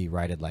need to be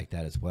righted like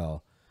that as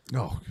well.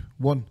 Oh,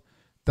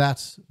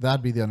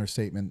 that'd be the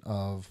understatement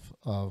of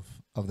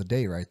the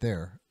day right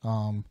there.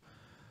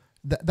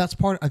 That's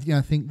part. I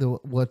think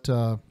what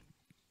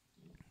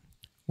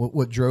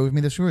drove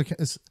me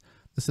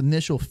this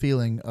initial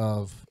feeling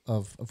of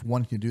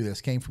wanting to do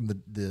this came from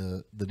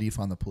the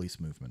defund the police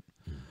movement.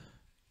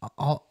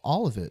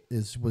 All of it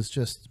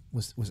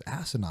was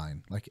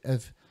asinine. Like,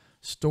 if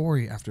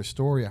story after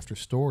story after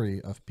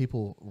story of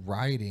people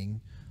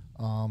rioting,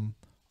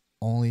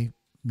 only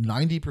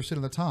 90%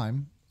 of the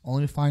time,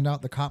 only to find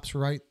out the cops were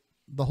right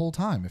the whole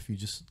time. If you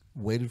just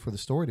waited for the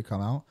story to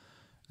come out,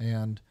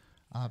 and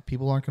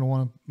people aren't going to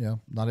want to,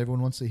 not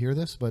everyone wants to hear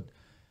this, but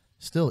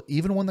still,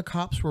 even when the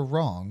cops were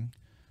wrong,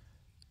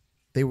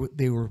 they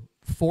were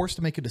forced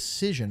to make a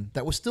decision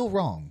that was still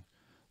wrong.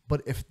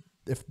 But if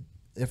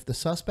the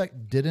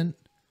suspect didn't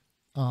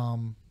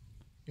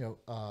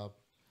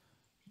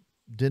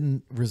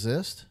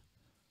resist,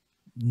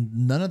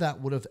 none of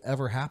that would have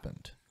ever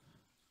happened.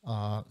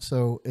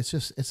 So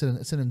it's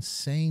an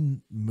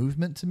insane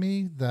movement to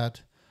me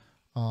that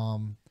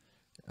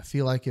I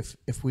feel like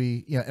if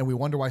we and we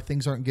wonder why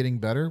things aren't getting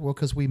better. Well,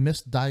 because we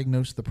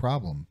misdiagnosed the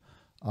problem.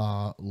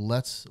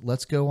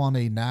 Let's go on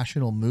a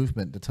national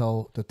movement to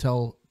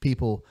tell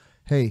people,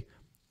 hey,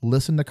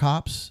 listen to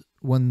cops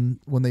when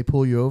they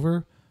pull you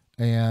over,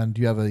 and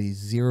you have a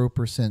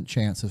 0%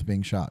 chance of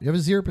being shot. You have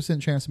a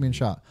 0% chance of being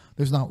shot.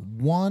 There's not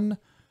one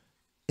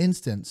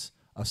instance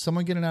of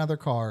someone getting out of their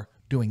car,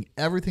 doing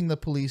everything the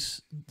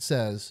police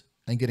says,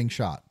 and getting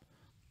shot.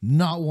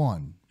 Not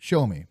one.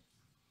 Show me.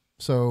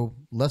 So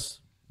that's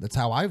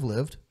how I've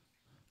lived.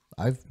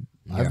 I've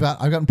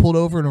gotten pulled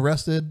over and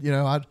arrested,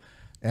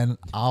 and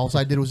all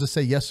I did was just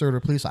say yes, sir, to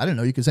the police. I didn't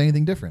know you could say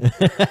anything different.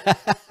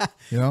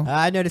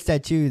 I noticed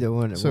that too.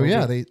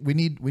 We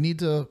need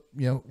to,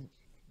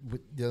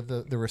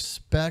 the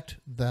respect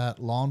that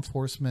law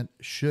enforcement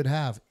should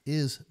have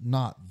is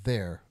not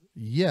there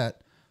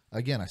yet.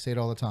 Again, I say it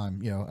all the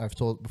time. I've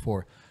told it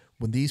before.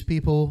 When these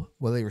people,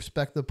 whether they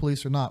respect the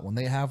police or not, when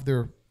they have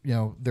their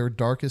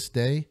darkest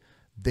day,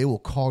 they will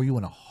call you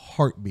in a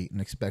heartbeat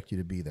and expect you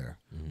to be there.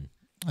 Mm-hmm.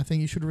 I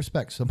think you should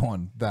respect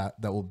someone that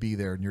will be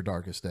there in your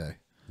darkest day.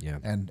 Yeah.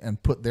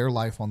 And put their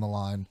life on the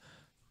line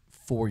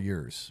for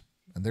yours.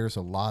 And there's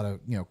a lot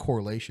of,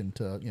 correlation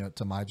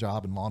to my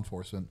job in law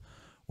enforcement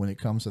when it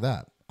comes to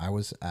that. I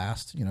was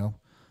asked,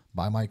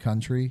 by my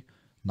country,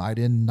 night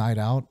in, night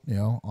out,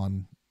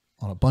 on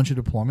a bunch of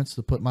deployments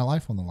to put my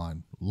life on the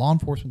line. Law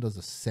enforcement does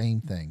the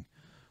same thing.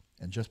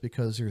 And just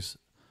because there's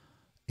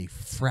a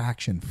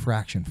fraction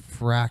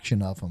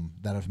of them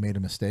that have made a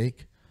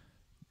mistake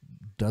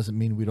doesn't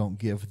mean we don't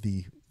give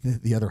the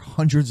other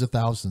hundreds of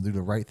thousands who do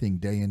the right thing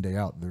day in, day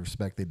out the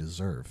respect they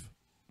deserve.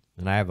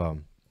 And I have a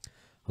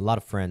lot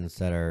of friends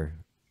that are,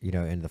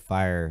 in the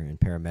fire and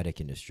paramedic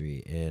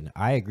industry. And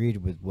I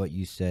agreed with what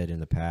you said in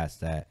the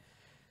past that,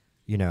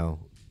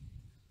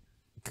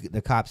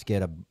 the cops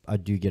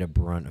do get a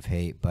brunt of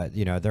hate, but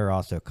they're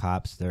also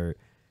cops. They're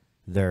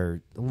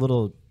a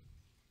little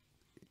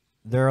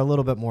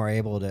bit more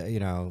able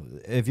to,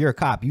 if you're a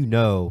cop,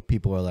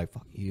 people are like,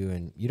 fuck you,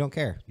 and you don't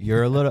care.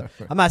 You're a little,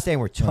 I'm not saying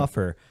we're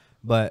tougher,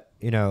 but,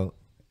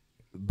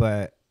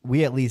 but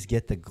we at least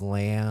get the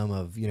glam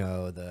of,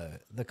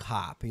 the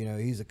cop,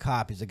 he's a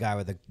cop. He's a guy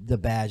with the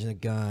badge and the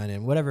gun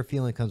and whatever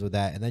feeling comes with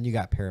that. And then you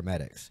got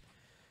paramedics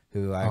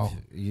who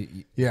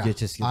get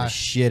just the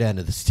shit end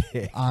of the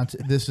stick.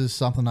 This is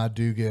something I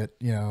do get,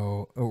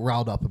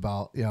 riled up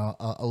about,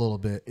 a little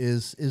bit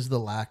is the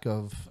lack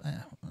of,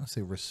 I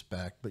say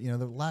respect, but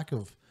the lack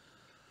of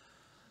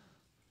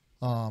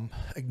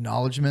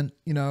acknowledgement,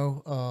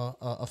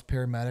 of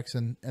paramedics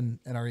and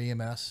our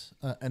EMS.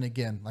 And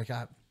again, like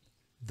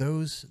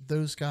those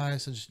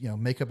guys just,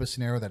 make up a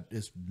scenario that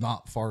is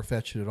not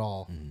far-fetched at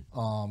all.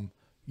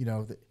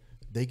 Mm-hmm.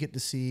 They get to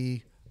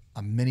see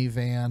a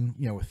minivan,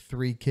 with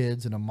 3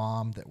 kids and a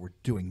mom that were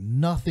doing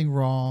nothing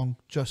wrong,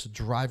 just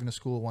driving to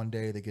school one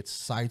day. They get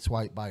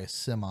sideswiped by a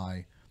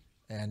semi,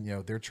 and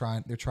they're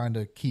trying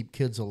to keep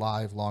kids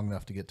alive long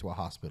enough to get to a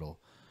hospital.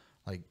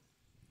 Like,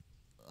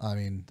 I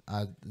mean,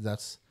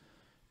 that's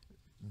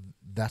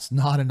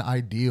not an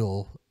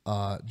ideal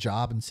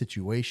job and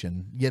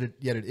situation. Yet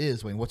it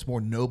is. I mean, what's more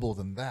noble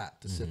than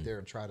that, to sit there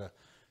and try to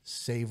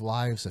save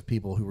lives of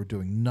people who were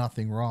doing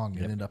nothing wrong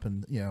and end up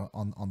in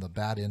on the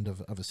bad end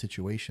of a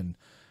situation.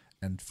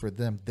 And for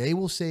them, they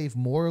will save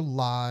more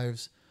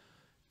lives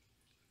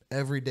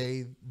every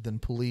day than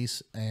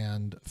police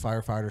and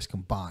firefighters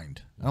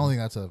combined. I don't think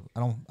that's I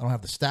don't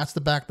have the stats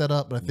to back that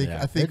up, but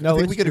I think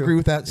we could agree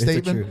with that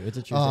statement. It's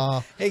a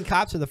true hey,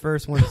 cops are the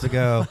first ones to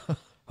go,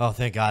 oh,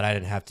 thank God I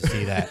didn't have to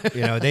see that.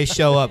 They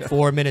show up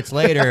 4 minutes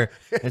later,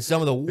 and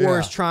some of the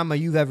worst trauma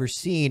you've ever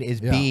seen is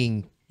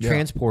being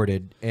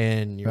transported,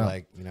 and you're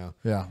like,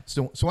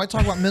 So when I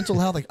talk about mental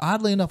health, like,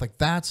 oddly enough, like,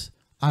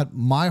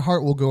 my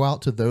heart will go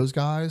out to those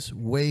guys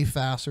way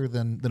faster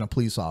than a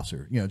police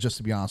officer. Just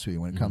to be honest with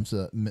you, when it comes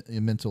to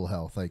mental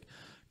health, like,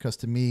 because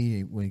to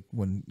me,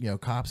 when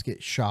cops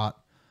get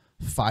shot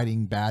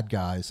fighting bad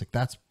guys, like,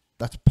 that's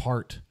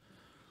part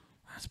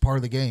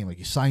of the game. Like,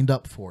 you signed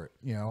up for it.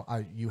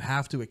 You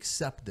have to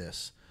accept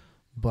this.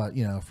 But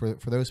for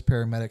those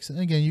paramedics, and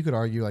again, you could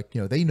argue, like,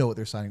 they know what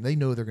they're signing. They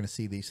know they're going to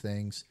see these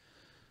things.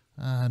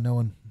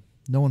 No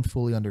one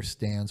fully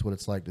understands what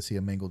it's like to see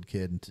a mangled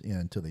kid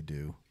until they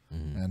do.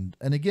 And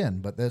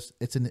again, but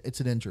it's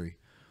an injury.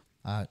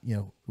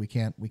 We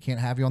can't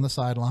have you on the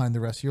sideline the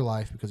rest of your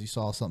life because you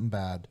saw something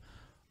bad.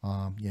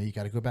 You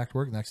got to go back to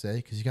work the next day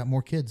because you got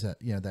more kids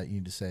that you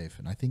need to save.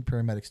 And I think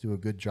paramedics do a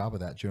good job of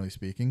that, generally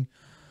speaking,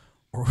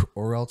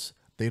 or else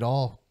they'd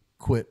all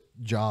quit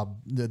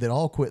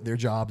their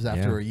jobs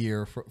after a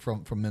year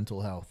from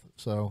mental health.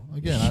 So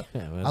again,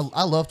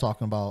 I love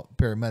talking about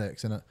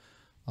paramedics, and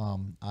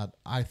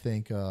I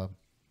think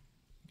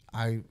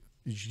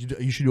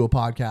you should do a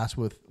podcast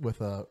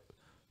with a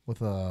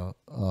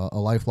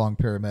lifelong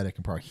paramedic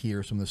and probably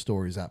hear some of the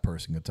stories that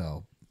person could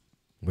tell.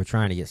 We're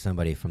trying to get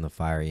somebody from the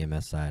fire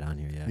EMS side on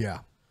here. Yeah.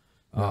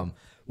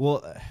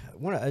 Well,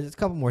 just a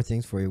couple more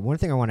things for you. One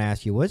thing I want to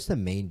ask you: what's the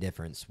main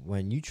difference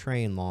when you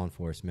train law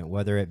enforcement,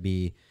 whether it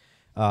be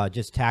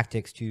just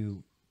tactics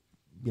to,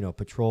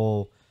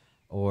 patrol,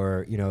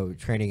 or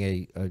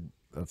training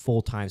a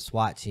full-time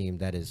SWAT team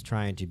that is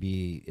trying to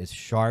be as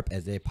sharp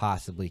as they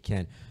possibly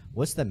can?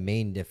 What's the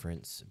main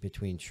difference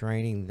between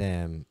training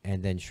them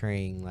and then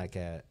training like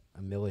a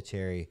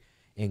military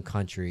in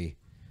country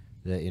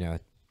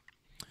that,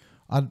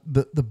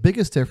 the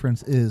biggest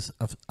difference is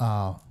of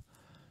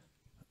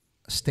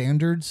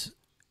standards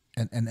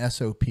and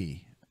SOP.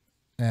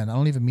 And I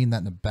don't even mean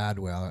that in a bad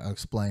way. I'll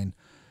explain.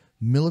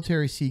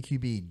 Military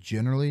CQB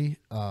generally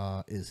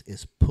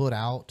is put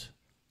out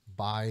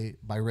by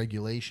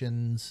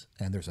regulations,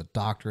 and there's a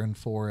doctrine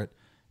for it.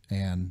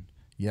 And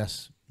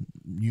yes,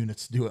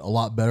 units do it a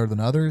lot better than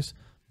others,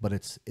 but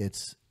it's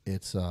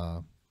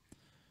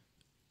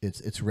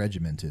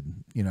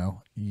regimented.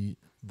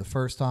 The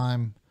first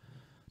time,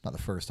 not the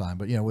first time,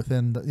 but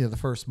within the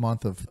first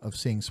month of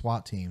seeing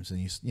SWAT teams, and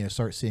you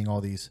start seeing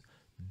all these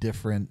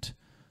different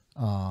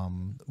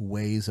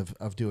ways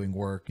of doing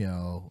work.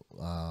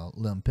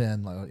 Limb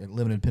pin,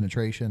 limited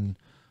penetration.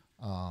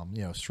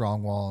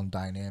 Strong wall and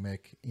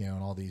dynamic,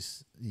 and all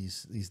these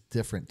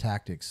different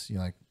tactics.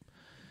 Like,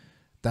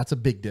 that's a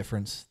big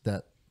difference.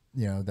 That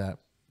that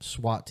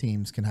SWAT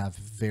teams can have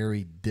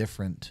very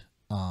different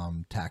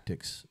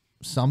tactics.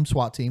 Some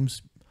SWAT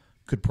teams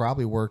could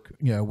probably work,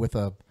 with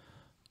at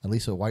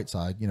least a white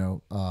side,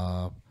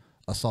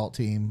 assault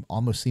team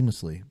almost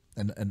seamlessly,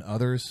 and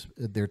others,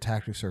 their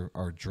tactics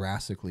are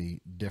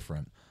drastically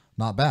different.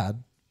 Not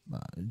bad,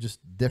 just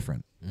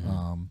different.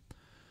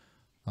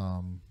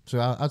 So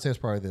I'd say it's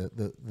probably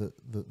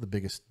the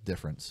biggest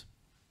difference.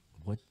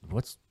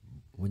 What's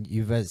when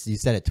you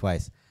said it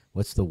twice?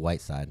 What's the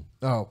white side?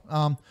 Oh,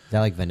 is that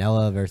like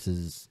vanilla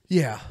versus?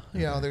 Yeah,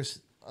 there's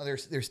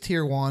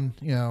tier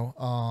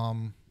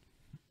 1,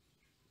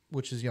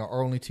 which is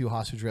our only 2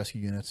 hostage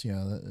rescue units,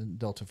 the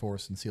Delta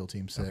Force and SEAL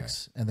Team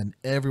 6, and then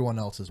everyone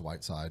else is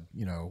white side,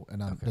 and it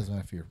doesn't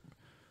matter if you're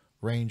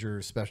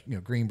Rangers,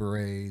 special, Green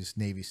Berets,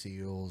 Navy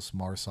SEALs,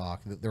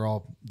 MARSOC. They're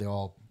all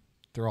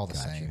the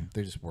same.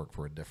 They just work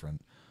for a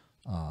different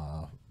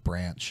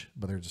branch,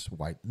 but they're just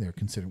white. They're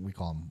considered, we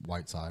call them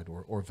white side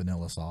or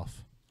vanilla soft.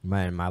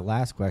 My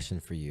last question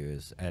for you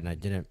is, and I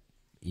didn't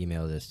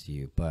email this to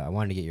you, but I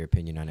wanted to get your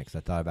opinion on it because I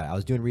thought about it. I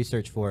was doing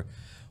research for,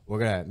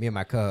 me and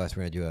my co-host,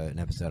 we're gonna do an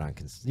episode on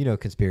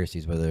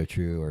conspiracies, whether they're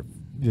true or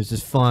it's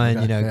just fun,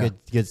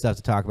 good stuff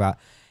to talk about.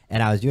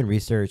 And I was doing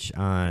research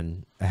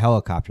on a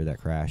helicopter that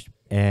crashed,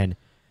 and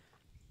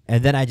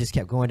then I just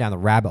kept going down the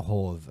rabbit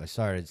hole I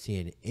started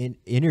seeing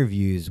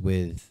interviews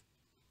with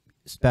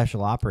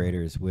special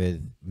operators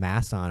with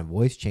masks on and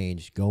voice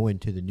change going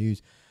to the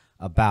news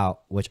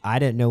about, which I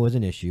didn't know was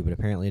an issue, but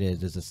apparently it is.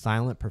 There's a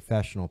silent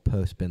professional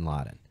post Bin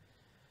Laden.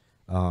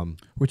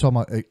 We're talking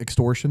about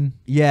extortion?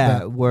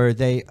 Yeah, where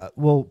they,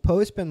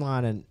 post Bin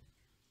Laden,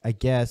 I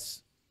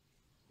guess,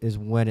 is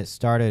when it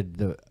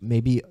started.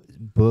 Maybe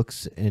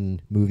books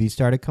and movies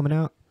started coming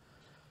out,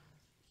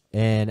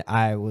 and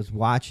I was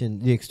watching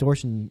the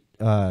extortion.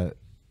 I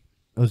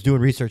was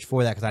doing research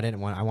for that because I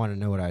wanted to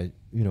know what I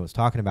was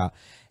talking about,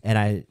 and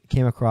I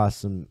came across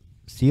some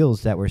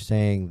SEALs that were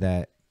saying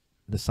that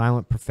the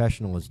silent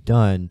professional is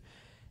done,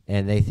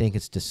 and they think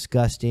it's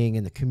disgusting,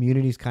 and the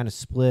community's kind of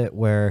split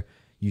where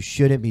you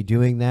shouldn't be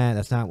doing that.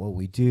 That's not what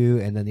we do.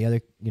 And then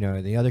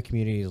the other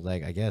community is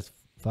like, I guess,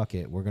 fuck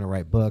it. We're going to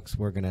write books.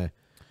 We're going to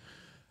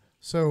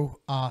do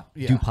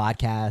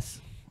podcasts.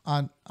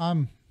 I'm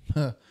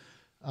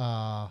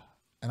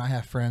and I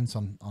have friends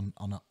on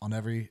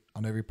every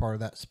part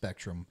of that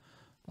spectrum.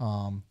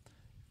 And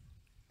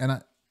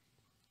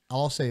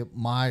I'll say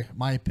my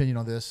opinion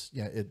on this.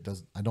 Yeah, it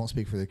does. I don't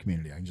speak for the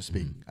community. I can just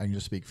speak. I can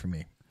just speak for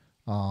me.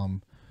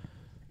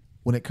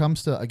 When it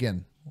comes to,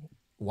 again,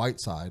 white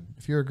side,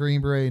 if you're a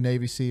Green Beret,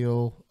 Navy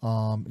SEAL,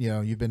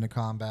 you've been to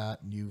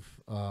combat, and you've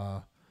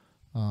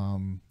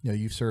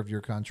served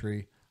your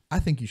country, I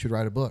think you should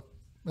write a book.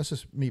 That's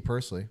just me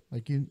personally.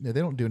 Like, they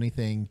don't do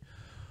anything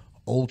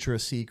ultra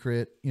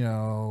secret.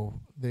 They're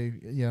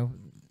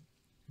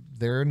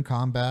in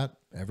combat.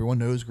 Everyone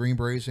knows Green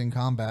Berets in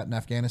combat in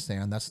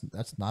Afghanistan. That's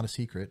not a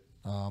secret.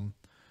 I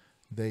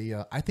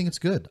think it's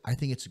good. I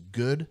think it's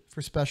good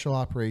for special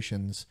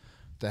operations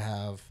to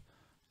have,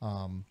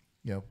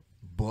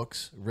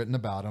 books written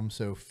about them,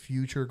 so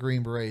future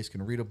Green Berets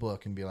can read a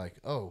book and be like,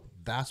 "Oh,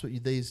 that's what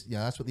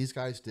that's what these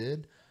guys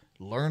did."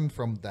 Learn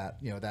from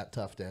that, that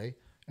tough day,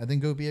 and then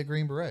go be a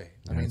Green Beret.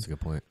 I mean, that's a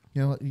good point.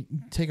 You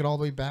take it all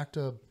the way back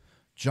to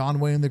John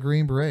Wayne and the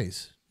Green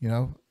Berets.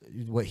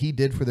 What he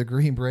did for the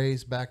Green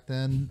Berets back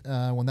then,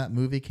 when that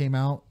movie came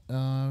out,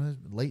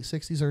 late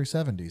 '60s, early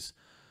 '70s.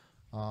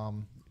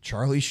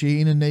 Charlie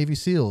Sheen and Navy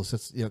SEALs.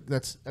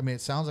 That's. I mean,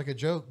 it sounds like a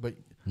joke, but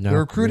the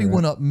recruiting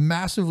went up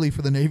massively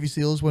for the Navy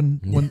SEALs when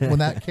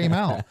that came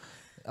out.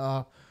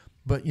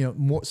 But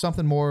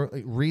something more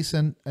like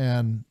recent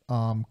and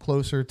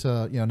closer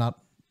to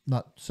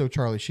not so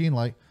Charlie Sheen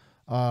like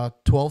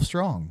 12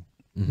 Strong.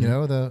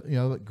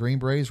 The Green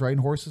Berets riding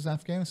horses in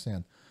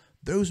Afghanistan.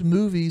 Those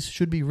movies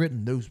should be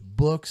written. Those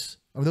books,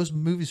 or those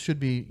movies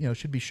should be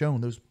shown.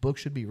 Those books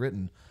should be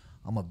written.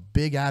 I'm a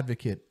big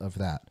advocate of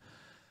that.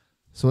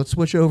 So let's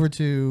switch over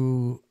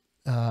to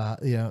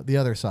the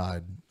other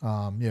side.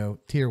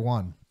 Tier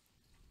 1.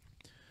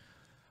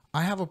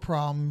 I have a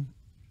problem,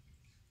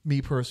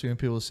 me personally, when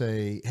people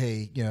say,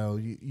 "Hey,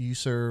 you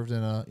served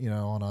in a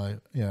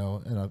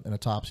in a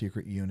top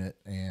secret unit,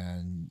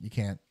 and you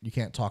can't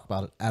talk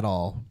about it at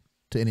all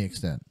to any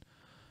extent."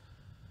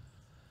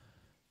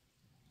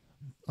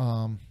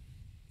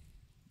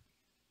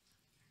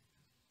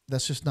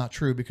 That's just not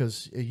true,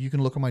 because you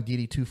can look at my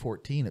DD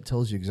 214. It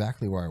tells you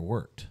exactly where I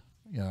worked.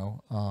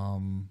 The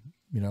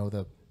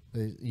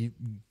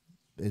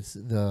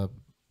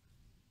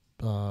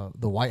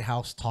White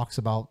House talks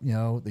about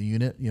the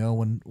unit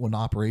when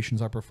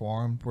operations are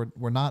performed.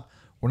 We're not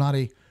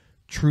a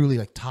truly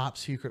like top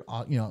secret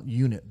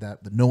unit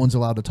that no one's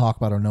allowed to talk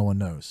about or no one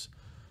knows.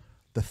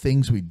 The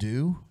things we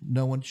do,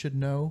 no one should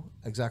know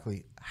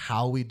exactly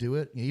how we do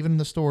it. Even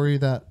the story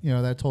that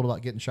that I told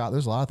about getting shot,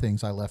 there's a lot of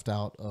things I left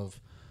out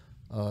of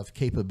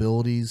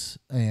capabilities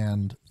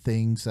and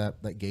things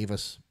that gave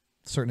us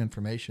certain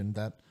information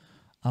that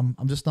I'm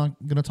just not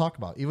going to talk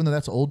about. Even though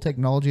that's old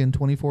technology in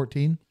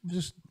 2014,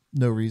 just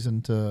no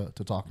reason to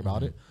talk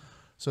about it.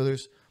 So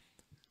there's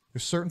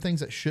certain things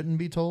that shouldn't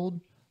be told,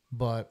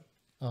 but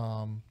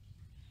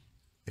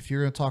if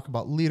you're going to talk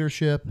about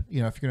leadership, if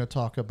you're going to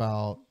talk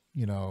about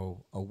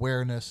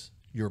awareness,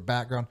 your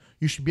background,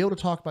 you should be able to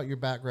talk about your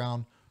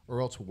background,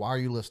 or else why are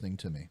you listening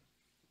to me?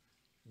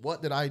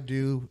 What did I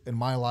do in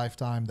my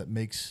lifetime that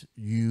makes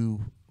you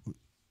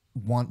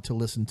want to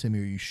listen to me,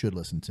 or you should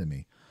listen to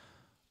me?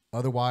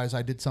 Otherwise,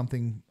 I did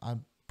something I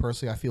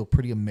feel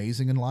pretty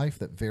amazing in life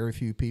that very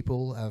few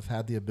people have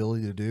had the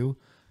ability to do,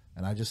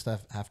 and I just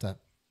have to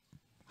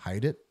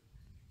hide it,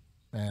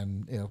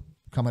 and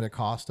come at a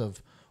cost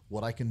of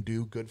what I can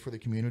do good for the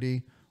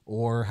community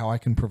or how I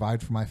can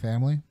provide for my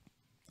family.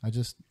 I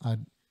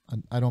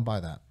don't buy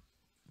that.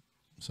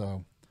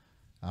 So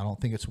I don't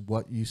think it's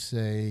what you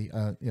say.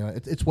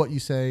 It's what you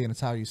say, and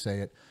it's how you say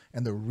it,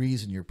 and the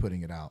reason you're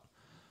putting it out.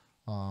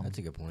 That's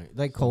a good point.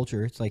 Like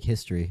culture, it's like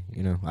history.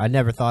 I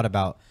never thought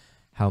about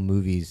how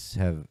movies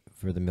have,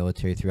 for the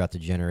military throughout the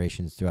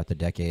generations, throughout the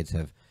decades,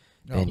 have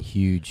been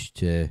huge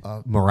to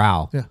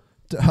morale.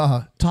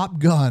 Yeah. Top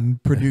Gun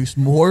produced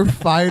more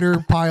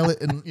fighter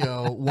pilot and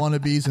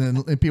wannabes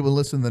and people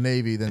listen to the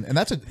Navy than, and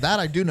that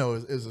I do know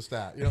is a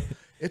stat.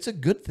 It's a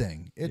good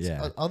thing. It's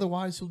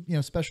otherwise,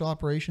 special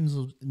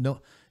operations.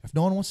 If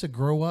no one wants to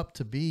grow up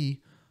to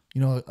be,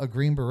 a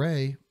Green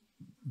Beret,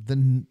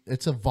 then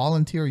it's a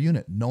volunteer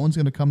unit. No one's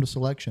going to come to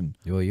selection.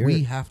 Well,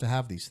 we have to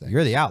have these things.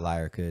 You're the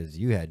outlier because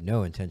you had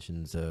no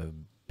intentions of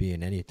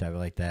being any type of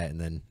like that,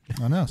 and then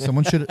I know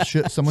someone should have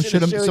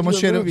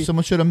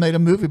made a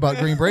movie about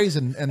Green Berets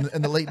in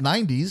the late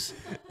 '90s,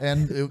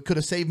 and it could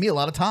have saved me a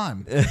lot of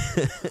time.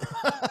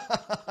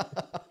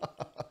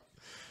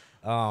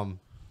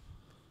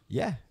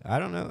 Yeah, I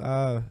don't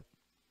know.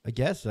 I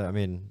guess I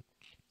mean,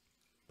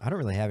 I don't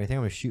really have anything.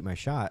 I'm gonna shoot my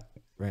shot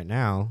right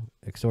now.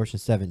 Extortion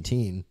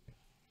 17.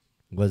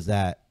 Was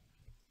there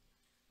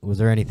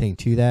anything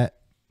to that?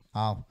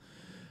 I'll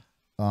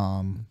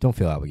Don't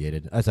feel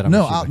obligated. I said I'm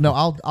no, gonna shoot my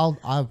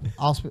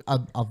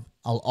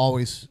I'll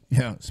always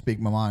speak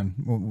my mind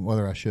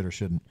whether I should or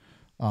shouldn't.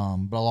 But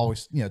I'll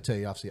always tell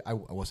you, obviously I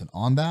wasn't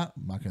on that.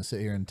 I'm not going to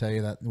sit here and tell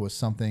you that it was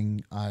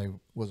something I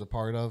was a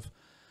part of.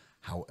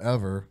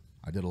 However,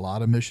 I did a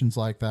lot of missions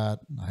like that.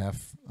 I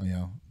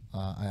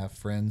have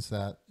friends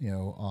that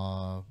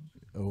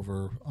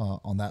over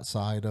on that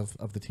side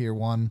of the tier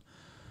 1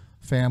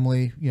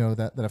 family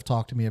that have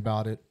talked to me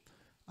about it.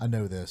 I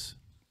know this.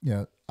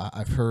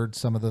 I've heard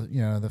some of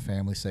the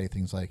family say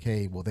things like,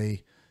 hey, well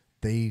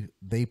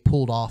they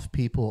pulled off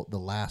people at the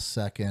last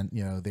second.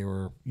 They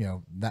were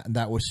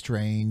that was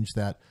strange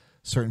that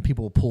certain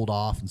people pulled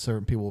off and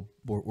certain people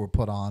were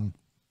put on.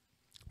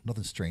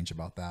 Nothing strange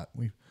about that.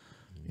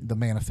 The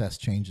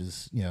manifest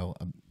changes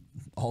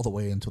all the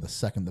way until the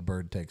second the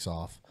bird takes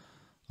off.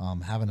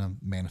 Having a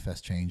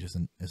manifest change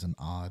isn't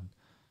odd.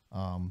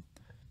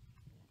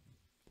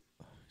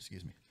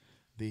 Excuse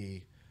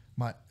me.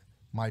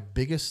 My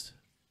biggest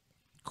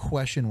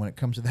question when it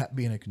comes to that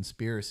being a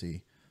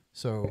conspiracy.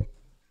 So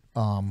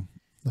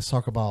let's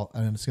talk about,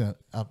 and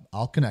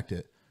I'll connect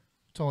it.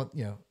 So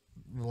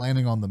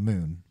landing on the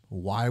moon.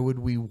 Why would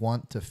we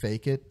want to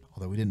fake it?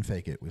 Although we didn't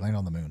fake it, we landed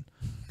on the moon.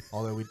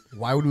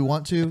 Why would we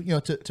want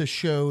to? To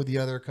show the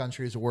other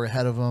countries that we're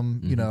ahead of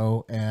them.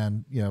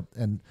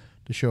 And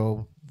to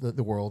show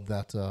the world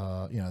that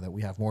that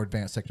we have more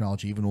advanced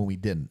technology, even when we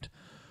didn't.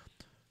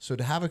 So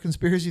to have a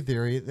conspiracy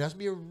theory, there has to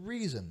be a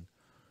reason.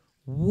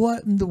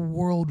 What in the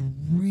world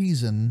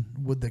reason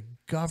would the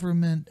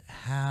government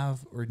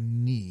have or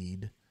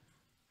need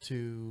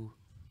to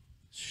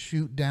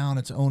shoot down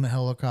its own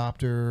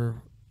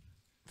helicopter?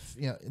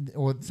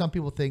 Or some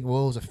people think,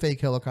 well, it was a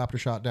fake helicopter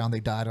shot down. They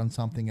died on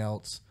something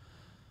else.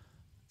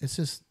 It's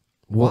just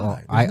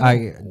why?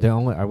 I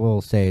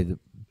will say the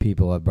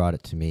people have brought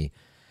it to me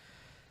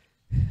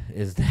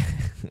is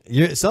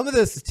that some of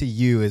this to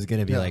you is going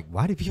to be like,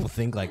 why do people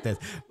think like this?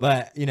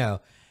 But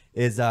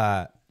is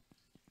a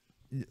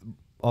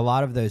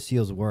lot of those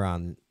SEALs were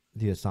on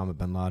the Osama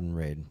bin Laden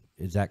raid.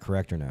 Is that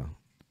correct or no?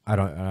 I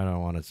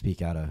don't want to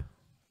speak out of.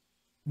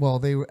 Well,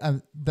 they were.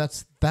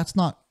 That's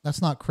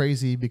not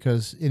crazy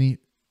because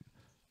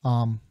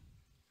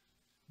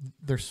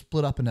they're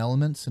split up in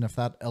elements, and if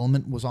that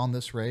element was on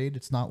this raid,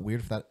 it's not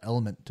weird for that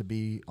element to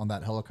be on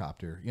that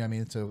helicopter. I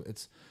mean, so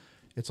it's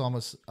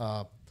almost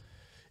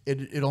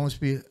it'd almost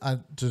be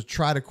to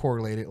try to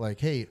correlate it like,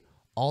 hey,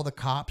 all the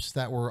cops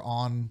that were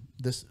on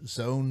this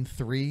Zone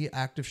 3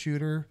 active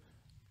shooter,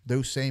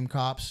 those same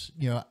cops,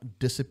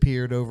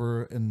 disappeared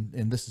over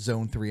in this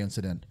Zone 3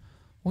 incident.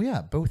 Well,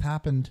 yeah, both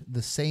happened.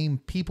 The same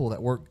people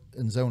that worked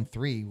in Zone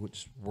 3,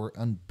 which were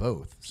on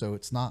both. So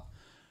that's not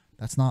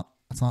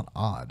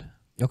odd.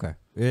 Okay.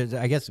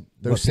 I guess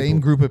those same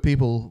group of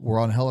people were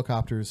on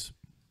helicopters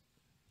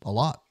a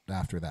lot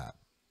after that.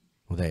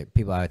 Well,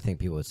 I think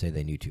people would say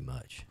they knew too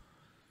much.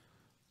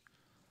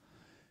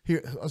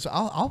 Here, so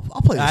I'll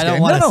play this game. I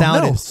don't want to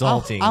sound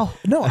insulting.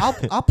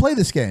 I'll play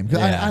this game because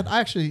Yeah. I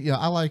actually,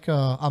 I like.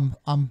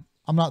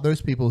 I'm not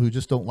those people who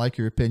just don't like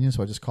your opinion,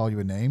 so I just call you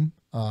a name.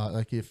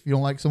 Like if you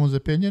don't like someone's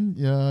opinion,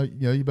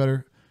 you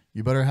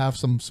better have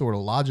some sort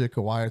of logic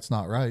of why it's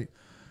not right.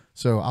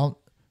 So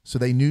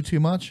they knew too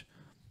much.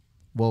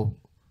 Well,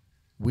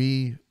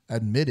 we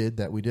admitted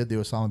that we did the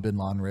Osama bin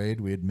Laden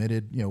raid. We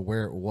admitted,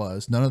 where it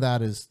was. None of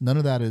that is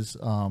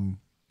that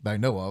I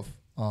know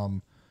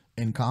of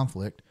in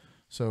conflict.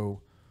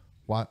 So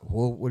what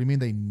do you mean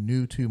they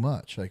knew too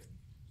much? Like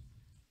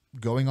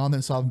going on the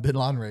Osama bin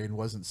Laden raid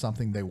wasn't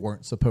something they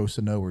weren't supposed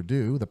to know or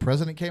do. The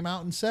president came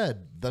out and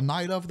said the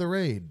night of the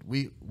raid,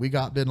 we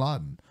got bin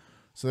Laden.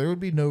 So there would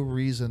be no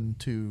reason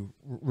to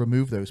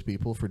remove those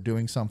people for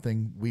doing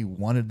something we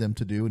wanted them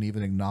to do and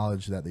even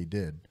acknowledge that they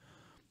did.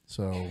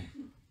 So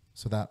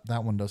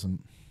that one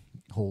doesn't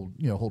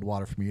hold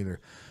water for me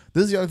either.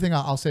 This is the other thing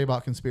I'll say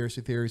about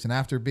conspiracy theories. And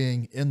after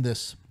being in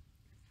this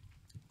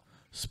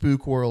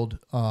spook world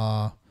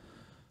to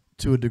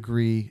a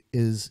degree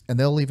and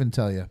they'll even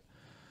tell you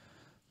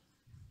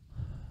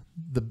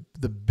one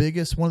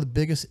of the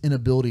biggest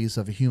inabilities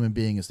of a human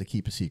being is to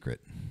keep a secret.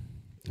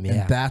 Yeah.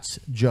 And that's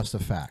just a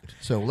fact.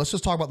 So let's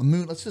just talk about the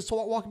moon. Let's just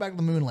walk back to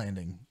the moon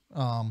landing,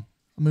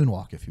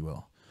 moonwalk, if you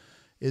will.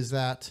 Is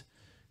that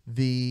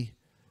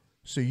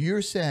so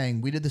you're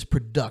saying we did this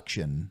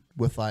production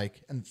with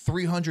and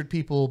 300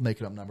 people,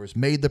 making up numbers,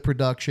 made the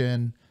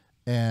production,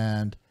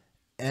 and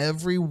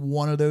every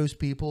one of those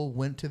people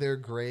went to their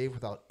grave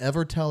without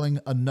ever telling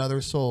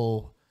another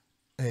soul,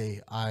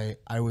 hey, I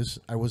was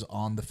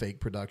on the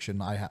fake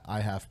production. I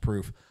have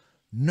proof.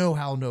 No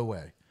how, no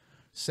way.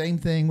 Same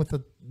thing with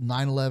the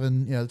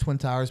 9/11, the Twin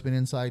Towers been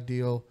inside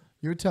deal.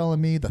 You're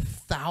telling me the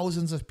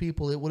thousands of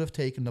people it would have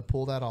taken to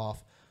pull that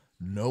off,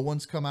 no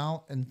one's come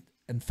out and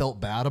felt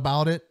bad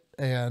about it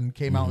and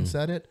came out and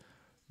said it?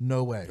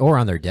 No way. Or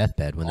on their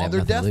deathbed when they have on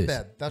their nothing to lose.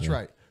 deathbed. That's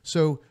right.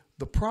 So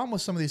the problem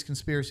with some of these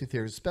conspiracy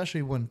theories,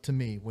 especially when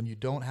you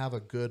don't have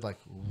a good like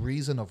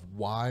reason of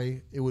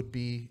why it would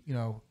be,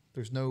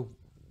 there's no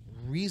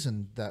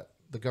reason that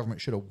the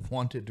government should have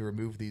wanted to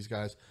remove these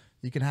guys.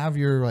 You can have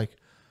your like,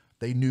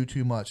 they knew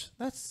too much.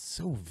 That's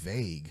so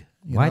vague.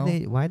 Why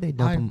they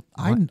dump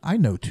them? I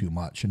know too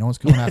much. No one's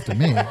coming after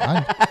me.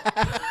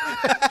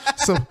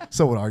 So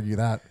would argue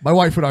that. My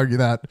wife would argue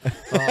that.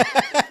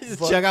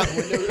 Check out the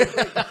window.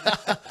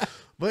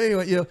 But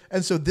anyway,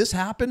 and so this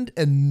happened,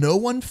 and no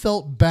one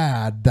felt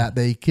bad that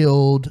they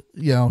killed,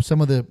 some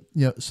of the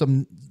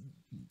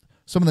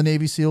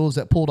Navy SEALs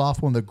that pulled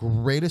off one of the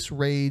greatest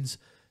raids,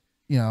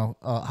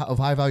 of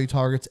high value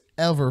targets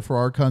ever for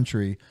our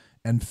country,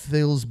 and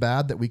feels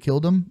bad that we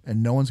killed them,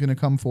 and no one's going to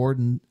come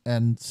forward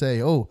and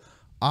say, "Oh,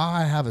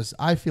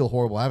 I feel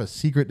horrible. I have a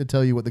secret to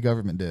tell you what the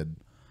government did."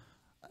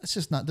 It's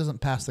just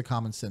doesn't pass the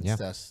common sense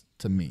test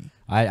to me.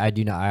 I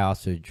do not. I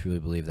also truly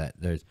believe that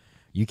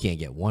you can't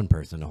get one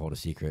person to hold a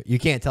secret. You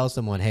can't tell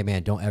someone, "Hey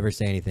man, don't ever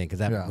say anything," because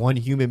that one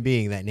human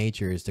being, that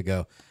nature is to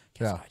go,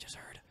 "Guess what I just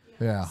heard."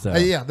 Yeah. So.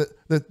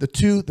 The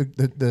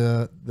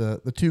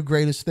two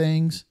greatest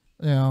things,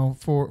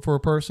 for a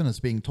person is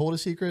being told a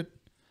secret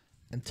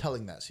and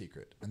telling that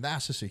secret, and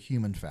that's just a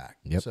human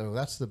fact. Yep. So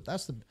that's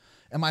the.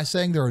 Am I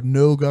saying there are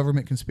no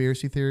government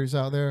conspiracy theories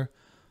out there?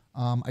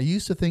 I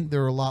used to think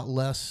there were a lot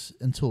less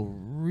until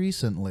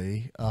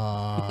recently.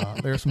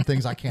 There are some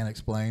things I can't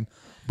explain,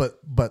 but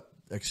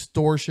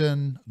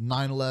extortion,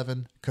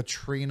 9/11,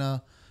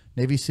 Katrina,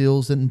 Navy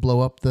SEALs didn't blow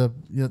up the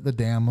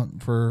dam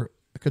for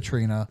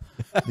Katrina.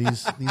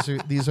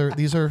 These are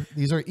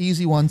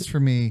easy ones for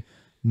me.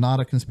 Not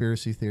a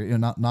conspiracy theory.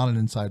 Not an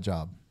inside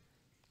job.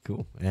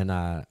 Cool. And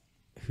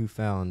who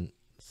found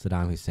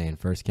Saddam Hussein,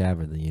 first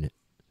cab or the unit?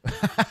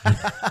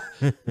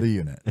 The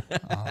unit.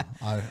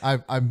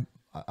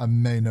 I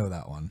may know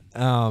that one.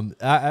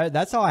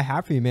 That's all I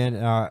have for you,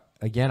 man.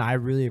 Again, I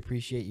really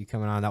appreciate you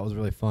coming on. That was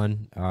really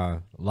fun.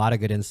 A lot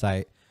of good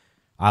insight.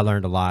 I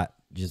learned a lot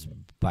just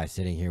by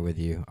sitting here with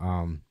you.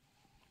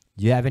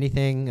 Do you have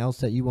anything else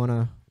that you want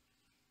to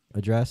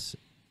address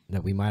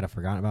that we might have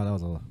forgotten about? That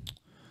was a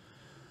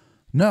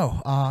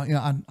No.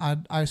 I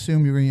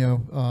assume you were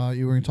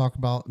going to talk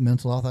about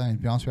mental health. And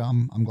to be honest with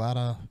you, I'm glad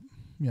I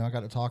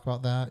got to talk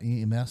about that.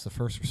 EMS, the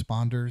first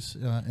responders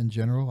in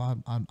general.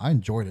 I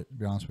enjoyed it, to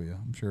be honest with you.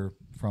 I'm sure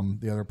from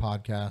the other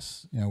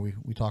podcasts,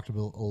 we talked a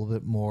little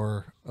bit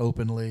more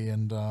openly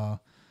and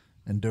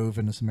dove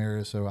into some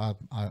areas. So I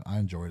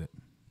enjoyed it.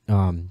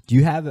 Do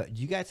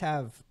you guys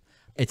have?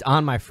 It's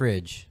on my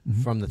fridge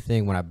from the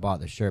thing when I bought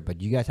the shirt. But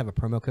do you guys have a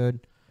promo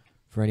code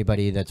for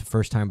anybody that's a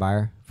first time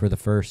buyer for the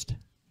first?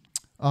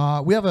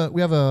 We have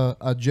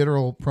a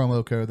general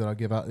promo code that I'll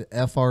give out.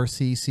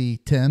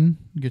 FRCC 10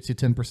 gets you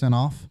 10%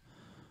 off.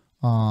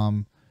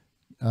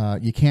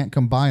 You can't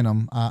combine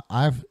them.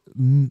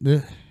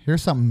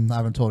 Here's something I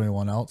haven't told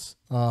anyone else.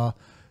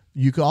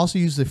 You could also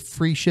use the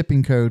free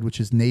shipping code, which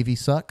is Navy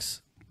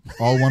Sucks,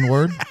 all one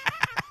word.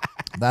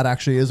 That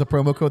actually is a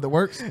promo code that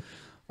works.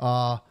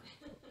 The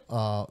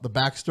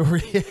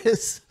backstory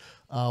is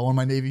one of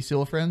my Navy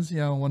SEAL friends,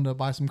 wanted to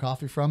buy some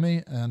coffee from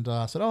me, and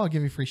I said, "Oh, I'll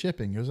give you free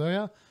shipping." He goes, "Oh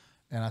yeah."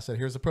 And I said,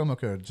 "Here's the promo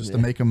code," just to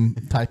make them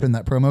type in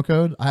that promo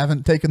code. I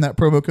haven't taken that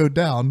promo code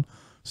down,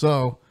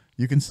 so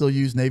you can still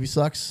use Navy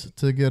Sucks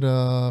to get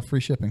free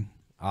shipping.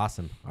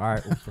 Awesome. All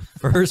right. Well,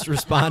 First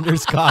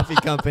Responders Coffee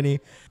Company.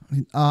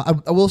 I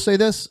will say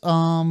this.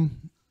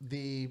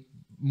 The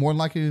more than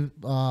likely,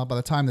 by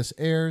the time this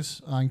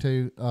airs, I can tell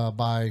you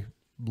by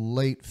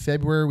late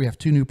February, we have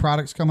 2 new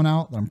products coming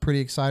out that I'm pretty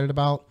excited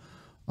about.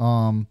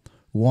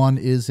 One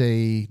is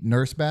a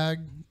nurse bag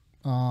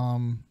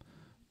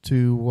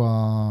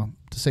to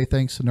say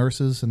thanks to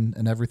nurses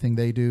and everything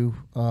they do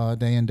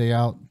day in, day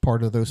out.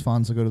 Part of those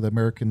funds will go to the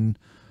American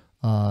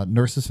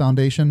Nurses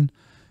Foundation.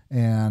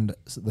 And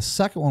the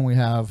second one we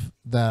have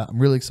that I'm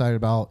really excited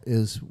about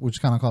is, which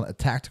kind of called a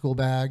tactical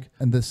bag.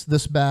 And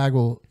this bag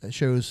it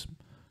shows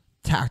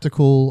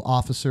tactical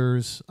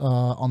officers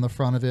on the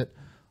front of it.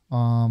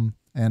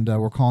 And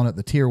we're calling it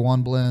the Tier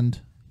 1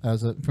 blend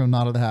from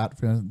Nod of the Hat,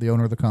 from the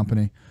owner of the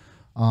company.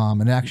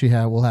 And actually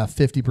we'll have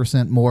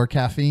 50% more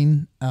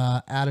caffeine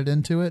added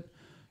into it.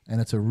 And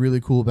it's a really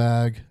cool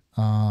bag.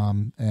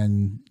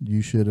 And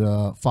you should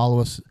follow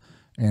us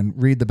and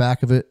read the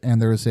back of it.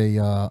 And there's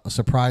a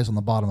surprise on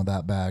the bottom of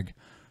that bag.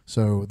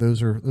 So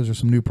those are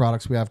some new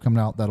products we have coming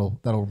out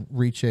that'll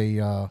reach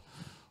a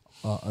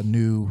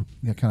new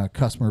kind of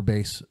customer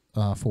base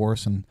for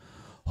us, and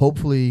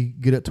hopefully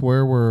get it to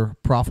where we're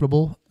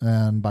profitable.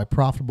 And by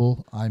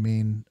profitable, I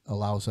mean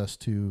allows us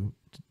to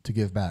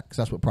give back, because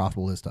that's what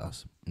profitable is to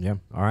us. Yeah.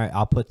 All right.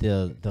 I'll put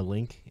the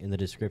link in the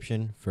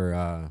description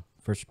for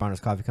First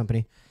Responders Coffee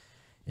Company.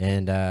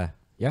 And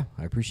yeah,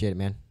 I appreciate it,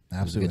 man. Absolutely.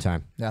 It was a good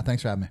time. Yeah.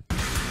 Thanks for having me.